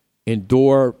and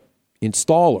door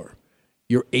installer,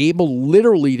 you're able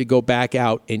literally to go back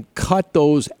out and cut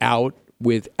those out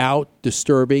without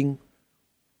disturbing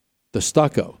the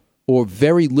stucco or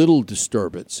very little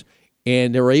disturbance.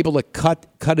 And they're able to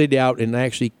cut it out and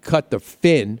actually cut the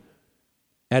fin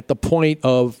at the point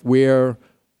of where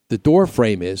the door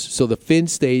frame is. So the fin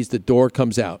stays, the door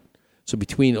comes out. So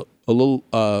between a little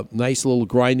nice little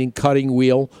grinding cutting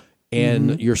wheel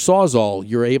and your Sawzall,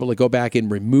 you're able to go back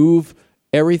and remove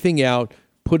everything out,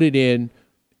 put it in,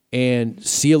 and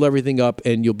seal everything up,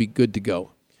 and you'll be good to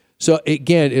go. So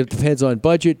again, it depends on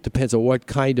budget, depends on what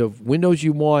kind of windows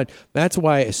you want. That's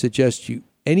why I suggest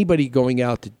anybody going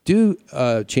out to do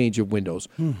a change of windows,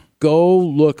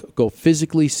 go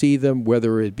physically see them,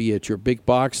 whether it be at your big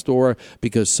box store,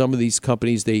 because some of these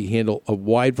companies, they handle a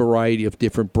wide variety of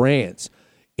different brands.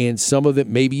 And some of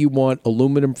them, maybe you want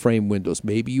aluminum frame windows.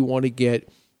 Maybe you want to get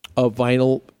a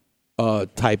vinyl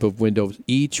type of window.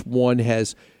 Each one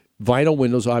has vinyl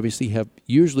windows. Obviously,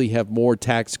 usually have more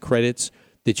tax credits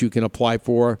that you can apply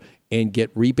for and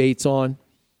get rebates on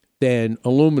than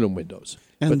aluminum windows.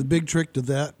 And the big trick to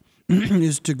that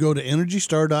is to go to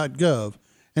EnergyStar.gov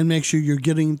and make sure you're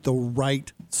getting the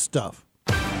right stuff.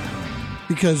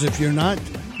 Because if you're not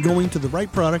going to the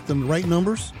right product and the right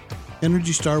numbers,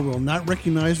 Energy Star will not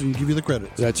recognize and give you the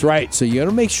credits. That's right. So you got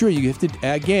to make sure you have to,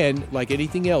 again, like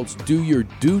anything else, do your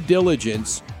due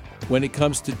diligence when it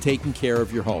comes to taking care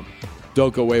of your home.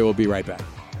 Don't go away. We'll be right back.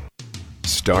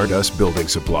 Stardust Building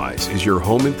Supplies is your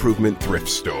home improvement thrift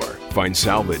store. Find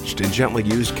salvaged and gently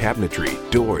used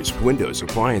cabinetry, doors, windows,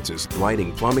 appliances,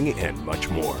 lighting, plumbing, and much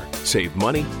more. Save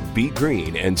money, be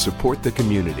green, and support the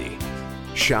community.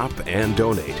 Shop and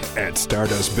donate at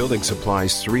Stardust Building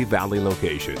Supplies' 3 Valley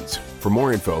locations. For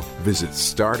more info, visit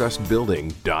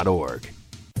stardustbuilding.org.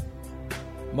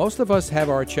 Most of us have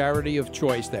our charity of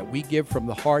choice that we give from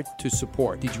the heart to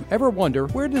support. Did you ever wonder,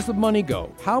 where does the money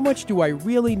go? How much do I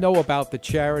really know about the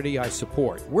charity I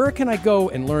support? Where can I go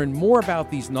and learn more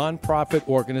about these nonprofit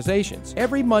organizations?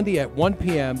 Every Monday at 1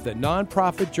 p.m., the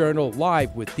Nonprofit Journal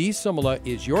Live with Dee Sumala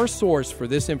is your source for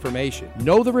this information.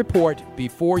 Know the report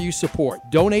before you support.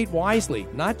 Donate wisely,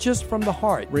 not just from the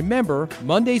heart. Remember,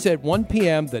 Mondays at 1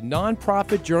 p.m., the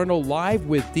Nonprofit Journal Live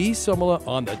with Dee Sumala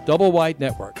on the Double Wide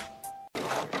Network.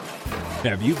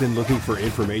 Have you been looking for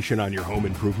information on your home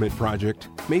improvement project?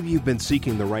 Maybe you've been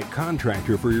seeking the right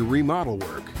contractor for your remodel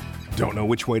work. Don't know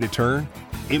which way to turn?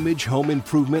 Image Home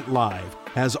Improvement Live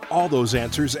has all those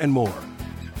answers and more.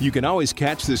 You can always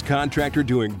catch this contractor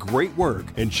doing great work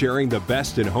and sharing the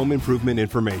best in home improvement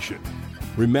information.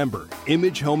 Remember,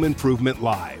 Image Home Improvement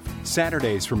Live,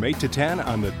 Saturdays from 8 to 10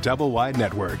 on the Double Wide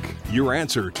Network. Your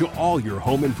answer to all your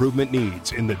home improvement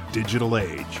needs in the digital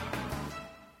age.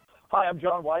 Hi, I'm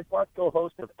John Weisbarth,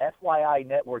 co-host of FYI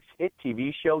Network's hit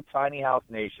TV show, Tiny House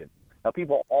Nation. Now,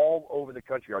 people all over the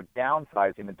country are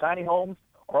downsizing, and tiny homes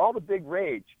are all the big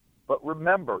rage. But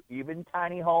remember, even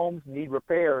tiny homes need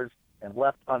repairs, and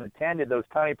left unattended, those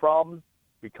tiny problems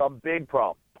become big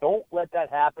problems. Don't let that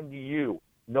happen to you.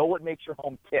 Know what makes your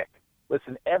home tick.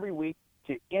 Listen every week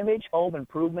to Image Home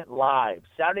Improvement Live,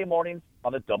 Saturday mornings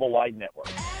on the Double Wide Network.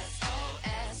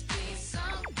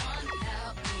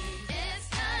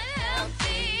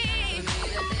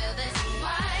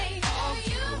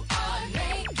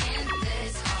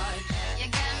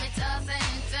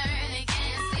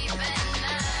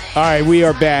 All right, we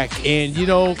are back. And,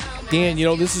 Dan,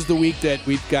 this is the week that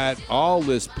we've got all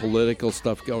this political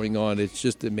stuff going on. It's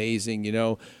just amazing.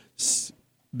 The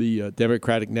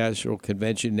Democratic National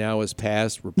Convention now has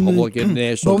passed. Republican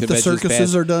National Both Convention the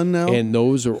circuses are done now. And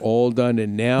those are all done.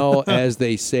 And now, as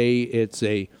they say, it's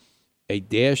a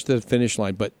dash to the finish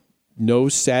line. But no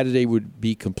Saturday would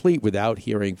be complete without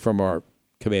hearing from our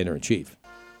Commander-in-Chief.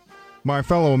 My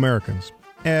fellow Americans,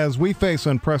 as we face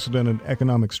unprecedented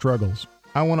economic struggles,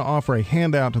 I want to offer a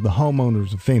handout to the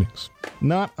homeowners of Phoenix.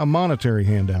 Not a monetary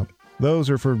handout. Those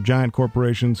are for giant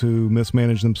corporations who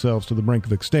mismanage themselves to the brink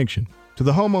of extinction. To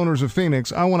the homeowners of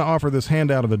Phoenix, I want to offer this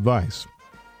handout of advice.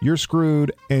 You're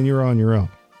screwed and you're on your own.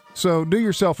 So do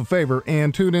yourself a favor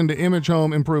and tune into Image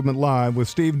Home Improvement Live with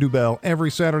Steve Dubell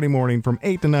every Saturday morning from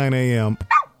 8 to 9 a.m.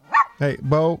 Hey,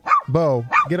 Bo,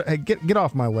 get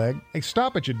off my leg. Hey,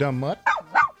 stop it, you dumb mutt.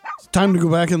 Time to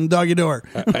go back in the doggy door.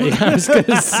 I was going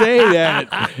to say that.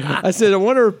 I said, I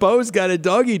wonder if Bo's got a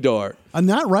doggy door.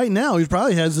 Not right now. He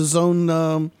probably has his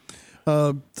own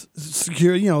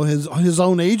security, his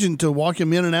own agent to walk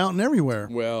him in and out and everywhere.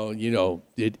 Well,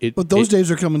 but those days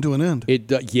are coming to an end.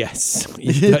 Yes.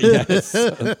 Yes.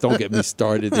 Don't get me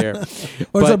started there.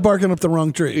 Or is I barking up the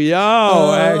wrong tree? Dan.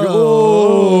 All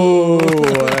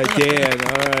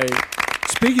right.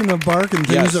 Speaking of bark and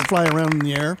things that fly around in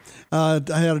the air, I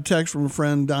had a text from a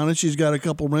friend, Donna. She's got a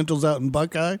couple rentals out in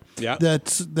Buckeye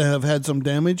that have had some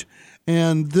damage.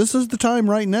 And this is the time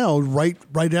right now,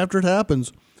 right after it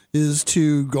happens, is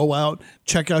to go out,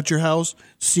 check out your house,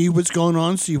 see what's going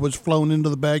on, see what's flown into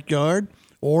the backyard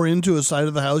or into a side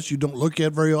of the house you don't look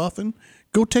at very often.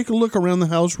 Go take a look around the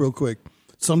house real quick.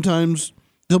 Sometimes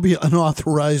there'll be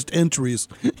unauthorized entries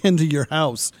into your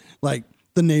house, like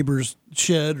the neighbor's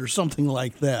shed or something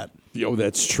like that.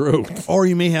 That's true. Or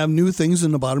you may have new things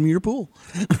in the bottom of your pool.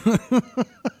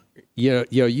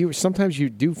 You sometimes you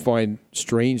do find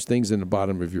strange things in the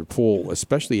bottom of your pool,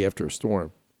 especially after a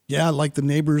storm. Yeah, like the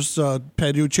neighbor's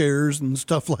patio chairs and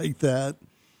stuff like that.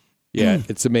 Yeah,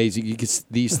 it's amazing. You get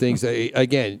these things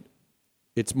again.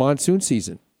 It's monsoon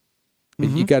season.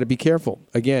 You got to be careful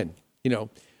again.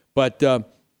 But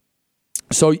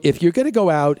so if you're going to go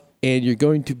out and you're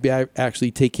going to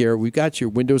actually take care, we've got your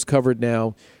windows covered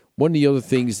now. One of the other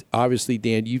things, obviously,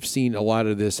 Dan, you've seen a lot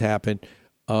of this happen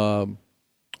in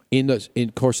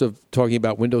course of talking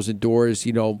about windows and doors.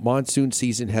 Monsoon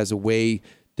season has a way,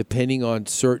 depending on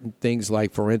certain things.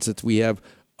 Like, for instance, we have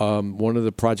one of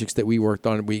the projects that we worked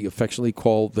on, we affectionately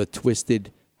call the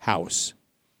Twisted House.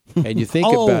 And you think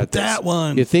about this. That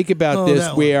one. You think about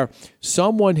this where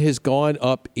someone has gone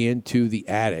up into the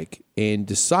attic and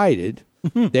decided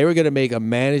they were going to make a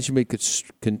management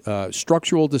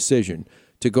structural decision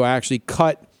to go actually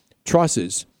cut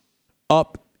trusses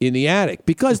up in the attic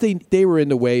because they were in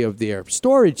the way of their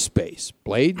storage space.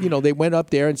 Blade, they went up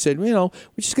there and said, we're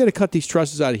just going to cut these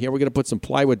trusses out of here. We're going to put some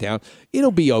plywood down.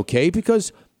 It'll be okay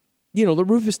because, the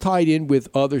roof is tied in with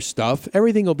other stuff.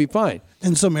 Everything will be fine.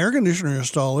 And some air conditioner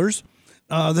installers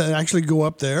that actually go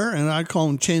up there, and I call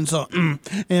them chainsaw,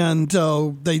 and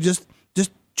they just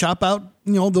chop out,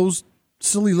 those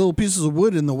silly little pieces of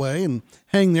wood in the way and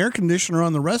hang the air conditioner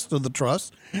on the rest of the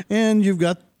truss, and you've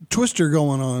got twister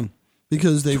going on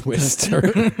because they twister.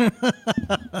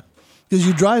 Because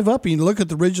you drive up and you look at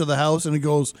the ridge of the house and it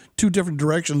goes two different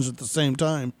directions at the same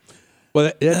time.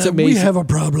 Well, that's amazing. We have a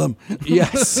problem.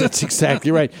 Yes, that's exactly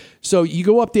right. So you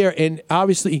go up there, and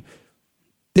obviously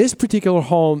this particular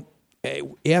home,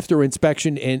 after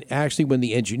inspection, and actually when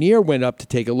the engineer went up to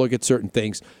take a look at certain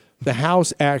things, the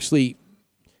house actually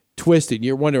twisted.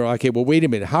 You're wondering, okay, well, wait a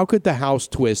minute. How could the house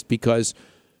twist? Because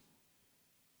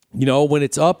You know, when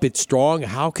it's up, it's strong.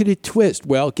 How could it twist?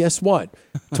 Well, guess what?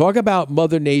 Talk about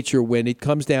Mother Nature when it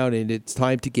comes down and it's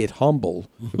time to get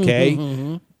humble,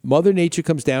 okay? Mother Nature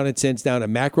comes down and sends down a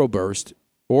macro burst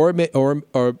or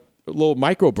a little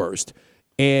micro burst,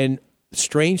 and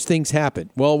strange things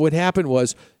happen. Well, what happened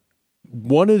was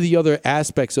one of the other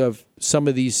aspects of some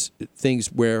of these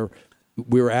things where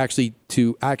we were actually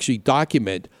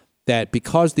document that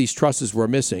because these trusses were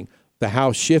missing, the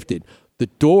house shifted. The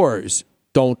doors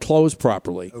don't close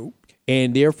properly,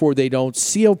 and therefore they don't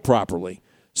seal properly.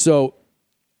 So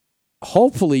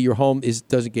hopefully your home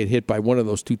doesn't get hit by one of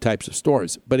those two types of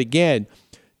storms. But again,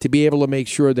 to be able to make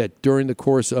sure that during the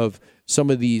course of some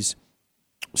of these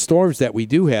storms that we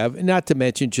do have, and not to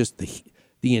mention just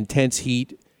the intense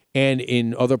heat, and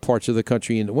in other parts of the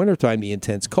country in the wintertime, the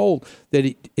intense cold,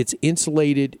 that it's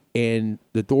insulated and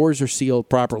the doors are sealed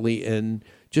properly, and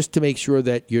just to make sure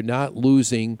that you're not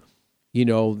losing, you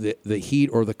know, the heat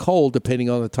or the cold depending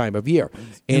on the time of year.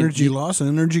 Energy loss and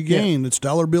energy gain. Yeah. It's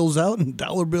dollar bills out and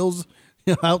dollar bills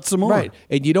out some more. Right.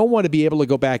 And you don't want to be able to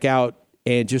go back out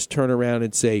and just turn around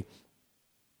and say,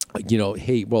 you know,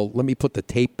 hey, well, let me put the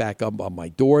tape back up on my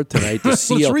door tonight to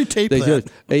seal. Let's retape that.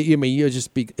 I mean,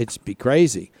 it's be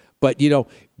crazy. But, you know,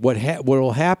 what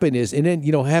will happen is, and then,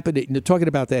 you know, talking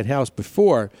about that house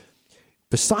before,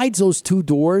 besides those two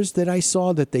doors that I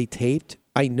saw that they taped,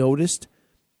 I noticed,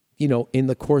 you know, in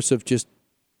the course of just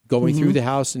going through the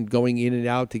house and going in and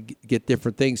out to get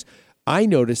different things, I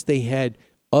noticed they had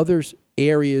other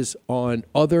areas on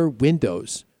other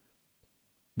windows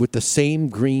with the same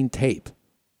green tape.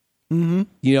 You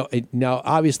know, now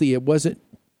obviously it wasn't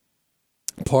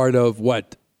part of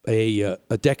what a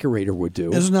decorator would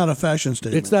do. It's not a fashion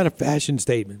statement. It's not a fashion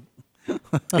statement.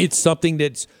 It's something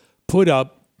that's put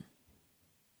up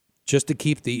just to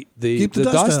keep the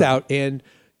dust out. And,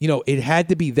 you know, it had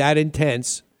to be that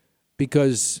intense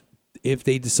because if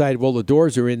they decide, well, the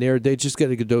doors are in there, they're just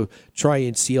going to go try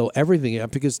and seal everything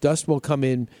up because dust will come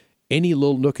in any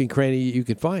little nook and cranny you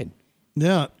can find.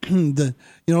 Yeah,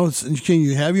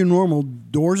 you have your normal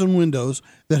doors and windows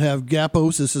that have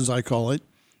gaposis, as I call it,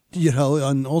 you know,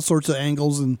 on all sorts of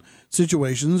angles and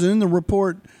situations. And in the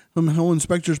report, home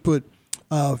inspectors put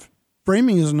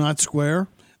framing is not square.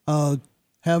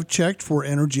 Have checked for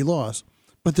energy loss.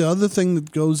 But the other thing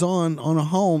that goes on a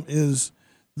home is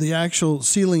the actual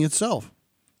ceiling itself.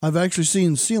 I've actually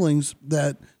seen ceilings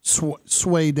that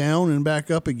sway down and back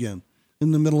up again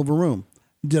in the middle of a room.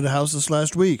 Did a house this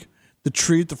last week. The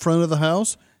tree at the front of the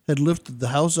house had lifted the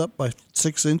house up by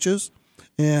 6 inches,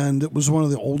 and it was one of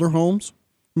the older homes.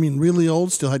 I mean, really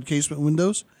old, still had casement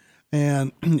windows,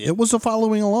 and it was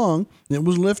following along. It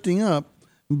was lifting up,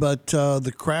 but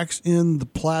the cracks in the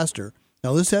plaster.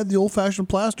 Now, this had the old-fashioned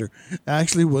plaster.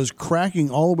 Actually was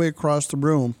cracking all the way across the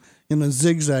room in a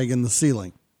zigzag in the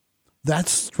ceiling.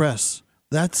 That's stress.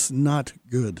 That's not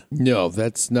good. No,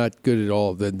 that's not good at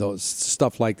all. Then those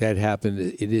stuff like that happen.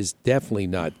 It is definitely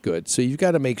not good. So you've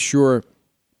got to make sure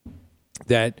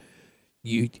that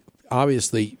you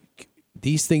obviously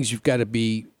these things you've got to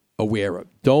be aware of.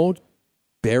 Don't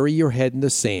bury your head in the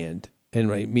sand. And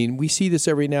I mean, we see this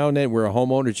every now and then where a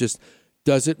homeowner just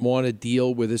doesn't want to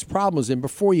deal with his problems, and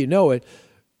before you know it,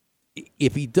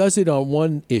 if he does it on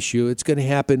one issue, it's going to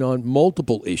happen on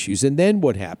multiple issues. And then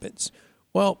what happens?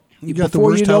 Well, you got the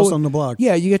worst house on the block.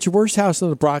 Yeah, you got your worst house on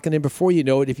the block, and then before you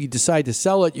know it, if you decide to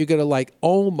sell it, you're going to like,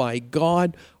 oh my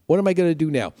God, what am I going to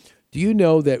do now? Do you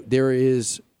know that there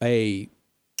is a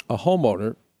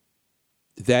homeowner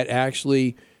that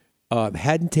actually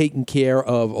hadn't taken care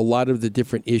of a lot of the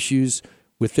different issues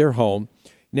with their home?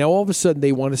 Now, all of a sudden,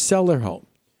 they want to sell their home.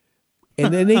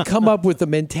 And then they come up with the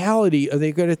mentality, or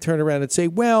they're going to turn around and say,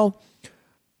 well,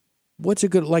 what's a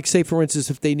good, like say, for instance,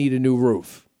 if they need a new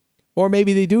roof. Or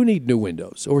maybe they do need new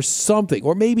windows or something,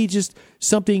 or maybe just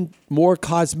something more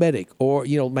cosmetic, or,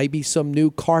 you know, maybe some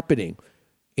new carpeting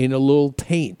in a little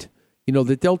paint, you know,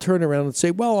 that they'll turn around and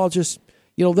say, well, I'll just,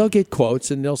 you know, they'll get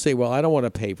quotes and they'll say, well, I don't want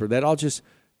to pay for that. I'll just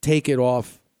take it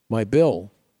off my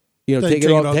bill, you know, take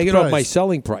it off my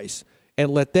selling price and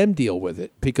let them deal with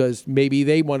it because maybe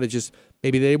they want to just,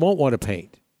 maybe they won't want to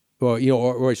paint or, you know,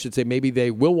 or I should say maybe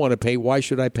they will want to paint. Why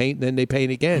should I paint? And then they paint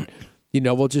again. You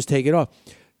know, we'll just take it off.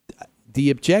 The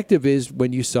objective is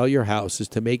when you sell your house is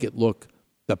to make it look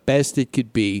the best it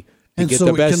could be and get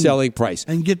the best selling price.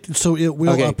 And get so it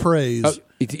will appraise.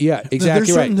 Yeah, exactly.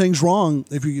 There's certain things wrong.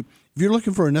 If you're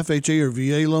looking for an FHA or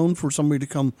VA loan for somebody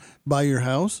to come buy your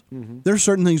house, there's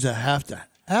certain things that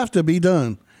have to be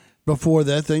done before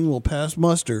that thing will pass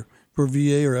muster for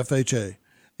VA or FHA.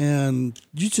 And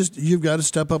you've got to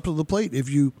step up to the plate. If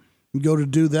you go to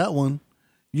do that one,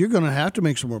 you're going to have to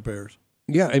make some repairs.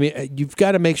 Yeah, I mean, you've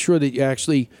got to make sure that you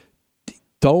actually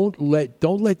don't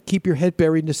let keep your head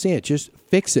buried in the sand. Just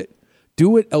fix it.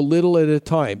 Do it a little at a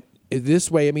time.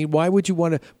 This way, I mean, why would you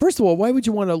want to? First of all, why would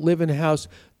you want to live in a house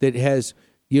that has,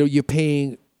 you're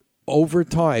paying over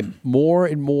time more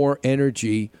and more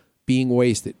energy being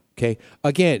wasted? Okay,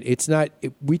 again, it's not.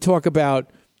 We talk about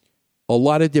a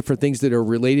lot of different things that are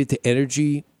related to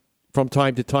energy from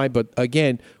time to time, but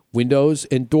again, windows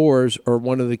and doors are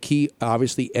one of the key,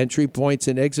 obviously, entry points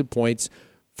and exit points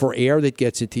for air that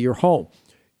gets into your home.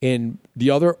 And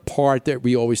the other part that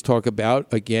we always talk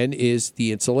about, again, is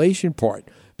the insulation part,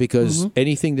 because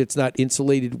anything that's not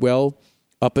insulated well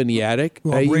up in the attic,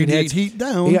 radiate heat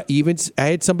down. Yeah, even I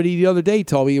had somebody the other day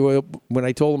tell me, when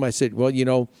I told him, I said, well,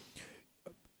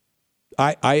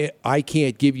 I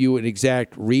can't give you an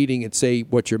exact reading and say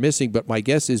what you're missing, but my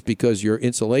guess is because your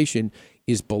insulation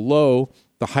is below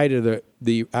the height of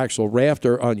the actual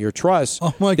rafter on your truss,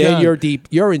 then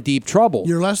you're in deep trouble.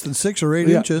 You're less than 6 or 8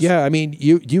 inches. Yeah, I mean,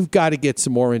 you've got to get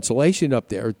some more insulation up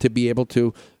there to be able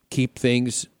to keep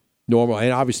things normal.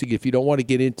 And obviously, if you don't want to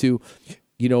get into,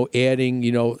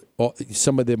 adding,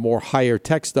 some of the more higher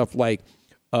tech stuff like,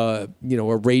 a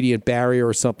radiant barrier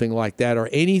or something like that, or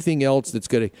anything else that's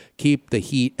going to keep the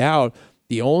heat out,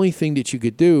 the only thing that you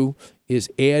could do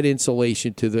is add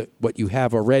insulation to what you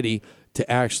have already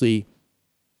to actually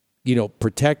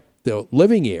protect the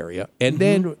living area. And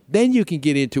then you can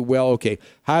get into, well, okay,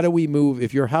 how do we move?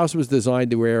 If your house was designed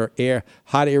to where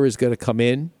hot air is going to come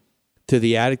in to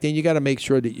the attic, then you got to make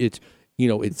sure that it's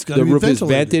the roof is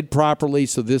vented properly,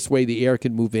 so this way the air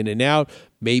can move in and out.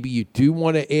 Maybe you do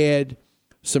want to add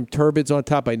some turbines on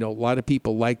top. I know a lot of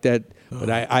people like that, but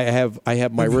I have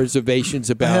my reservations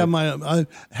about. I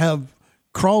have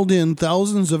crawled in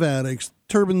thousands of attics.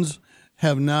 Turbines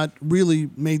have not really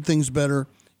made things better.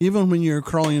 Even when you're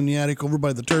crawling in the attic over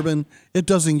by the turbine, it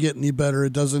doesn't get any better.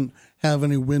 It doesn't have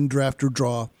any wind draft or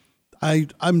draw.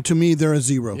 To me, they're a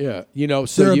zero. Yeah,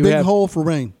 so they're a you big have hole for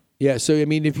rain. Yeah, so I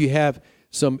mean, if you have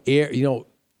some air,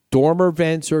 dormer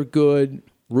vents are good,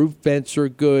 roof vents are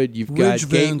good. You've got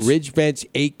ridge vents,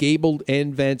 8 gabled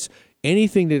end vents,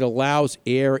 anything that allows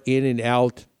air in and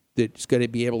out that's going to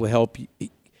be able to help you.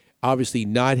 Obviously,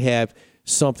 not have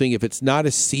something, if it's not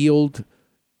a sealed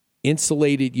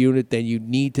insulated unit, then you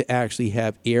need to actually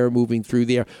have air moving through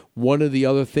there. One of the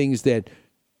other things that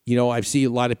I've seen a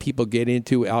lot of people get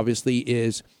into, obviously,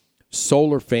 is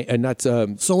solar fan, and that's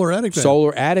solar attic fans.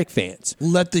 Solar attic fans.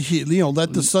 Let the heat,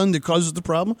 let the sun that causes the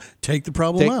problem take the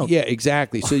problem out. Yeah,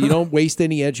 exactly. So you don't waste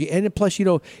any energy, and plus,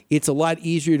 it's a lot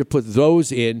easier to put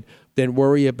those in than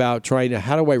worry about trying to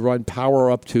how do I run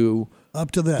power up to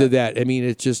that. I mean,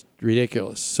 it's just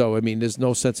ridiculous. So I mean, there's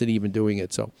no sense in even doing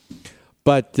it. So.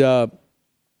 But,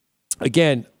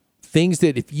 again, things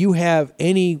that if you have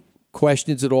any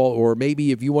questions at all, or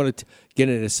maybe if you want to get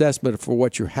an assessment for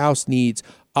what your house needs,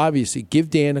 obviously give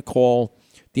Dan a call.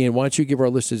 Dan, why don't you give our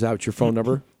listeners out your phone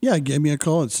number? Yeah, give me a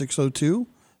call at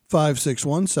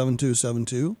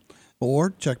 602-561-7272, or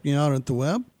check me out at the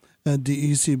web at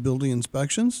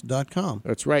decbuildinginspections.com.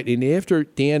 That's right. And after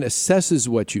Dan assesses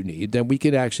what you need, then we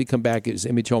can actually come back as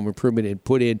Image Home Improvement and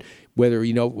put in whether,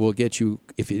 we'll get you,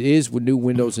 if it is with new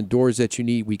windows and doors that you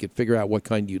need, we can figure out what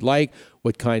kind you'd like,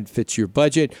 what kind fits your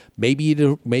budget. Maybe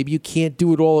you can't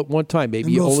do it all at one time.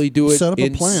 Maybe you only do it set up a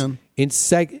plan. In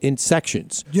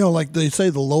sections. Like they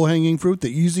say, the low-hanging fruit, the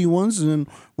easy ones, and then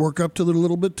work up to the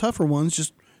little bit tougher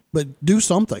ones, but do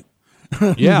something.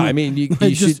 Yeah, I mean,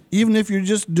 you should. Even if you're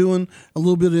just doing a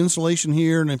little bit of insulation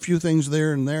here and a few things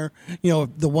there and there,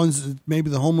 the ones that maybe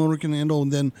the homeowner can handle,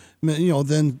 and then,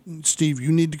 then Steve,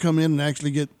 you need to come in and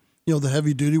actually get, the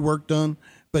heavy duty work done.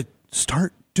 But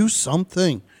do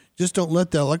something. Just don't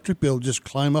let the electric bill just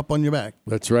climb up on your back.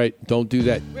 That's right. Don't do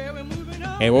that.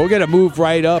 And we're going to move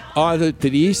right up onto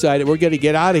the east side, and we're going to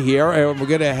get out of here, and we're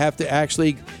going to have to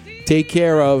actually take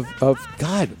care of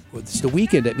God, it's the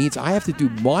weekend. That means I have to do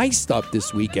my stuff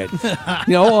this weekend.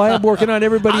 I'm working on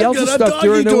everybody else's stuff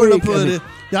during the week.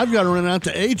 I've got to run out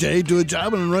to AJ, do a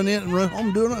job, and run in and run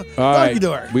home doing a doggy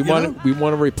door. We want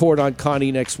to report on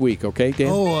Connie next week, okay, Dan?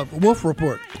 Wolf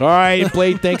report. All right,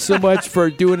 Blade, thanks so much for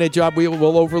doing that job.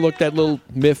 We'll overlook that little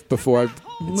myth before.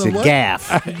 It's a gaff.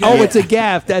 It's a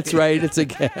gaff. That's right. It's a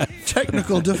gaff.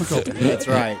 Technical difficulty. That's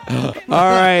right. All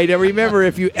right. And remember,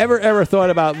 if you ever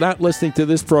thought about not listening to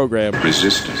this program,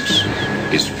 resistance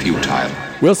is futile.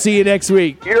 We'll see you next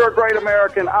week. You're a great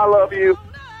American. I love you.